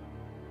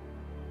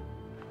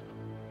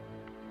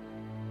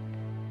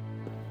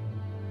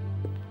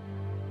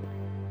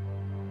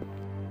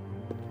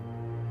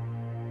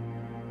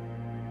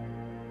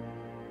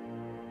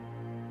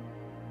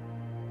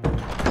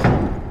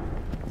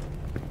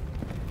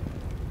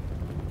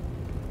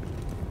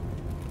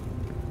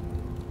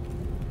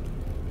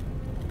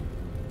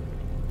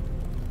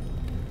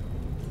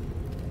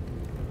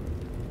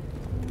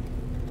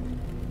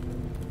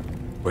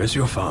 Where's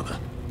your father?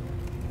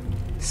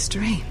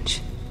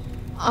 Strange.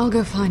 I'll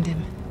go find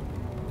him.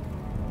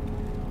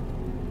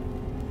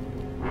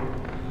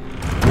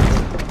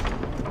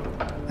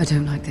 I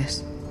don't like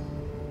this.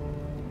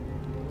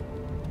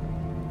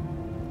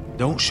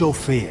 Don't show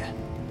fear.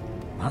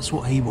 That's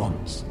what he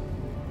wants.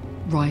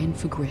 Ryan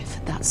for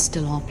Griff, that's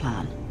still our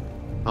plan.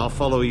 I'll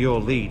follow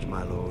your lead,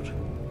 my lord.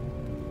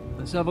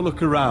 Let's have a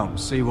look around,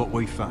 see what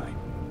we find.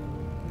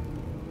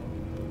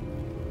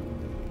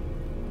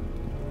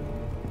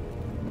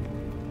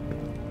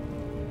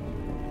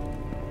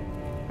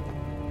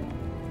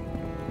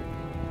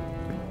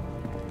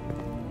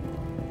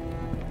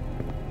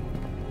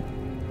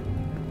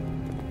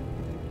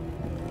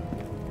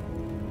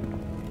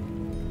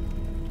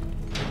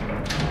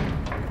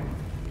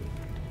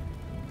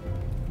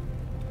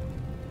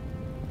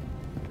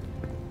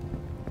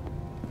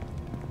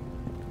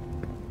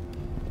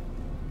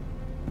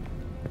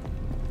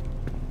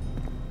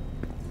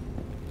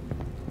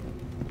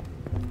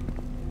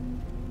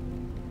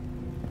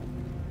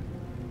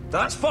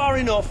 That's far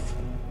enough.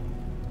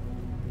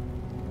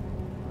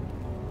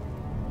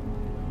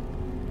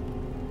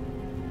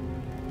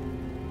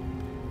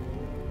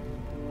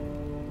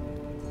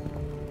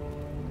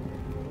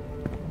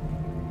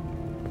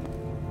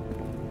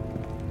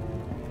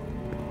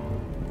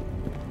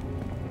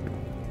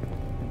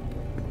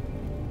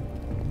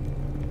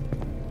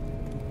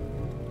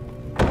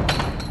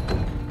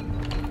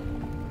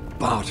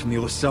 Barred from the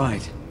other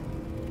side.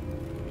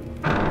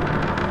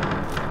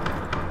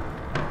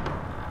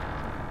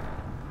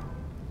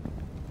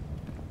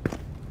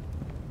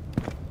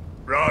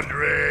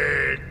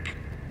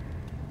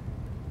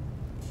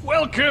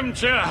 Welcome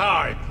to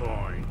High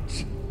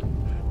Point.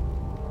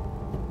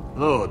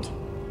 Lord,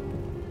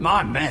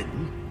 my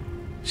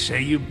men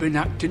say you've been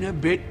acting a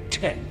bit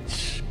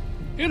tense.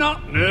 You're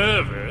not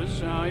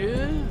nervous, are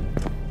you?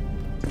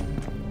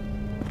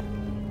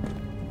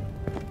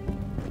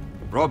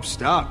 Robb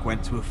Stark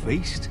went to a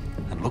feast,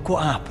 and look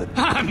what happened.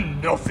 I'm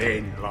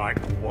nothing like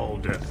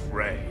Walder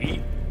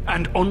Frey,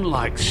 and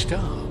unlike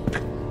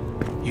Stark,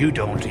 you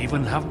don't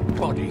even have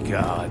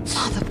bodyguards.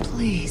 Father,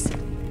 please.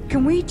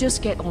 Can we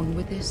just get on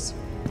with this?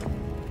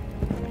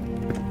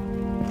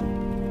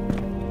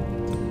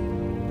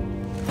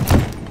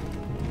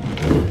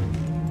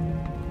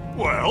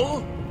 Well?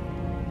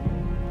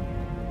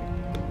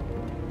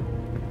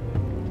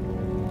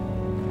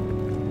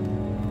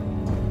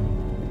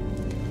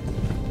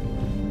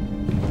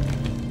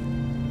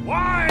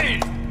 Why?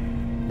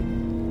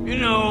 You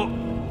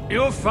know,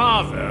 your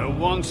father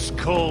once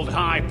called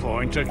High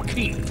Point a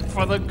keep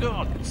for the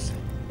gods.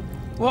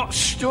 What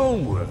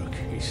stonework,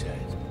 he said.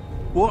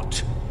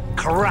 What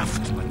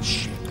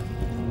craftsmanship.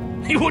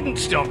 He wouldn't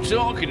stop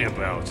talking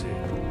about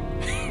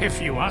it.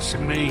 If you ask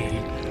me,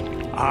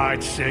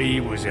 I'd say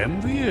he was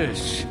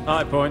envious.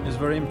 High Point is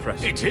very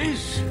impressive. It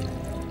is.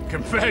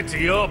 Compared to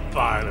your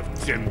pile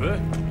of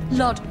timber.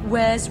 Lord,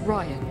 where's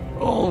Ryan?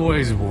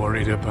 Always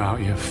worried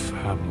about your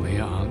family,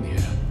 aren't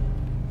you?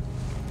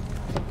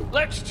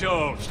 Let's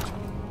toast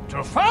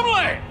to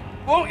family!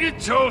 Won't you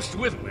toast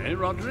with me,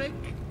 Roderick?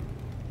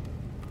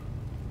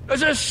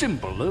 As a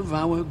symbol of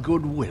our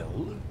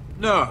goodwill?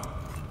 No.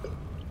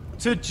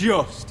 To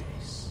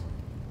justice.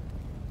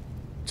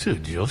 To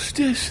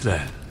justice,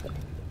 then?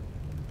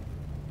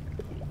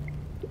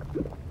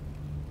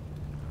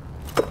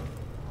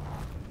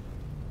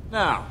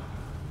 Now,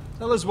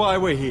 tell us why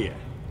we're here.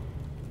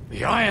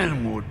 The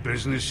ironwood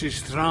business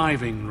is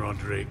thriving,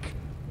 Roderick.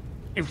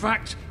 In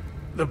fact,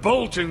 the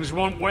Boltons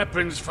want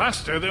weapons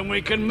faster than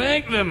we can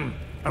make them.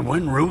 And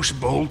when Roose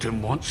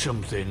Bolton wants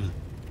something,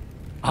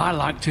 I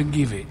like to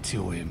give it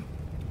to him.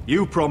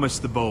 You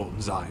promised the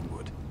Boltons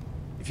ironwood.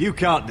 If you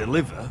can't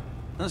deliver,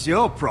 that's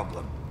your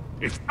problem.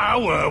 If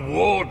our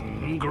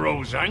warden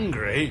grows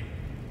angry,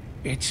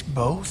 it's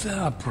both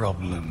our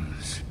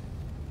problems.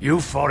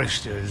 You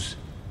Forresters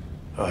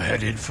are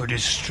headed for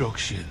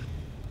destruction.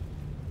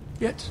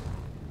 Yet,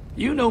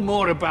 you know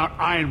more about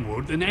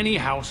ironwood than any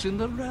house in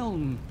the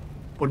realm.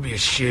 Would be a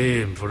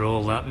shame for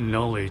all that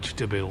knowledge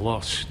to be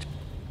lost.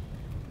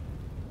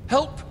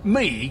 Help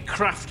me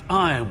craft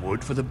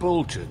ironwood for the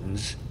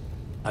Boltons,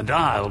 and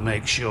I'll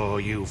make sure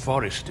you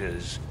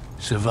Forresters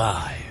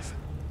survive.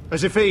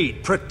 As if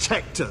he'd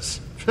protect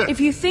us.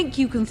 If you think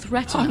you can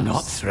threaten us... I'm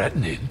not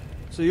threatening.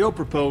 So you're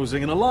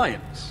proposing an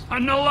alliance?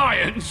 An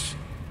alliance?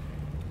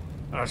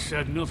 I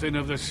said nothing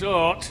of the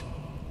sort.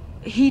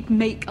 He'd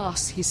make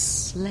us his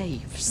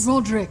slaves.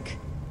 Roderick,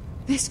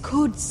 this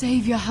could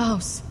save your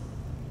house.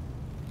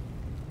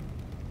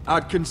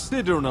 I'd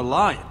consider an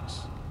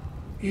alliance.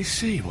 You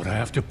see what I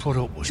have to put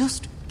up with?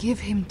 Just give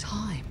him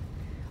time.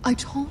 I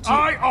told you...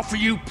 I offer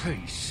you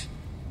peace,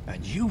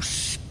 and you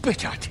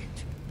spit at it.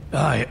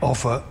 I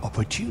offer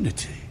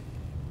opportunity,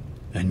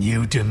 and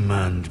you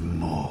demand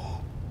more.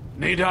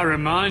 Need I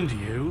remind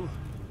you,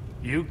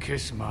 you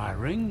kiss my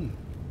ring?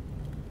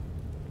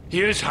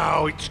 Here's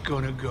how it's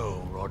gonna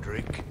go,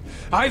 Roderick.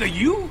 Either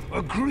you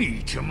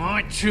agree to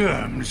my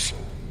terms,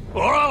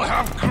 or I'll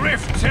have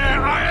Griff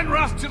tear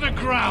Ironwrath to the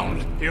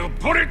ground. He'll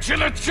put it to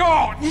the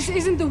torch. This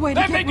isn't the way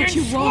to get what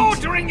you want.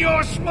 Slaughtering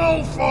your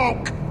small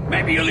folk.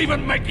 Maybe he'll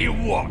even make you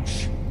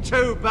watch.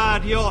 Too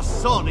bad your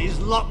son is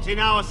locked in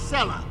our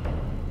cellar.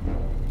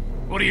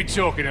 What are you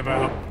talking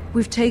about?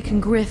 We've taken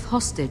Griff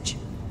hostage,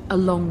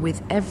 along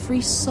with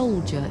every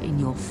soldier in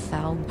your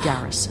foul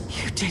garrison.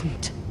 You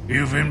didn't.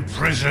 You've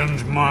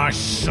imprisoned my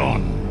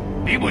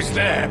son. He was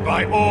there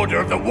by order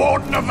of the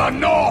Warden of the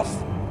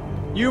North.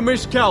 You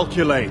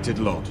miscalculated,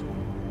 Lord.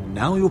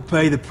 Now you'll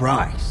pay the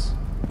price.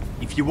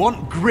 If you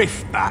want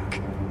Griff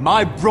back,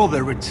 my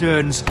brother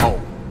returns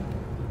home.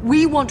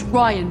 We want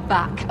Ryan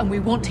back, and we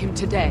want him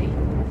today.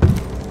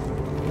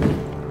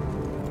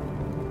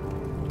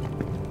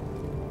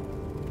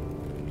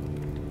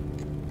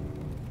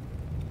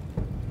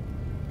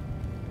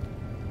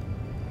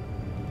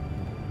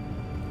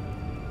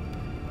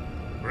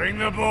 Bring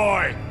the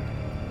boy.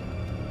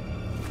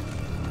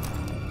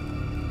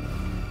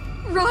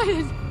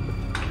 Ryan!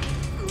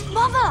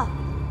 Mother!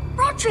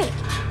 Roderick!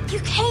 You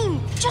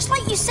came, just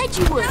like you said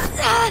you would.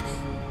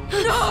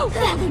 No,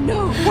 Father,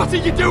 no! What are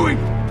you doing?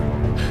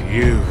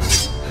 You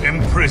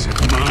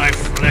imprisoned my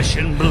flesh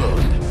and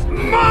blood.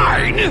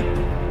 Mine!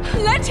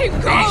 Let him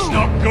go! He's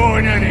not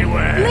going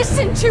anywhere.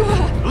 Listen to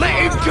her! Let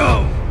him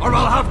go, or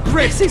I'll have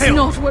Griff This is killed.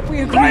 not what we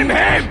agreed. Blame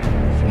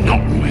him,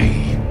 not me.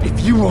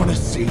 If you want to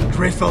see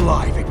Griff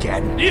alive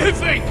again... You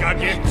think I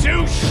give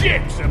two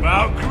shits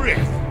about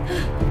Griff?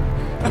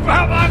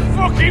 About my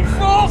fucking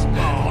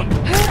fourthborn?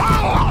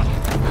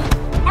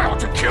 I ought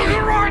to kill you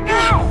right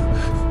now!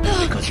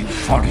 Because you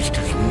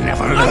Forresters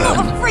never learn.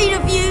 I'm not afraid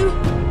of you!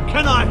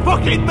 Can I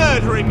fucking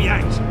murder him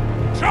yet?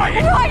 Try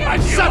it! Ryan,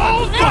 and you'll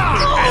all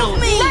die! Help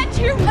me! Let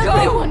you go!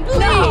 Everyone,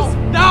 please!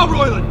 Now,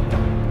 Royland!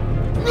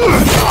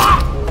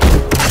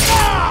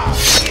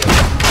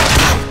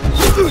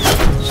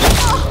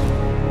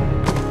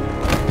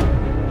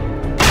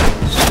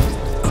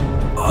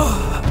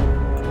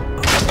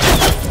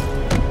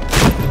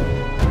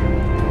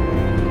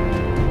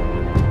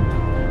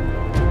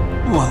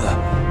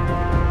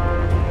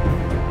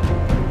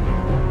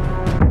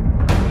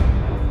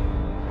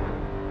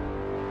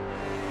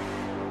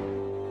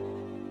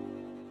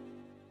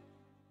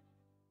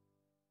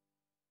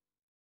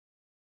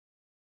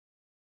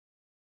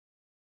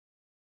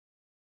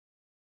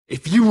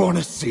 If you want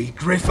to see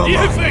Griff alive...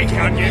 You think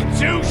I give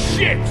two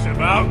shits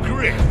about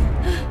Griff?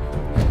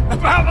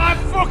 About my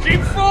fucking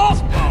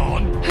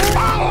fourthborn?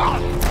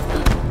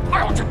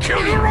 I ought to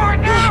kill you right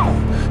now!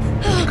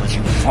 Because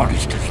you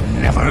Forresters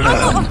never learn.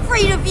 I'm not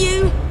afraid of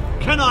you!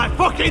 Can I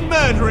fucking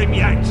murder him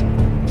yet?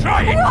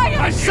 Try it! Ryan,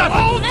 and you'll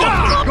all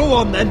die! Go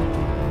on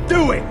then.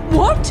 Do it.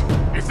 What?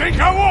 You think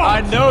I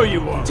won't? I know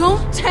you won't.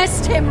 Don't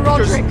test him,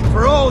 Roderick! Just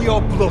for all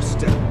your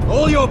bluster,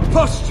 all your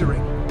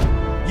posturing,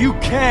 you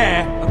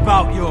care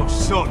about your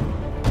son.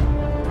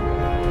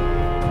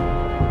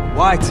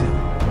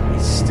 Whitey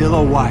is still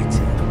a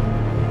Whitey.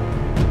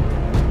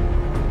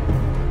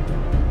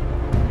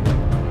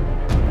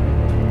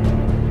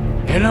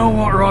 You know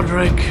what,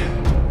 Roderick?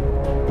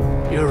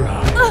 You're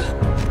right.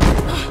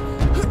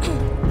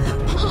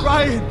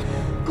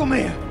 Ryan, come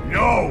here.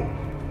 No!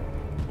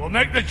 We'll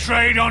make the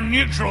trade on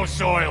neutral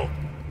soil.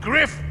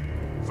 Griff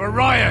for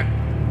Ryan.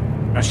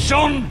 A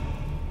son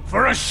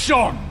for a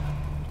son.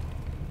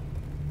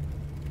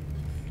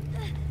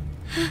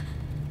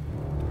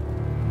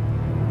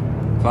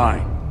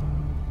 Fine.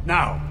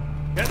 Now,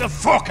 get the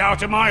fuck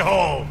out of my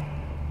hall!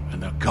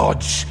 And the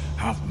gods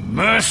have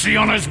mercy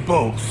on us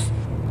both,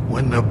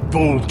 when the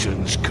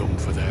Boltons come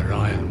for their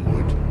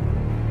ironwood.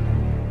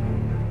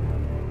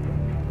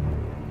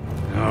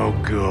 Now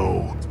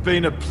go. It's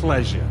been a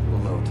pleasure,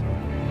 Lord.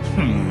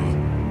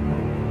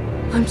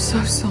 I'm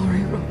so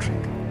sorry, Roderick.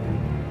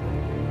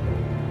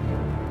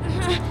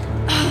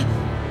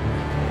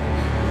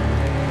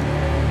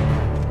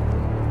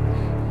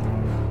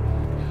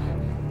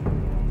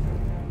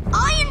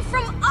 Iron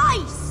from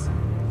ice!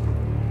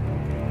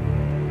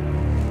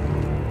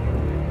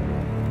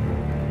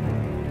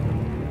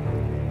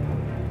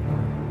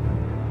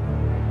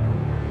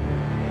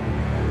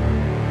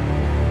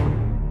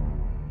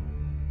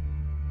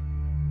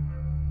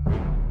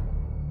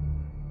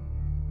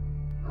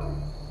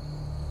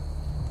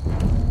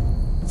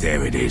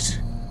 There it is.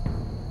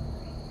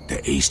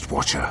 The East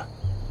Watcher.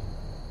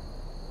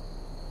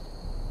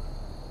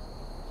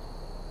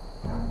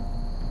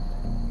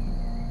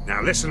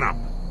 Now listen up.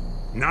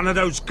 None of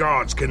those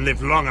guards can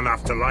live long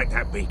enough to light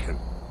that beacon.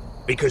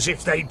 Because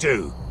if they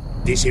do,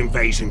 this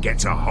invasion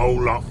gets a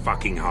whole lot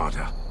fucking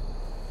harder.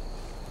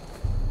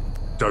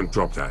 Don't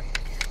drop that.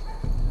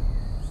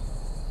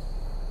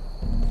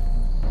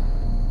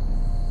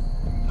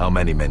 How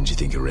many men do you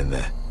think are in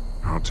there?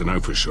 Hard to know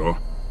for sure.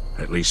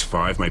 At least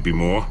 5, maybe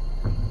more.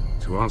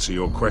 To answer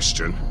your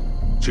question,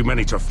 too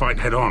many to fight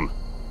head on.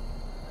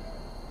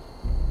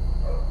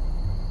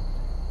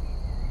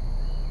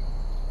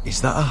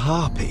 Is that a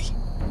harpy?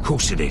 Of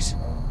course it is.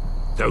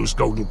 Those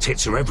golden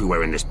tits are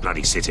everywhere in this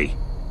bloody city.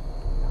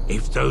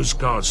 If those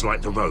guards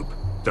light the rope,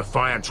 the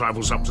fire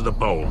travels up to the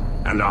bowl,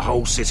 and the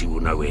whole city will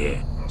know we're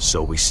here.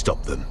 So we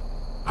stop them?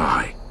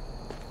 Aye.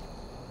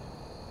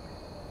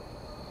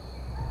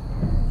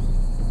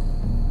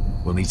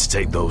 We'll need to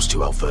take those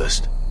two out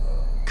first.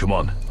 Come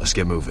on, let's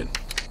get moving.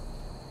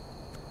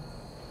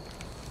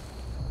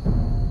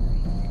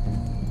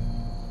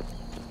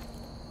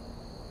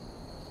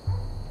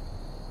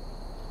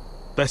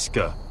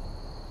 Beska.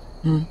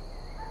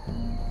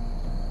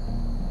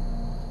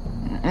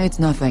 It's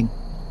nothing.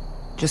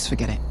 Just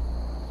forget it.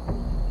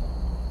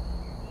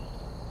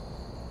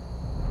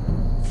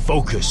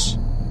 Focus.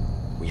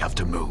 We have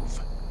to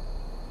move.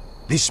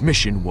 This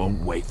mission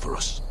won't wait for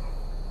us.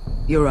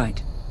 You're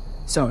right.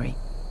 Sorry.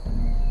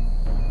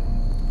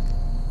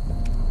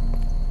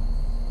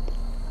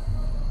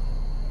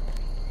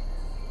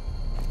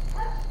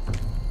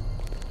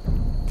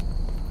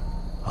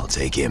 I'll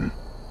take him.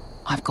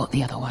 I've got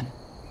the other one.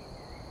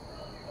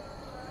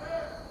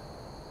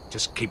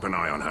 Just keep an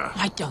eye on her.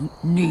 I don't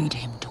need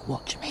him to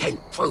watch me. Then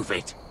prove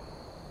it.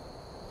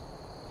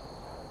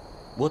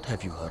 What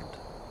have you heard?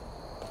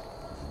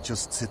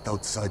 Just sit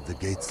outside the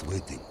gates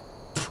waiting.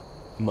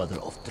 Mother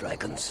of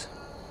dragons.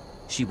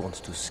 She wants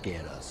to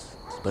scare us,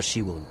 but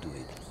she won't do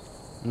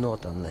it.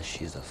 Not unless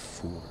she's a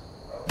fool.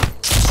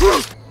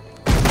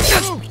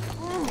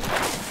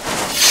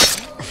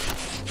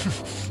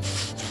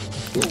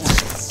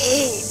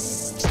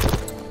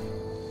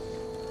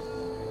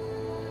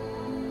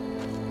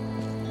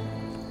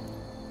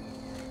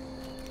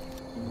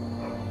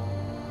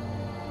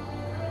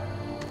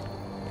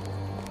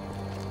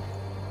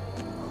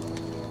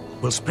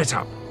 We'll split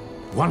up.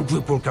 One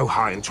group will go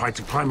high and try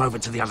to climb over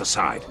to the other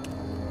side.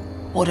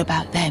 What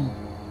about them?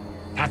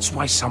 That's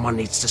why someone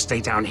needs to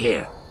stay down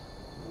here.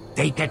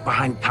 They get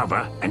behind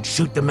cover and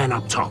shoot the men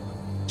up top.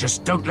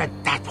 Just don't let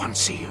that one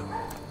see you.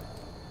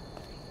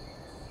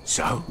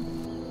 So,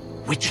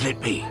 which'll it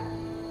be?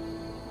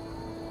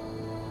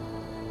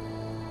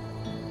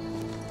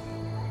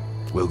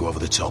 We'll go over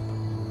the top.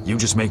 You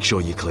just make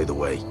sure you clear the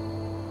way.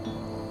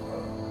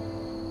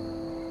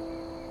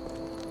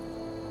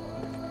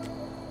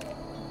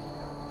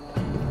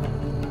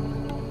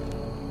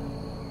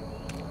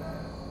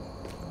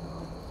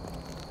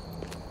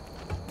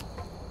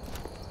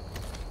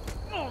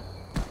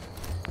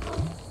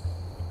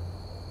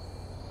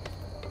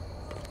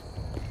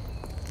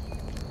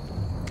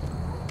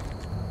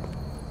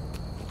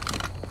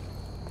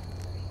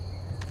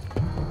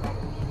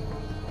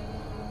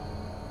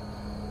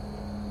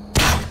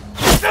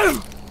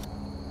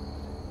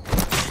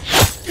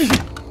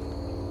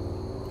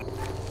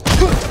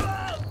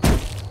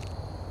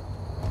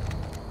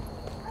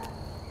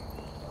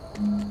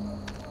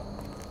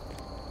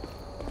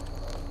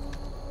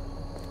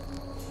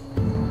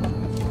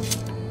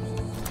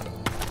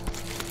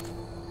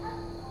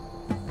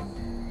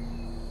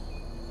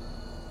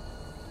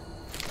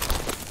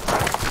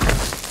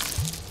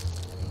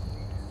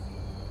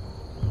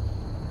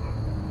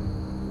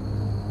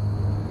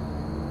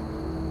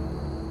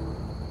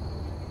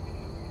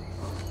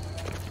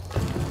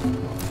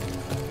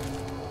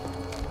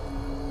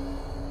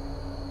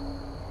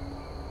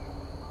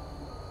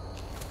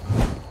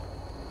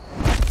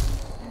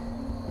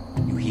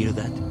 Hear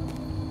that?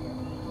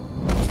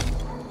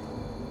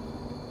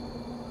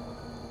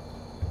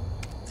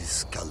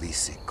 This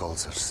Khaleesi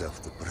calls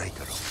herself the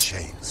Breaker of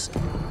Chains.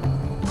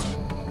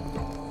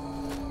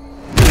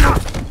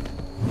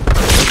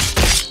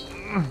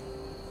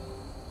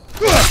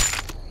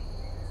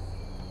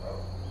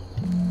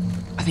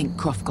 I think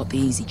Croft got the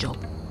easy job.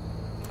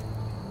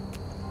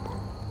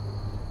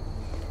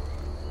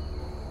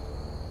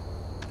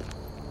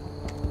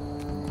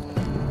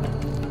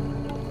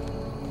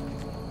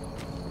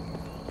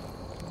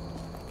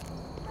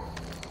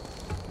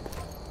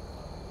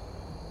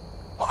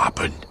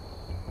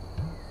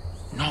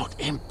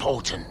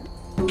 Bolton.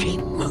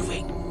 Keep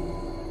moving.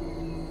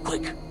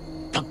 Quick,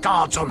 the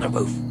guards on the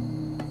roof.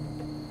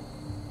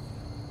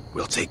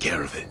 We'll take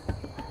care of it.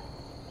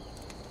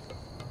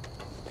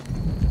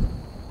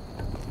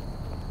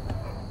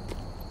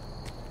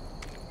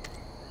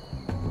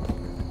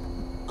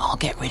 I'll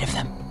get rid of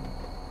them.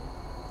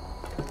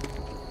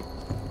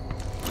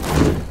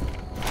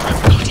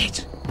 I've got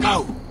it.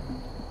 Go!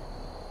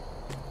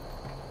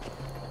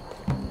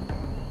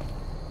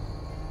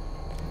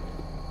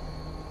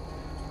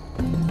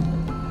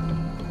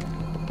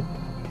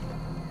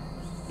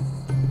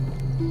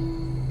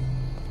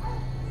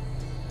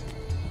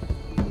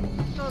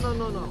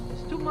 No.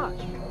 It's too much.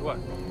 What?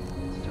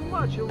 It's too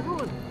much. You'll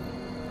ruin it.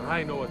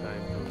 I know what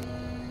I'm doing.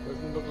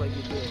 Doesn't look like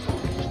you do.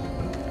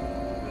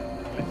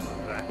 Little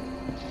rat.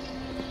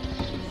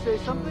 Say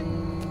something?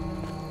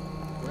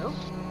 Well?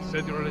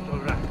 Said you're a little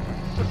rat.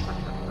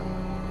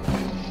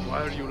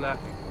 Why are you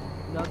laughing?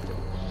 Nothing.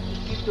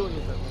 Just keep doing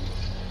it, Edwin.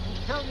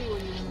 Tell me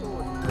when you're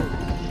stored.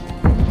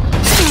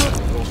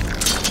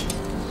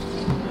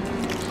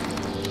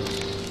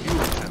 You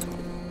have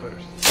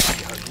first.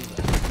 See how you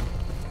laugh.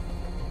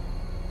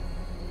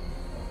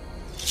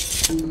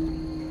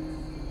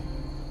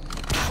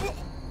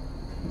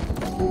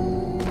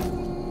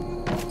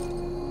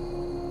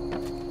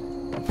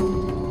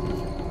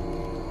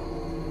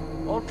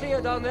 All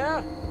clear down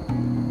there?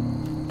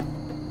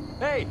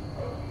 Hey!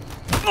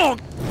 Oh!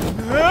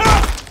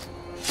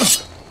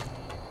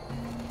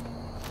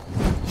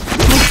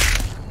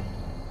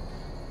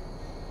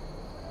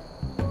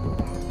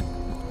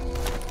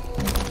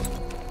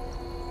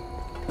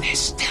 They're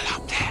still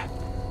up there.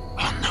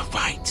 On the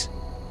right.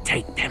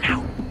 Take them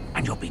out,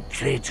 and you'll be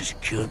cleared to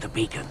secure the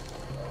beacon.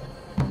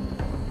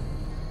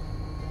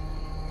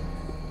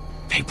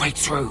 They break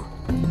through.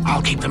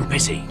 I'll keep them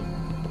busy.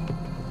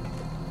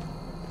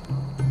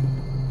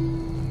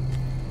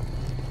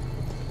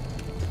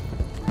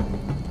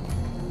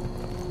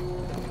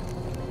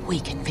 We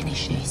can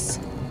finish this.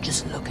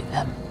 Just look at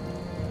them.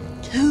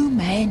 2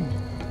 men.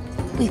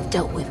 We've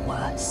dealt with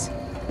worse.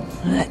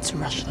 Let's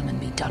rush them and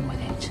be done with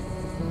it.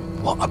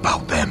 What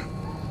about them?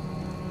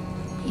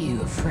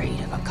 You afraid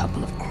of a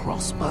couple of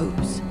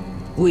crossbows?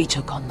 We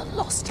took on the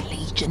Lost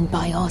Legion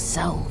by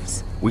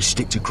ourselves. We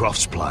stick to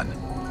Croft's plan.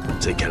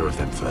 Take care of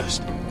them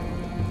first.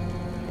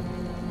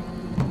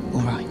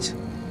 All right.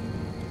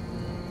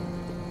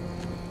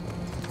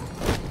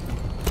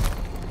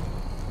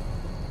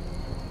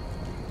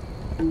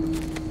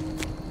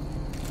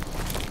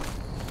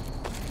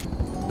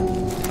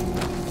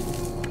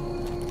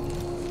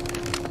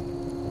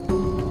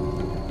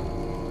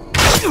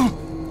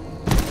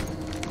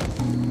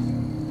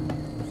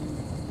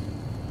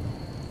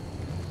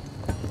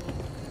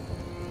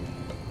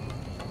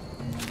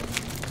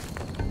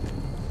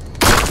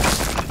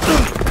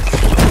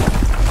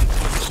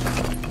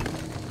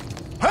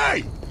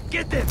 Hey!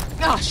 Get them!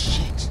 Ah,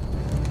 shit!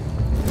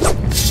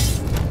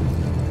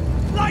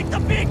 Light the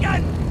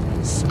beacon!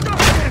 Stop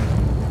him!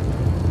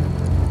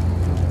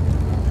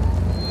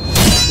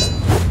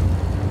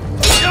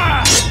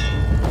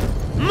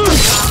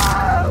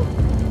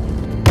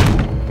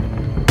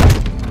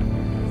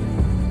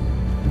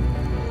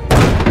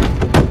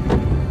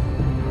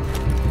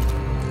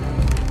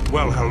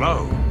 Well,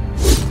 hello.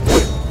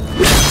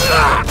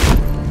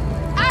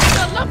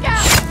 Asher, look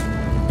out!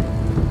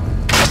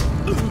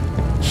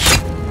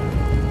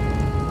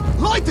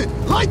 Light it!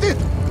 Light it!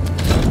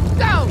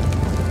 Go!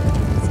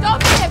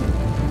 Stop him!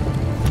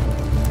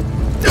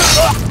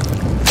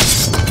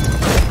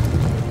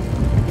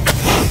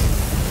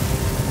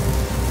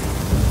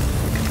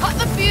 Cut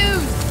the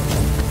fuse!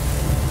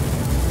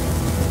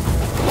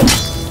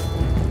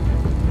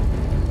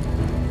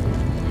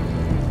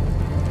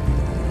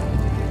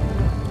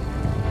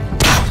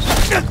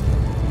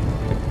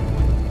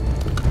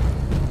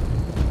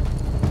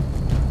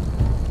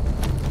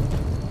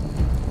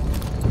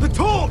 The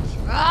torch!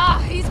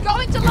 Ah, he's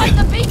going to light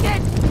the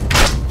beacon!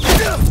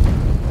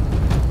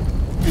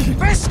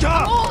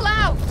 Veska! All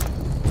out!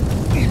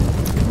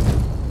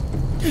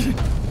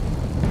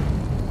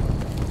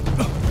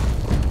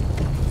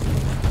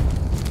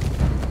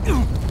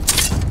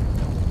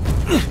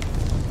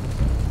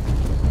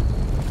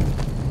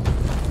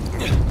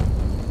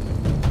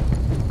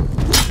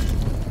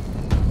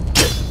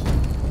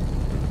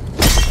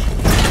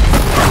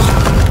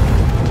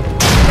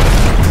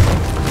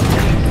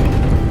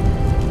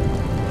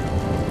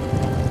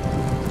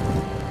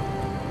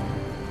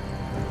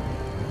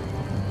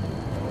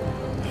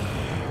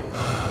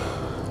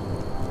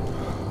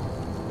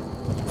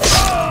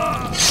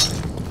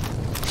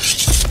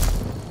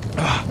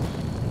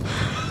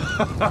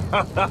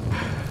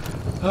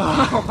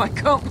 Oh, I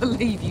can't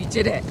believe you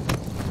did it.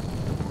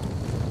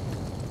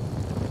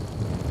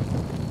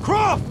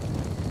 Croft!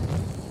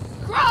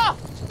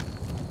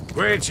 Croft!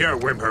 Quit your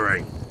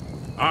whimpering.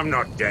 I'm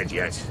not dead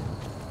yet.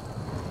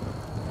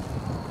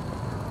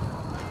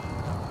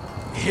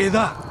 Hear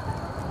that?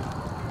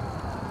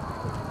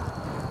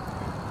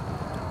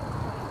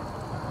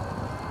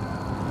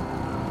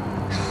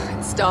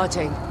 It's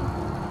starting.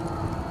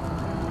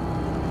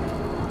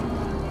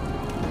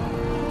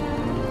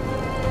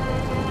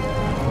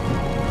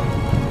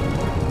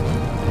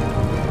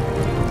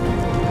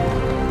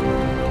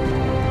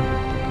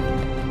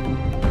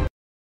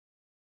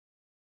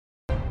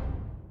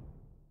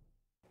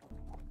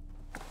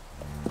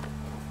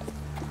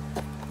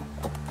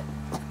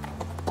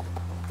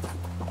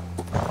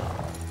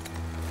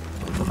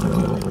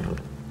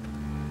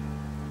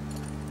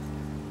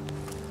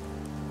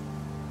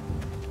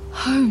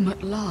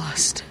 At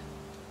last.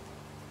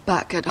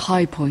 Back at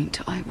High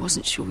Point, I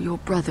wasn't sure your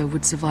brother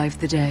would survive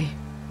the day.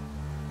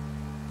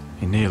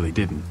 He nearly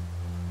didn't.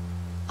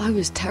 I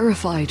was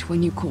terrified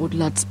when you called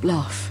Ludd's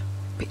bluff,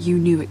 but you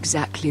knew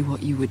exactly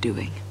what you were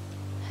doing.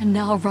 And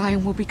now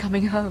Ryan will be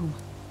coming home.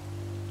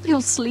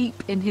 He'll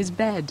sleep in his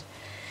bed,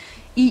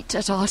 eat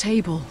at our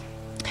table.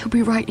 He'll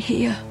be right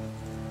here,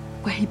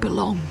 where he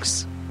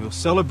belongs. We'll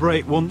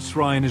celebrate once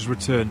Ryan has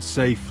returned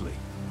safely.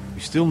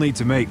 We still need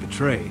to make the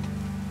trade.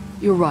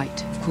 You're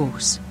right, of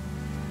course.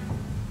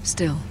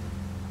 Still,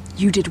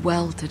 you did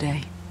well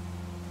today.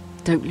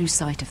 Don't lose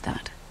sight of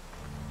that.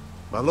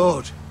 My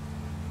lord,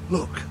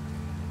 look.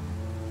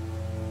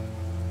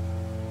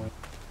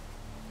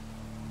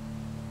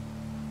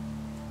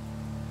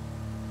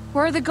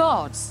 Where are the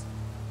guards?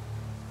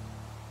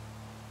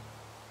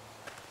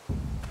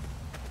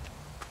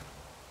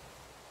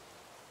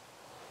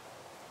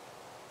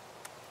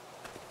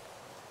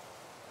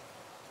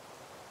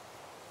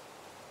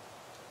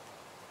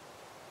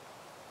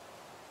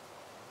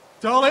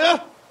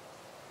 Dahlia?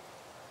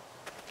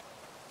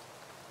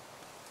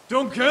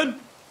 Duncan?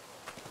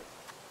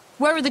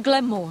 Where are the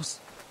Glenmores?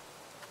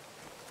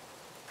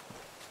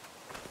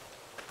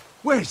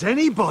 Where's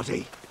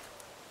anybody?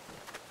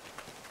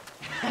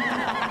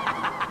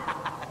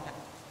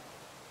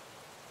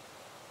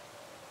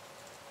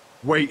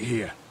 Wait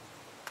here.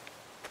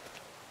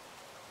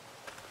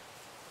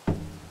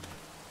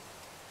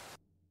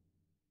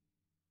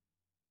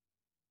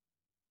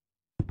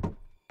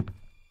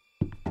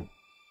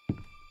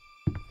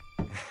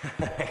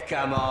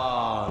 Come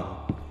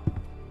on.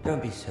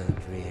 Don't be so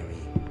dreary.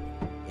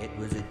 It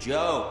was a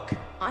joke.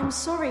 I'm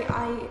sorry,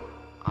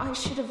 I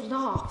should have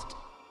laughed.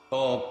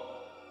 Or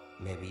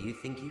maybe you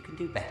think you can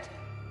do better.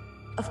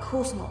 Of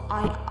course not.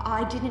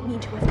 I didn't mean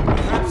to offend you.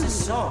 Perhaps a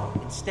song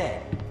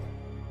instead.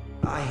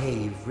 I hear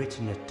you've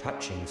written a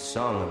touching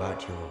song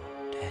about your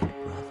dead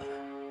brother.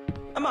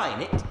 Am I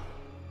in it?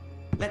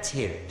 Let's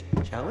hear it,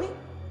 shall we?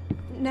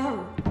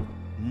 No,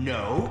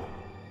 No?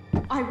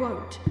 I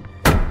won't.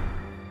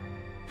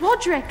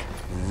 Roderick!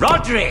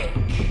 Roderick!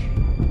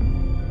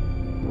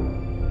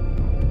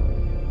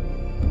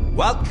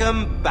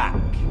 Welcome back.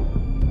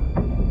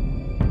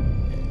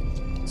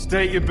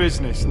 State your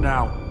business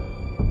now.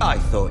 I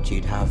thought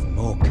you'd have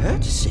more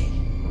courtesy.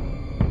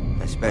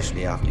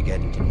 Especially after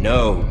getting to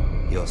know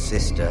your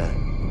sister.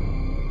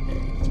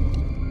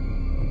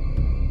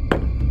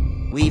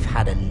 We've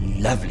had a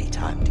lovely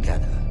time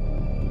together.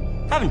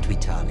 Haven't we,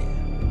 Talia?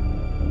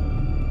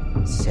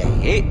 Say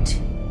it.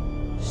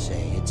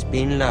 Say it's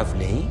been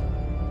lovely.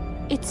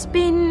 It's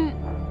been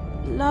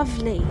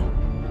lovely.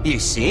 You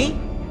see?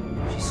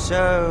 She's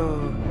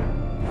so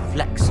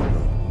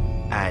flexible.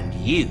 And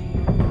you?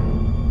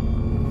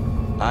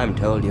 I'm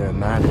told you're a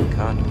man who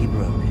can't be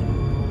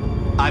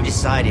broken. I've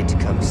decided to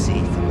come see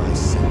for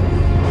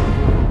myself.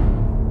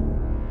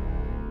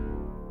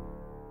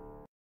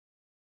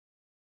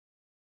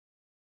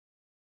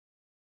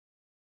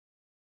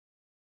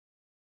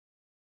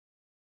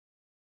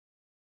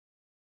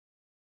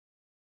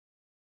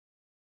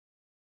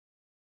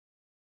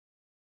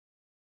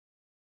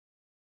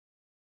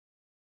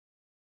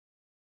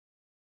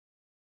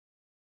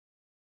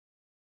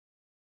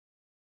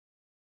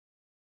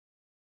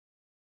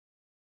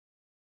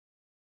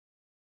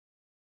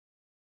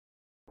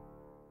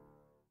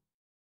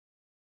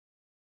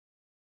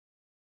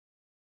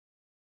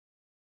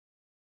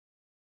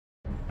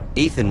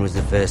 Ethan was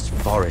the first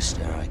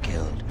Forrester I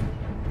killed.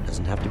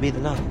 Doesn't have to be the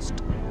last.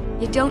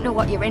 You don't know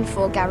what you're in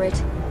for, Garrett.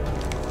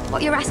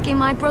 What you're asking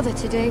my brother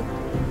to do.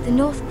 The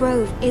North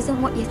Grove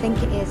isn't what you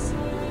think it is.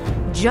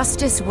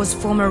 Justice was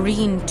for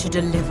Marine to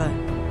deliver,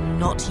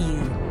 not you.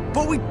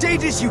 But we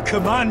did as you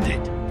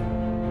commanded!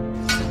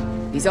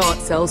 These aren't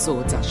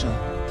sellswords, Asher.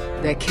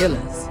 They're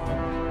killers.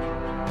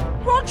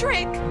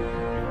 Roderick!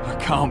 I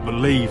can't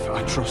believe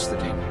I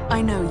trusted him.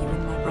 I know you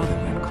and my brother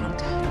were in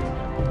contact.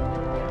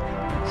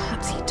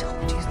 Perhaps he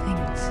told you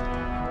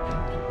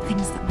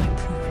things that might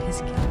prove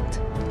his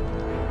guilt.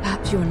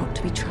 Perhaps you are not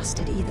to be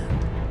trusted either.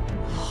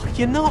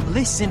 You're not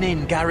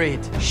listening,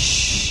 Garrett. Shh!